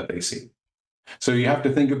entrance that they see. So you have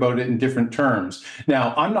to think about it in different terms.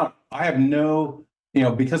 Now, I have no,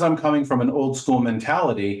 because I'm coming from an old school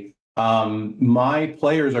mentality, my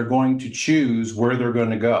players are going to choose where they're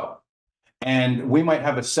going to go. And we might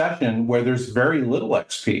have a session where there's very little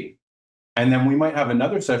XP. And then we might have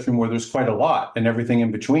another session where there's quite a lot and everything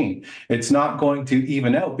in between. It's not going to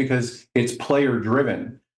even out because it's player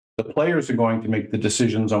driven. The players are going to make the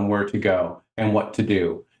decisions on where to go and what to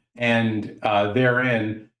do. And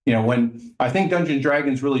therein, when I think Dungeons and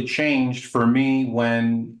Dragons really changed for me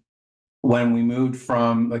when we moved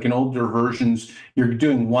from, like, in older versions, you're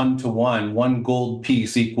doing 1-to-1, one gold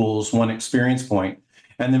piece equals one experience point.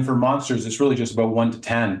 And then for monsters, it's really just about 1 to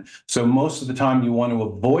 10. So most of the time you want to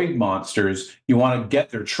avoid monsters, you want to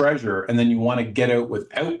get their treasure, and then you want to get out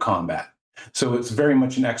without combat. So it's very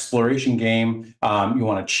much an exploration game. You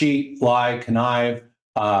want to cheat, lie, connive,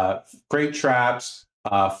 create traps,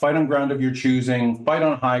 fight on ground of your choosing, fight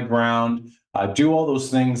on high ground, do all those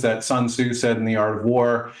things that Sun Tzu said in The Art of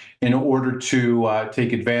War in order to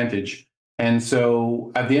take advantage. And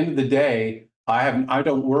so at the end of the day, I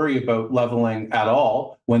don't worry about leveling at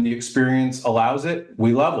all. When the experience allows it,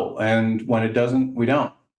 we level. And when it doesn't, we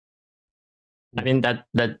don't. I mean, that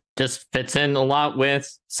just fits in a lot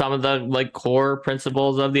with some of the like core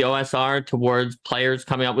principles of the OSR towards players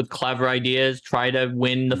coming up with clever ideas, try to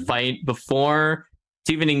win the fight before it's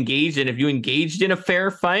even engaged. And if you engaged in a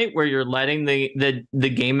fair fight where you're letting the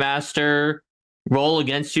game master roll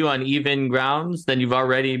against you on even grounds, then you've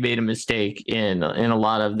already made a mistake in a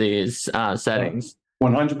lot of these settings.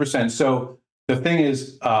 100%. So the thing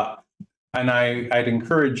is, and I'd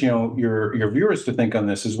encourage your viewers to think on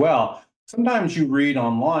this as well. Sometimes you read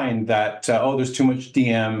online that there's too much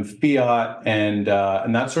DM fiat and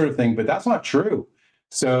that sort of thing, but that's not true.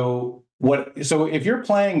 So if you're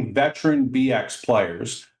playing veteran BX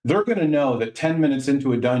players, they're going to know that 10 minutes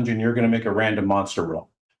into a dungeon, you're going to make a random monster roll.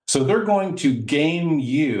 So they're going to game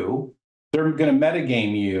you. They're going to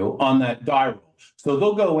metagame you on that die roll. So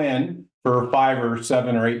they'll go in for 5 or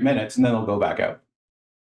 7 or 8 minutes, and then they'll go back out.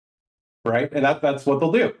 Right? And that's what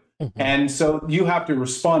they'll do. Mm-hmm. And so you have to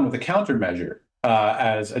respond with a countermeasure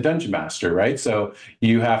as a dungeon master, right? So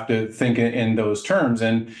you have to think in those terms,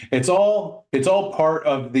 and it's all part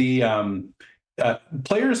of the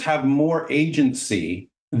players have more agency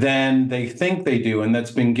than they think they do, and that's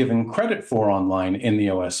been given credit for online in the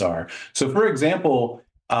OSR. So, for example,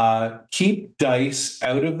 keep dice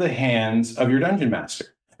out of the hands of your dungeon master.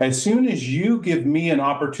 As soon as you give me an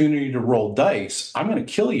opportunity to roll dice, I'm going to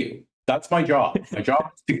kill you. That's my job. My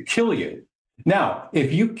job is to kill you. Now,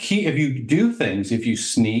 if you do things, if you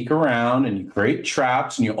sneak around and you create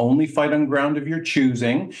traps and you only fight on ground of your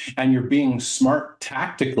choosing and you're being smart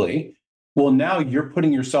tactically, well, now you're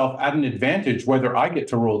putting yourself at an advantage whether I get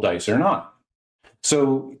to roll dice or not.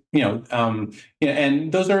 So,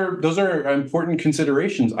 and those are important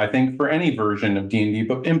considerations, I think, for any version of D&D,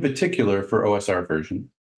 but in particular for OSR version.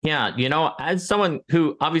 Yeah, as someone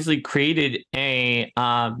who obviously created a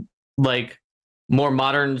more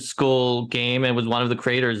modern school game and was one of the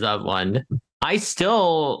creators of one, I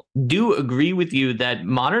still do agree with you that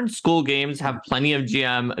modern school games have plenty of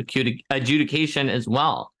GM adjudication as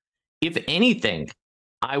well. If anything,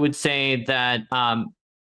 I would say that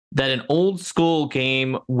that an old school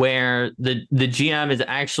game where the GM is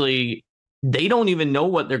actually, they don't even know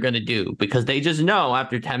what they're going to do, because they just know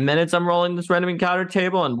after 10 minutes I'm rolling this random encounter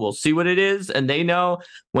table and we'll see what it is. And they know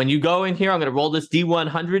when you go in here, I'm going to roll this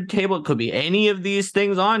D100 table. It could be any of these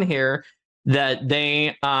things on here that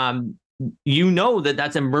they,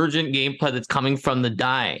 that's emergent gameplay that's coming from the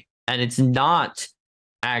die, and it's not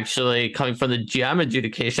actually coming from the GM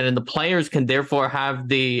adjudication. And the players can therefore have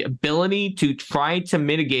the ability to try to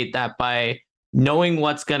mitigate that by knowing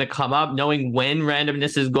what's going to come up, knowing when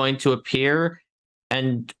randomness is going to appear,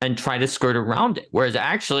 and try to skirt around it. Whereas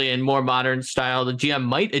actually in more modern style, the GM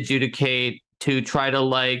might adjudicate to try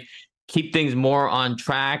to keep things more on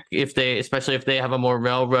track, especially if they have a more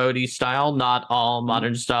railroady style. Not all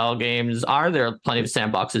modern style games are. There are plenty of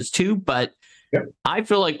sandboxes too, but yep. I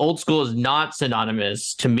feel like old school is not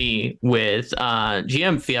synonymous to me with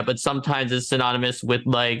GM fiat, but sometimes it's synonymous with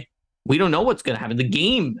we don't know what's going to happen. The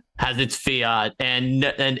game has its fiat,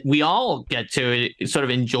 and we all get to sort of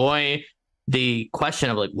enjoy the question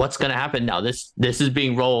of what's going to happen now. This is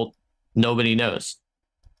being rolled. Nobody knows.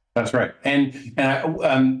 That's right, and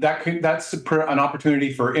that's an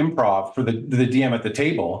opportunity for improv for the DM at the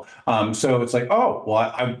table. So it's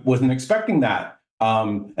I wasn't expecting that.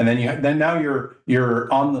 And then now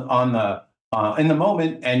you're on the in the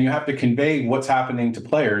moment, and you have to convey what's happening to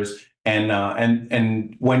players.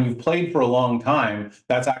 And when you've played for a long time,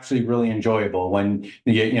 that's actually really enjoyable. When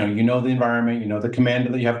you know the environment, the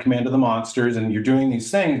command that you have command of the monsters, and you're doing these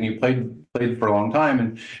things, and you played for a long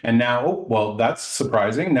time, and now that's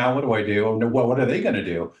surprising. Now what do I do? What are they going to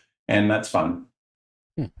do? And that's fun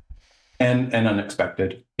and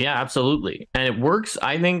unexpected. Yeah, absolutely, and it works.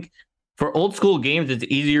 I think for old school games, it's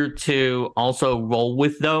easier to also roll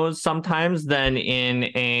with those sometimes than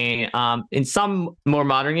in some more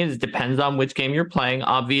modern games. It depends on which game you're playing,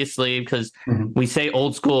 obviously, because we say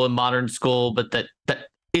old school and modern school, but that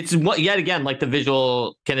it's yet again the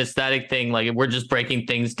visual kinesthetic thing. We're just breaking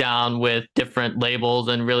things down with different labels,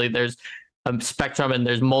 and really there's a spectrum and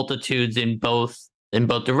there's multitudes in both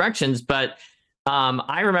directions. But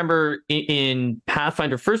I remember in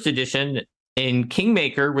Pathfinder First Edition in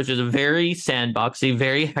Kingmaker, which is a very sandboxy,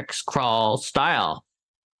 very hex crawl style,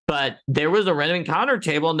 but there was a random encounter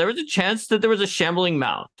table, and there was a chance that there was a shambling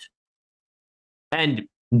mount, and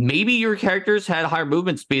maybe your characters had higher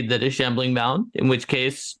movement speed than a shambling mount, in which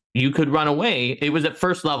case you could run away. It was at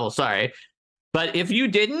first level, sorry, but if you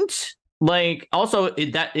didn't, like, also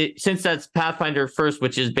since that's Pathfinder First,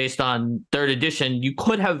 which is based on Third Edition, you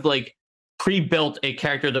could have like pre-built a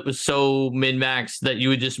character that was so min-max that you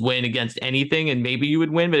would just win against anything, and maybe you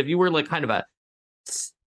would win. But if you were like kind of a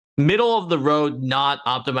middle of the road, not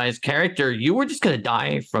optimized character, you were just going to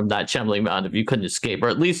die from that shambling mount if you couldn't escape. Or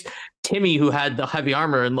at least Timmy, who had the heavy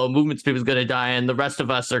armor and low movement speed, was going to die, and the rest of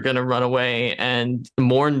us are going to run away and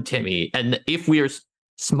mourn Timmy. And if we are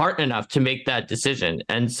smart enough to make that decision.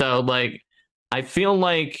 And so, like, I feel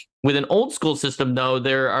like with an old school system, though,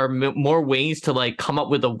 there are more ways to like come up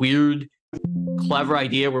with a weird, clever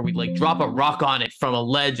idea where we like drop a rock on it from a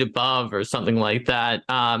ledge above or something like that.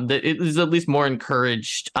 That it is at least more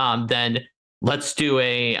encouraged than let's do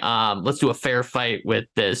a fair fight with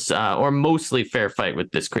this, or mostly fair fight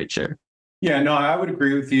with this creature. Yeah, no, I would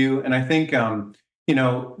agree with you, and I think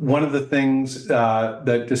one of the things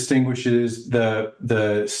that distinguishes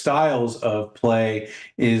the styles of play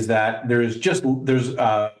is that there's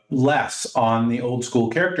less on the old school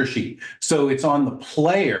character sheet. So it's on the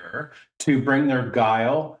player to bring their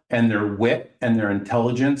guile and their wit and their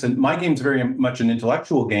intelligence. And my game's very much an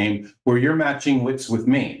intellectual game where you're matching wits with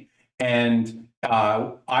me. And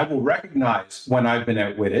I will recognize when I've been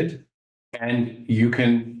outwitted, and you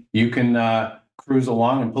can cruise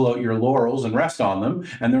along and pull out your laurels and rest on them.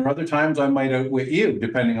 And there are other times I might outwit you,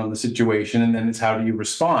 depending on the situation. And then it's how do you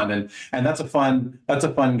respond? And that's a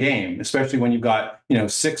fun game, especially when you've got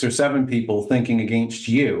 6 or 7 people thinking against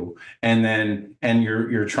you, and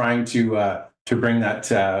you're trying to bring that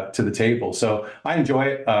to the table. So I enjoy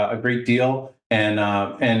it a great deal, and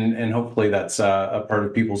hopefully that's a part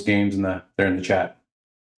of people's games they're in the chat.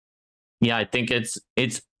 Yeah, I think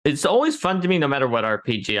it's always fun to me, no matter what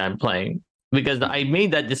RPG I'm playing, because I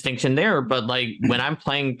made that distinction there. But like when I'm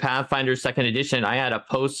playing Pathfinder Second Edition, I had a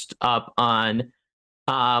post up on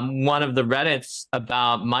one of the Reddits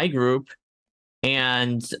about my group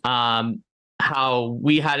and how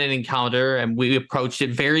we had an encounter and we approached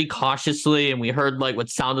it very cautiously, and we heard like what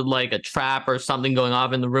sounded like a trap or something going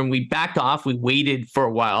off in the room. We backed off. We waited for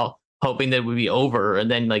a while, hoping that it would be over,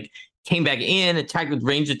 and then like came back in, attacked with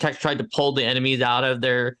ranged attacks, tried to pull the enemies out of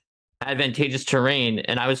their advantageous terrain.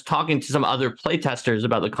 And I was talking to some other playtesters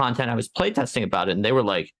about the content I was playtesting about it, and they were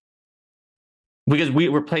like, because we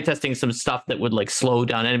were playtesting some stuff that would like slow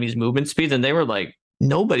down enemies' movement speeds, and they were like,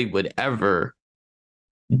 nobody would ever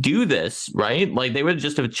do this, right? Like they would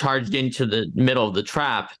just have charged into the middle of the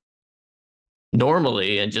trap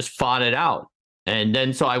normally and just fought it out. And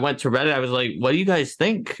then so I went to Reddit. I was like, what do you guys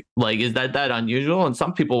think? Like, is that unusual? And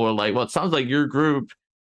some people were like, well, it sounds like your group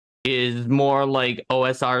is more like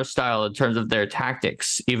OSR style in terms of their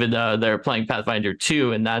tactics, even though they're playing Pathfinder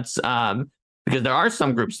 2. And that's because there are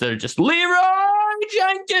some groups that are just Leroy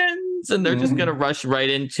Jenkins, and they're just going to rush right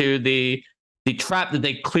into the trap that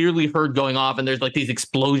they clearly heard going off. And there's like these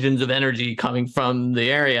explosions of energy coming from the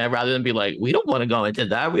area, rather than be like, we don't want to go into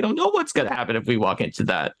that. We don't know what's going to happen if we walk into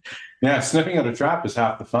that. Yeah, sniffing out a trap is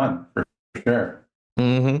half the fun, for sure.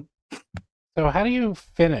 Mm-hmm. So how do you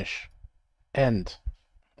end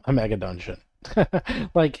a mega dungeon?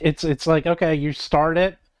 Like it's like, okay, you start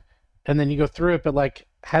it and then you go through it, but like,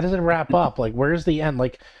 how does it wrap up? Like, where's the end?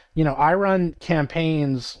 Like, I run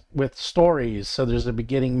campaigns with stories, so there's a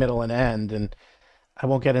beginning, middle, and end, and I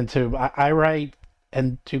won't get into. I write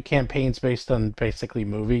and do campaigns based on basically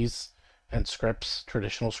movies and scripts,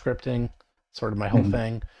 traditional scripting, sort of my whole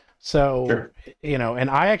thing. So, sure. And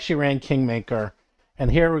I actually ran Kingmaker,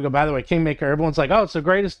 and here we go. By the way, Kingmaker, everyone's like, oh, it's the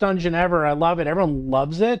greatest dungeon ever. I love it. Everyone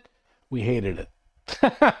loves it. We hated it.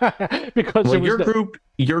 Because well,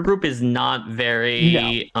 your group is not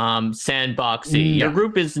very sandboxy. No. Your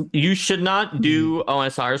group is, you should not do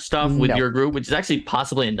OSR stuff with your group, which is actually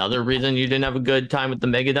possibly another reason you didn't have a good time with the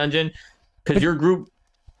Mega Dungeon, because your group,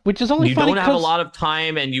 which is only, you don't have a lot of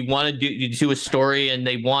time, and you want to do a story, and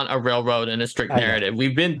they want a railroad and a strict narrative.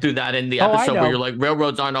 We've been through that in the episode where you're like,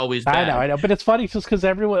 railroads aren't always bad. I know, but it's funny just because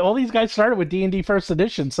all these guys started with D&D First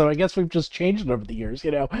Edition, so I guess we've just changed it over the years.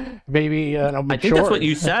 Maybe I think that's what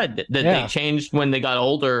you said, that they changed when they got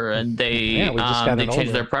older, and they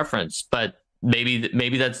changed their preference. But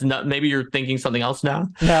maybe that's not. Maybe you're thinking something else now.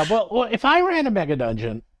 Yeah, well, if I ran a Mega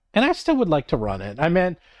Dungeon, and I still would like to run it, I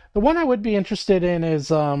mean. The one I would be interested in is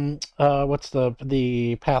what's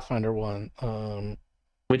the Pathfinder one?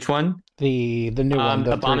 Which one? The new one,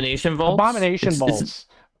 the Abomination Vaults. Abomination Vaults.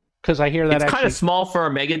 Because I hear that it's actually kind of small for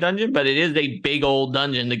a mega dungeon, but it is a big old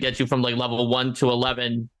dungeon that gets you from like level 1 to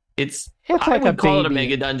 11. I like would call it a baby.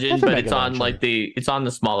 mega dungeon, It's a but mega dungeon. it's on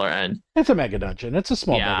the smaller end. It's a mega dungeon. It's a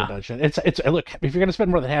small mega dungeon. It's look, if you're gonna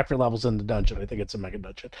spend more than half your levels in the dungeon, I think it's a mega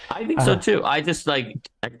dungeon. I think so too. I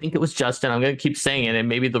think it was Justin. I'm gonna keep saying it, and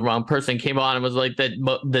maybe the wrong person came on and was like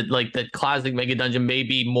that classic mega dungeon may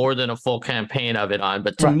be more than a full campaign of it on.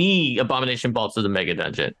 But to me, Abomination Vaults is a mega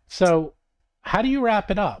dungeon. So how do you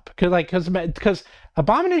wrap it up? Because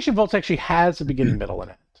Abomination Vaults actually has a beginning, middle,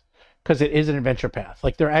 and end. Because it is an adventure path.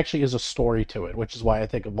 Like, there actually is a story to it, which is why I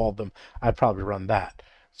think of all of them, I'd probably run that.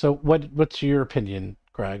 So what's your opinion,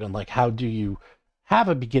 Greg, on like how do you have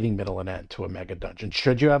a beginning, middle, and end to a mega dungeon?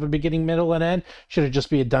 Should you have a beginning, middle, and end? Should it just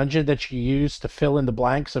be a dungeon that you use to fill in the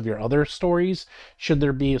blanks of your other stories? Should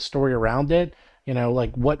there be a story around it? You know,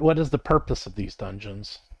 like what is the purpose of these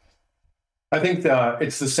dungeons? I think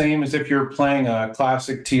it's the same as if you're playing a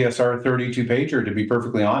classic TSR 32 pager, to be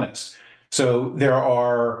perfectly honest. So there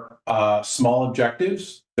are small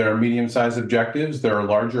objectives, there are medium-sized objectives, there are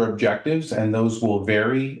larger objectives, and those will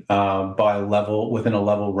vary by level, within a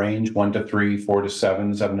level range, 1 to 3, 4 to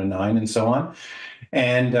 7, 7 to 9, and so on.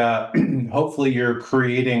 And hopefully you're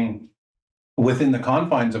creating, within the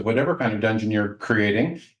confines of whatever kind of dungeon you're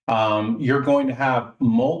creating, you're going to have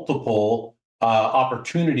multiple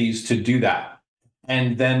opportunities to do that.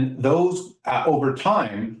 And then those, over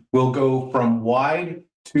time, will go from wide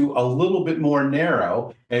to a little bit more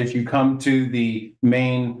narrow as you come to the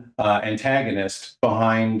main antagonist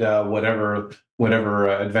behind whatever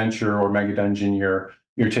adventure or mega dungeon you're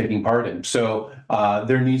taking part in. So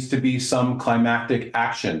there needs to be some climactic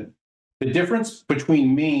action. The difference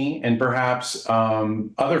between me and perhaps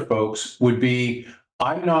other folks would be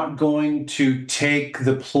I'm not going to take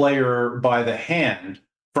the player by the hand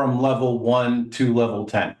from level 1 to level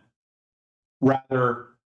 10. Rather,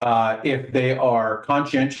 if they are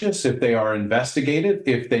conscientious, if they are investigative,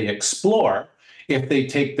 if they explore, if they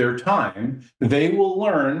take their time, they will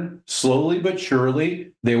learn slowly but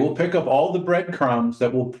surely. They will pick up all the breadcrumbs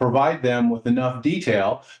that will provide them with enough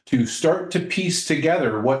detail to start to piece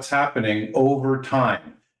together what's happening over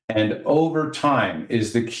time. And over time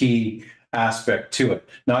is the key aspect to it.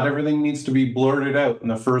 Not everything needs to be blurted out in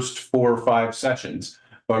the first 4 or 5 sessions,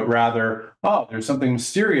 but rather, oh, there's something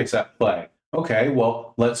mysterious at play. Okay,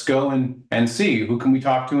 well, let's go and see who can we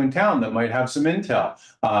talk to in town that might have some intel.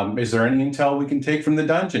 Is there any intel we can take from the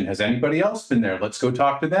dungeon? Has anybody else been there? Let's go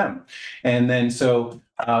talk to them. And then so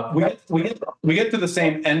we get to the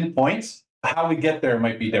same end points. How we get there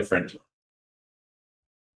might be different.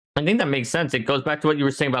 I think that makes sense. It goes back to what you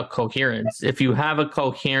were saying about coherence. If you have a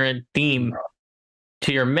coherent theme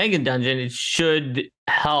to your mega dungeon, it should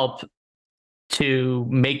help to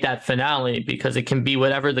make that finale, because it can be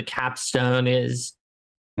whatever the capstone is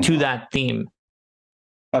to that theme.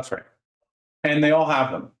 That's right. And they all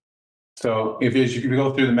have them. So if you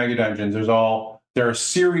go through the mega dungeons, there are a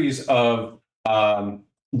series of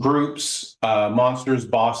groups, monsters,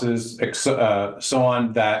 bosses, so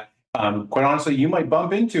on, that quite honestly you might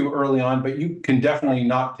bump into early on, but you can definitely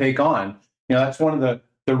not take on. You know, that's one of the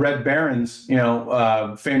Red Baron's,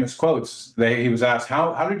 famous quotes. He was asked,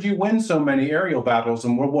 how did you win so many aerial battles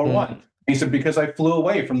in World War I? He said, because I flew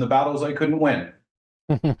away from the battles I couldn't win.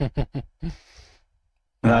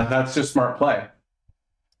 That's just smart play.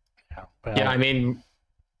 Yeah, I mean,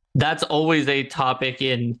 that's always a topic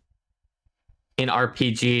in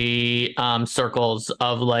RPG circles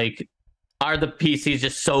of like, are the PCs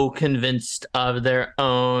just so convinced of their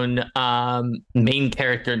own main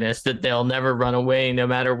characterness that they'll never run away no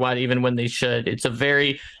matter what, even when they should? It's a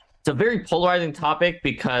very polarizing topic,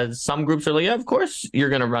 because some groups are like, yeah, of course you're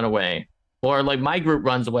going to run away. Or like my group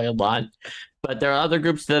runs away a lot. But there are other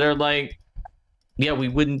groups that are like, yeah, we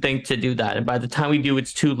wouldn't think to do that. And by the time we do,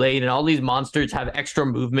 it's too late. And all these monsters have extra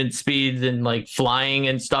movement speeds and like flying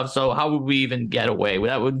and stuff. So how would we even get away?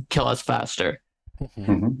 That would kill us faster.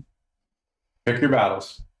 Mm-hmm. Pick your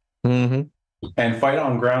battles. And fight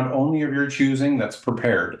on ground only of your choosing that's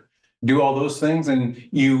prepared. Do all those things, and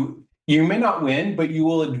you may not win, but you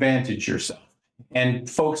will advantage yourself. And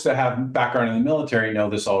folks that have background in the military know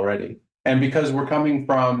this already. And because we're coming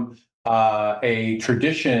from a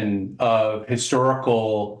tradition of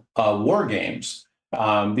historical war games,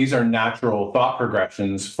 these are natural thought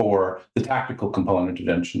progressions for the tactical component of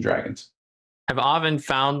Dungeons and Dragons. I've often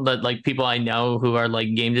found that like people I know who are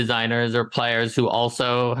like game designers or players who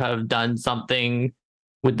also have done something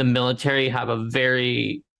with the military have a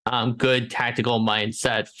very good tactical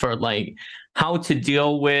mindset for like how to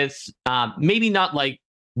deal with maybe not like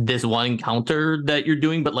this one encounter that you're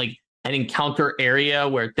doing, but like an encounter area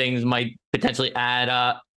where things might potentially add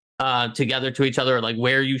up together to each other, like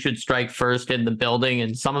where you should strike first in the building,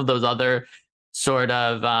 and some of those other sort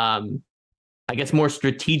of I guess more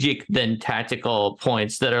strategic than tactical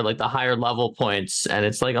points that are like the higher level points. And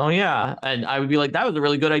it's like, oh yeah, and I would be like, that was a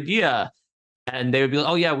really good idea. And they would be like,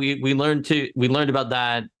 oh yeah, we learned about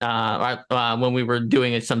that when we were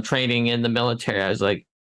doing some training in the military. I was like,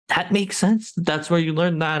 that makes sense. That's where you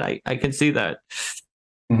learned that. I can see that.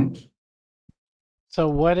 Mm-hmm. So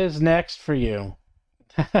what is next for you?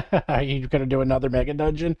 Are you going to do another Mega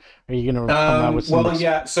Dungeon? Are you going to come out with some? Well,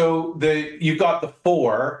 yeah. So you've got the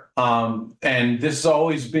 4, and this has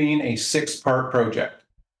always been a 6-part project.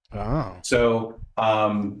 Oh. So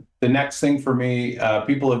the next thing for me,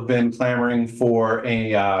 people have been clamoring for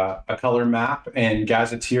a color map and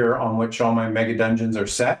gazetteer on which all my Mega Dungeons are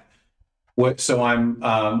set. So I'm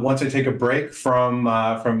once I take a break from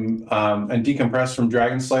and decompress from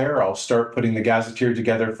Dragon Slayer, I'll start putting the gazetteer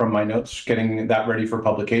together from my notes, getting that ready for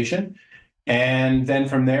publication, and then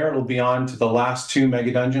from there it'll be on to the last 2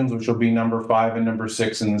 Mega Dungeons, which will be number 5 and number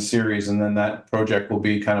 6 in the series, and then that project will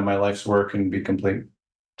be kind of my life's work and be complete.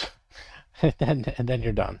 and then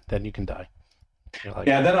you're done. Then you can die. Like,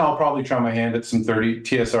 yeah, then I'll probably try my hand at some 30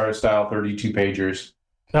 TSR style 32 pagers.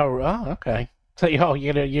 Oh, okay. So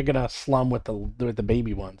you're gonna slum with the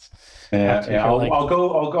baby ones. Yeah, yeah. I'll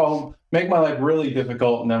go make my life really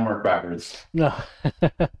difficult and then work backwards. No.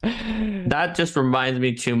 That just reminds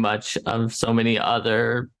me too much of so many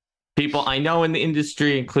other people I know in the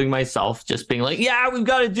industry, including myself, just being like, yeah, we've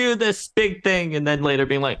got to do this big thing, and then later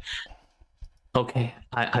being like, okay,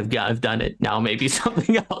 I've done it now, maybe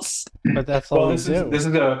something else. But that's all this is this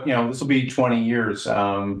will be 20 years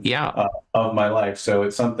of my life, so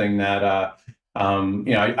it's something that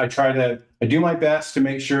I do my best to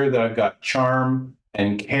make sure that I've got charm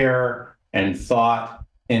and care and thought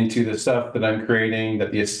into the stuff that I'm creating,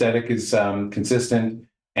 that the aesthetic is consistent,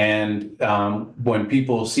 and when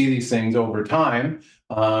people see these things over time,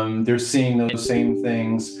 they're seeing those same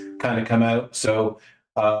things kind of come out. So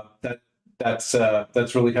that's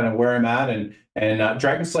really kind of where I'm at, and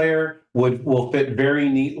Dragon Slayer will fit very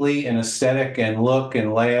neatly in aesthetic and look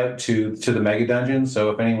and layout to the Mega Dungeon. So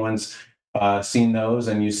if anyone's seen those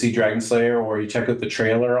and you see Dragon Slayer, or you check out the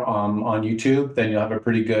trailer on YouTube, then you'll have a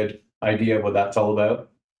pretty good idea of what that's all about.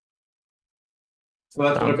 So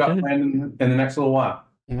that's what I've got planned in the next little while.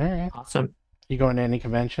 All right. Awesome. You going to any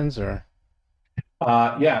conventions or?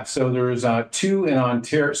 Yeah, so there's 2 in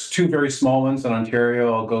Ontario, 2 very small ones in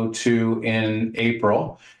Ontario. I'll go to in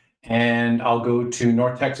April, and I'll go to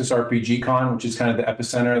North Texas RPG Con, which is kind of the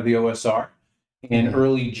epicenter of the OSR, in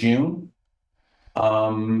early June.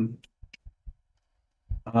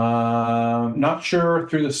 Not sure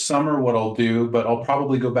through the summer what I'll do, but I'll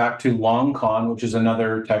probably go back to LongCon, which is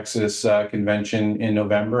another Texas convention, in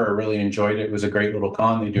November. I really enjoyed it. It was a great little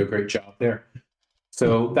con. They do a great job there.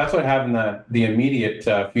 So that's what I have in the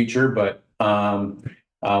immediate future, but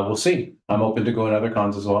we'll see. I'm open to going to other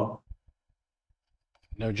cons as well.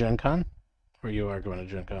 No Gen Con? Or you are going to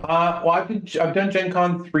Gen Con? Well, I've done Gen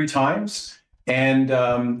Con 3 times, and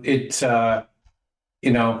I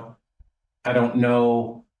don't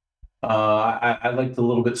know. I like the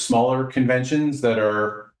little bit smaller conventions that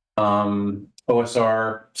are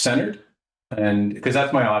OSR centered, and because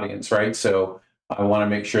that's my audience, right? So I want to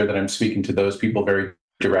make sure that I'm speaking to those people very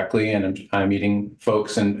directly, and I'm meeting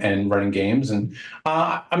folks and running games. And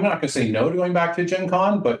I'm not going to say no to going back to Gen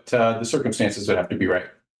Con, but the circumstances would have to be right.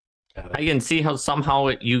 I can see how somehow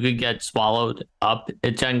you could get swallowed up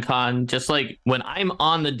at Gen Con. Just like when I'm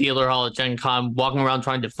on the dealer hall at Gen Con, walking around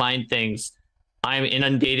trying to find things, I'm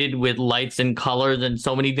inundated with lights and colors and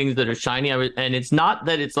so many things that are shiny. And it's not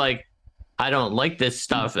that it's like, I don't like this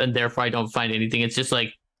stuff and therefore I don't find anything. It's just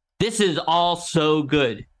like, this is all so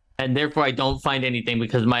good, and therefore I don't find anything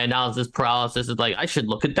because my analysis paralysis is like, I should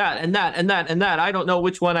look at that and that and that and that. I don't know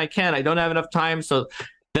which one I can. I don't have enough time. So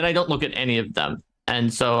then I don't look at any of them.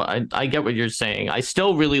 And so I get what you're saying. I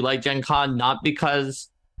still really like Gen Con, not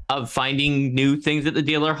because of finding new things at the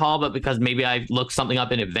dealer hall, but because maybe I looked something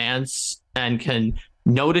up in advance and can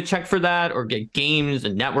know to check for that, or get games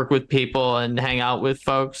and network with people and hang out with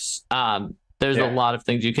folks. There's a lot of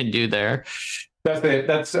things you can do there. That's it.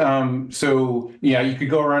 That's so yeah, you could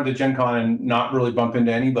go around to Gen Con and not really bump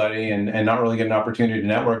into anybody and not really get an opportunity to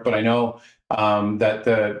network. But I know that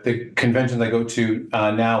the conventions I go to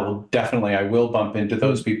now I will bump into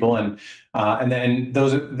those people, and then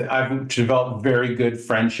I've developed very good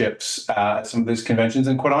friendships at some of these conventions.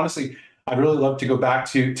 And quite honestly, I'd really love to go back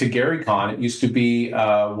to GaryCon. It used to be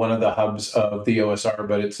one of the hubs of the OSR,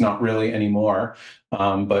 but it's not really anymore.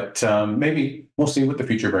 But maybe we'll see what the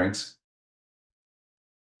future brings.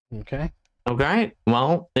 Okay. Okay.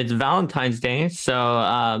 Well, it's Valentine's Day,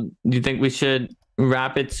 so do you think we should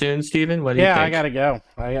wrap it soon, Steven? What do you think? Yeah, I gotta go.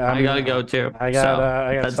 I gotta go too. I got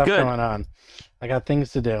that's stuff good. going on. I got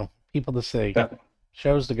things to do, people to see, Yeah.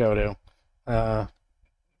 shows to go to.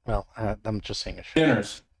 Well, I'm just saying a show.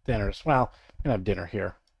 Dinners. Well, we're gonna have dinner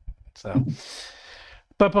here. So,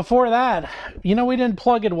 but before that, we didn't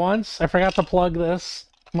plug it once. I forgot to plug this,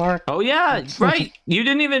 Mark. Oh yeah, right. You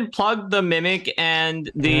didn't even plug the Mimic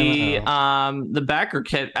and the backer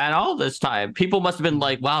kit at all this time. People must have been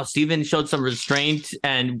like, "Wow, Steven showed some restraint,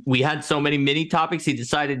 and we had so many mini topics. He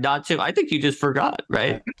decided not to." I think you just forgot,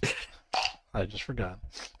 right? I just forgot.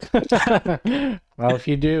 Well, if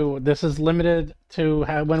you do, this is limited to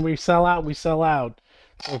when we sell out, we sell out.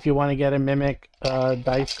 So if you want to get a Mimic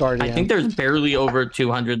Dice Guardian, I think there's barely over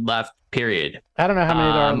 200 left. Period. I don't know how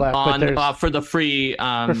many there are left, but there's for the free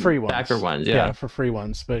ones. backer ones. Yeah, for free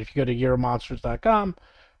ones. But if you go to EuroMonsters.com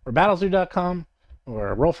or BattleZoo.com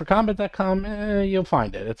or RollForCombat.com, you'll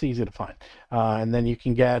find it. It's easy to find. And then you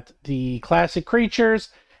can get the classic creatures.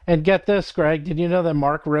 And get this, Greg, did you know that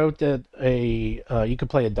Mark wrote that you could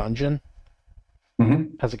play a dungeon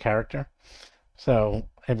as a character? So,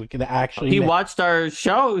 and we can actually... He watched our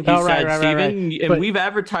show, he said, Steven, and we've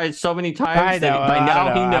advertised so many times that by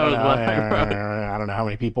now he knows what I wrote. I don't know how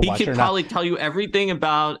many people watch it. He could probably tell you everything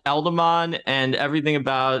about Eldamon and everything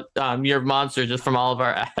about Year of Monsters just from all of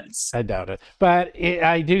our ads. I doubt it. But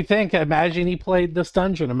I do think, imagine he played this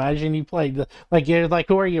dungeon. Imagine he played, you're like,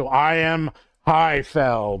 who are you? I am...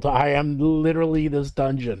 HighFell. I am literally this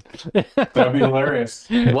dungeon. That'd be hilarious.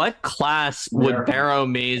 What class would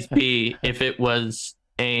Barrowmaze be if there was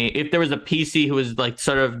a PC who was like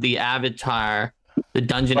sort of the avatar, the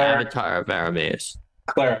dungeon avatar of Barrowmaze?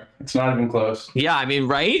 Cleric. It's not even close. Yeah, I mean,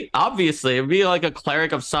 right? Obviously, it'd be like a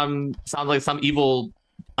cleric of sounds like some evil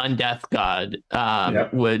undeath god.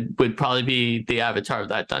 Would probably be the avatar of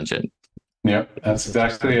that dungeon. Yep, that's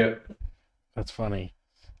exactly it. That's funny.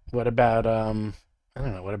 What about I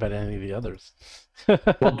don't know, what about any of the others? Well,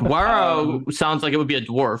 Dwarrow sounds like it would be a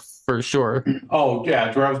dwarf for sure. Oh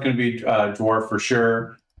yeah, Dwarrow's going to be dwarf for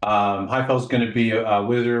sure. HighFell's going to be a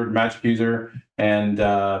wizard, magic user, and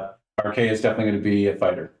Archaia is definitely going to be a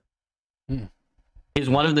fighter. Is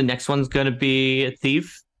one of the next ones going to be a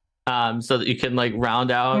thief, so that you can like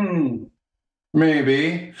round out?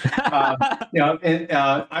 Maybe.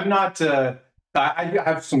 I'm not. I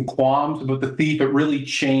have some qualms about the thief. It really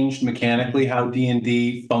changed mechanically how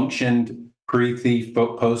D&D functioned pre-thief,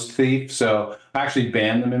 post-thief. So I actually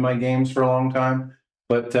banned them in my games for a long time.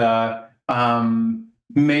 But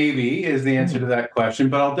maybe is the answer to that question.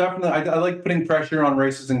 But I'll definitely, I like putting pressure on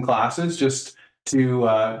races and classes just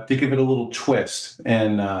to give it a little twist.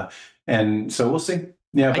 And so we'll see.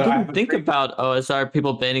 Yeah, I didn't think about OSR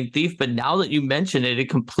people banning thief, but now that you mention it, it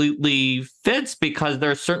completely fits because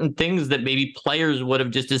there are certain things that maybe players would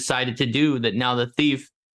have just decided to do that now the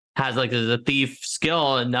thief has like a thief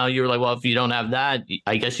skill, and now you're like, well, if you don't have that,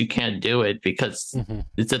 I guess you can't do it because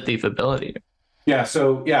it's a thief ability. Yeah,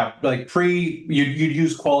 so yeah, like you'd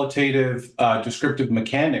use qualitative descriptive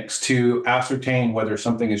mechanics to ascertain whether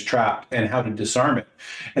something is trapped and how to disarm it.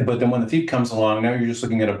 But then when the thief comes along, now you're just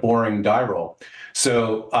looking at a boring die roll.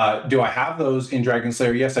 So do I have those in Dragon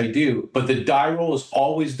Slayer? Yes, I do. But the die roll is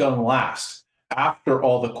always done last after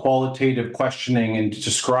all the qualitative questioning and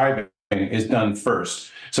describing is done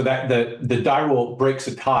first. So that the die roll breaks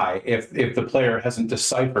a tie if the player hasn't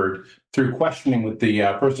deciphered through questioning with the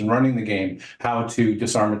person running the game how to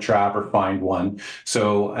disarm a trap or find one.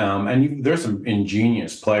 So there's some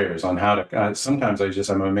ingenious players on how to. Sometimes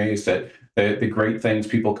I'm amazed at the great things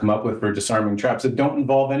people come up with for disarming traps that don't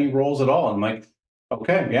involve any rolls at all. I'm like,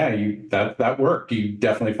 okay, yeah, that worked. You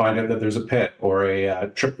definitely find out that there's a pit or a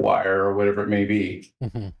tripwire or whatever it may be.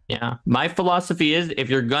 Yeah, my philosophy is if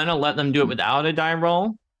you're gonna let them do it without a die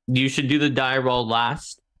roll, you should do the die roll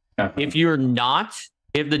last. If you're not,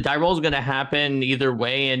 if the die roll is going to happen either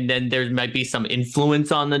way, and then there might be some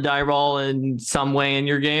influence on the die roll in some way in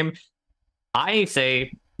your game, I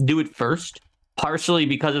say do it first, partially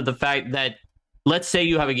because of the fact that let's say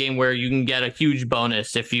you have a game where you can get a huge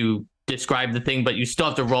bonus if you describe the thing, but you still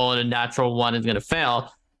have to roll and a natural one is going to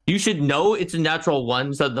fail. You should know it's a natural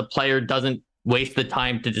one so the player doesn't waste the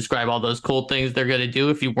time to describe all those cool things they're going to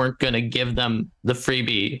do if you weren't going to give them the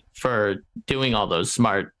freebie for doing all those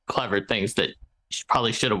smart, clever things that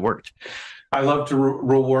probably should have worked. I love to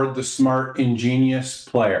reward the smart, ingenious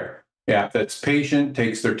player. Yeah, that's patient,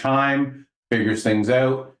 takes their time, figures things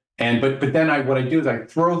out, But then what I do is I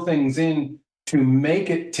throw things in to make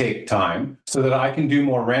it take time so that I can do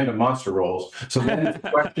more random monster rolls. So then it's a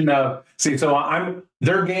question of,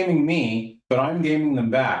 they're gaming me, but I'm gaming them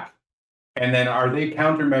back. And then are they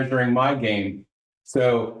countermeasuring my game?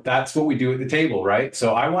 So that's what we do at the table, right?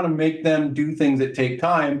 So I want to make them do things that take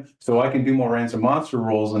time so I can do more random monster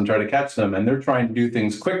rolls and try to catch them. And they're trying to do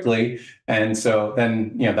things quickly. And so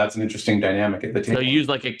then, that's an interesting dynamic at the table. So you use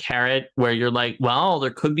like a carrot where you're like, well,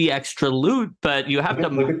 there could be extra loot, but you have to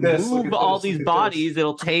move all these bodies.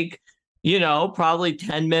 It'll take, probably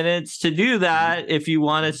 10 minutes to do that if you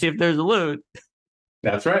want to see if there's a loot.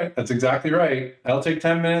 That's right. That's exactly right. That'll take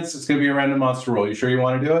 10 minutes. It's going to be a random monster roll. You sure you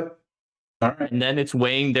want to do it? All right. And then it's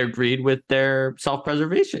weighing their greed with their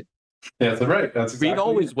self-preservation. That's right. That's exactly greed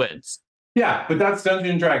always wins. Yeah, but that's Dungeons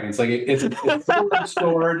and Dragons. Like it's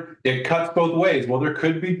sword. It cuts both ways. Well, there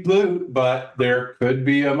could be loot, but there could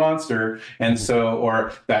be a monster, and so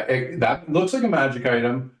or that looks like a magic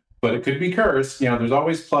item, but it could be cursed. There's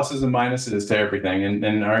always pluses and minuses to everything.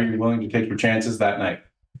 And are you willing to take your chances that night?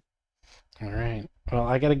 All right. Well,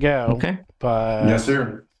 I gotta go. Okay. But yes,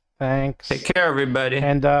 sir. Thanks. Take care, everybody.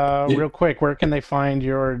 And real quick, where can they find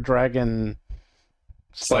your Dragon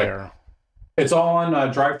Slayer? It's all on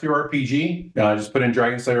DriveThruRPG. Just put in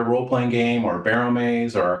Dragon Slayer role-playing game or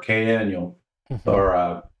Barrowmaze or Archaia, and or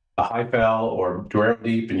a HighFell or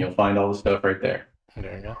Dwarrowdeep, and you'll find all the stuff right there.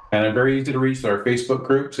 There you go. And they're very easy to reach. There are Facebook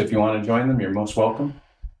groups. If you want to join them, you're most welcome.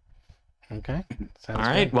 Okay. All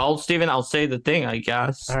right. Good. Well, Steven, I'll say the thing, I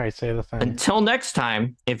guess. All right, say the thing. Until next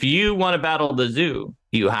time, if you want to battle the zoo,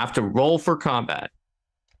 you have to roll for combat.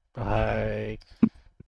 Bye.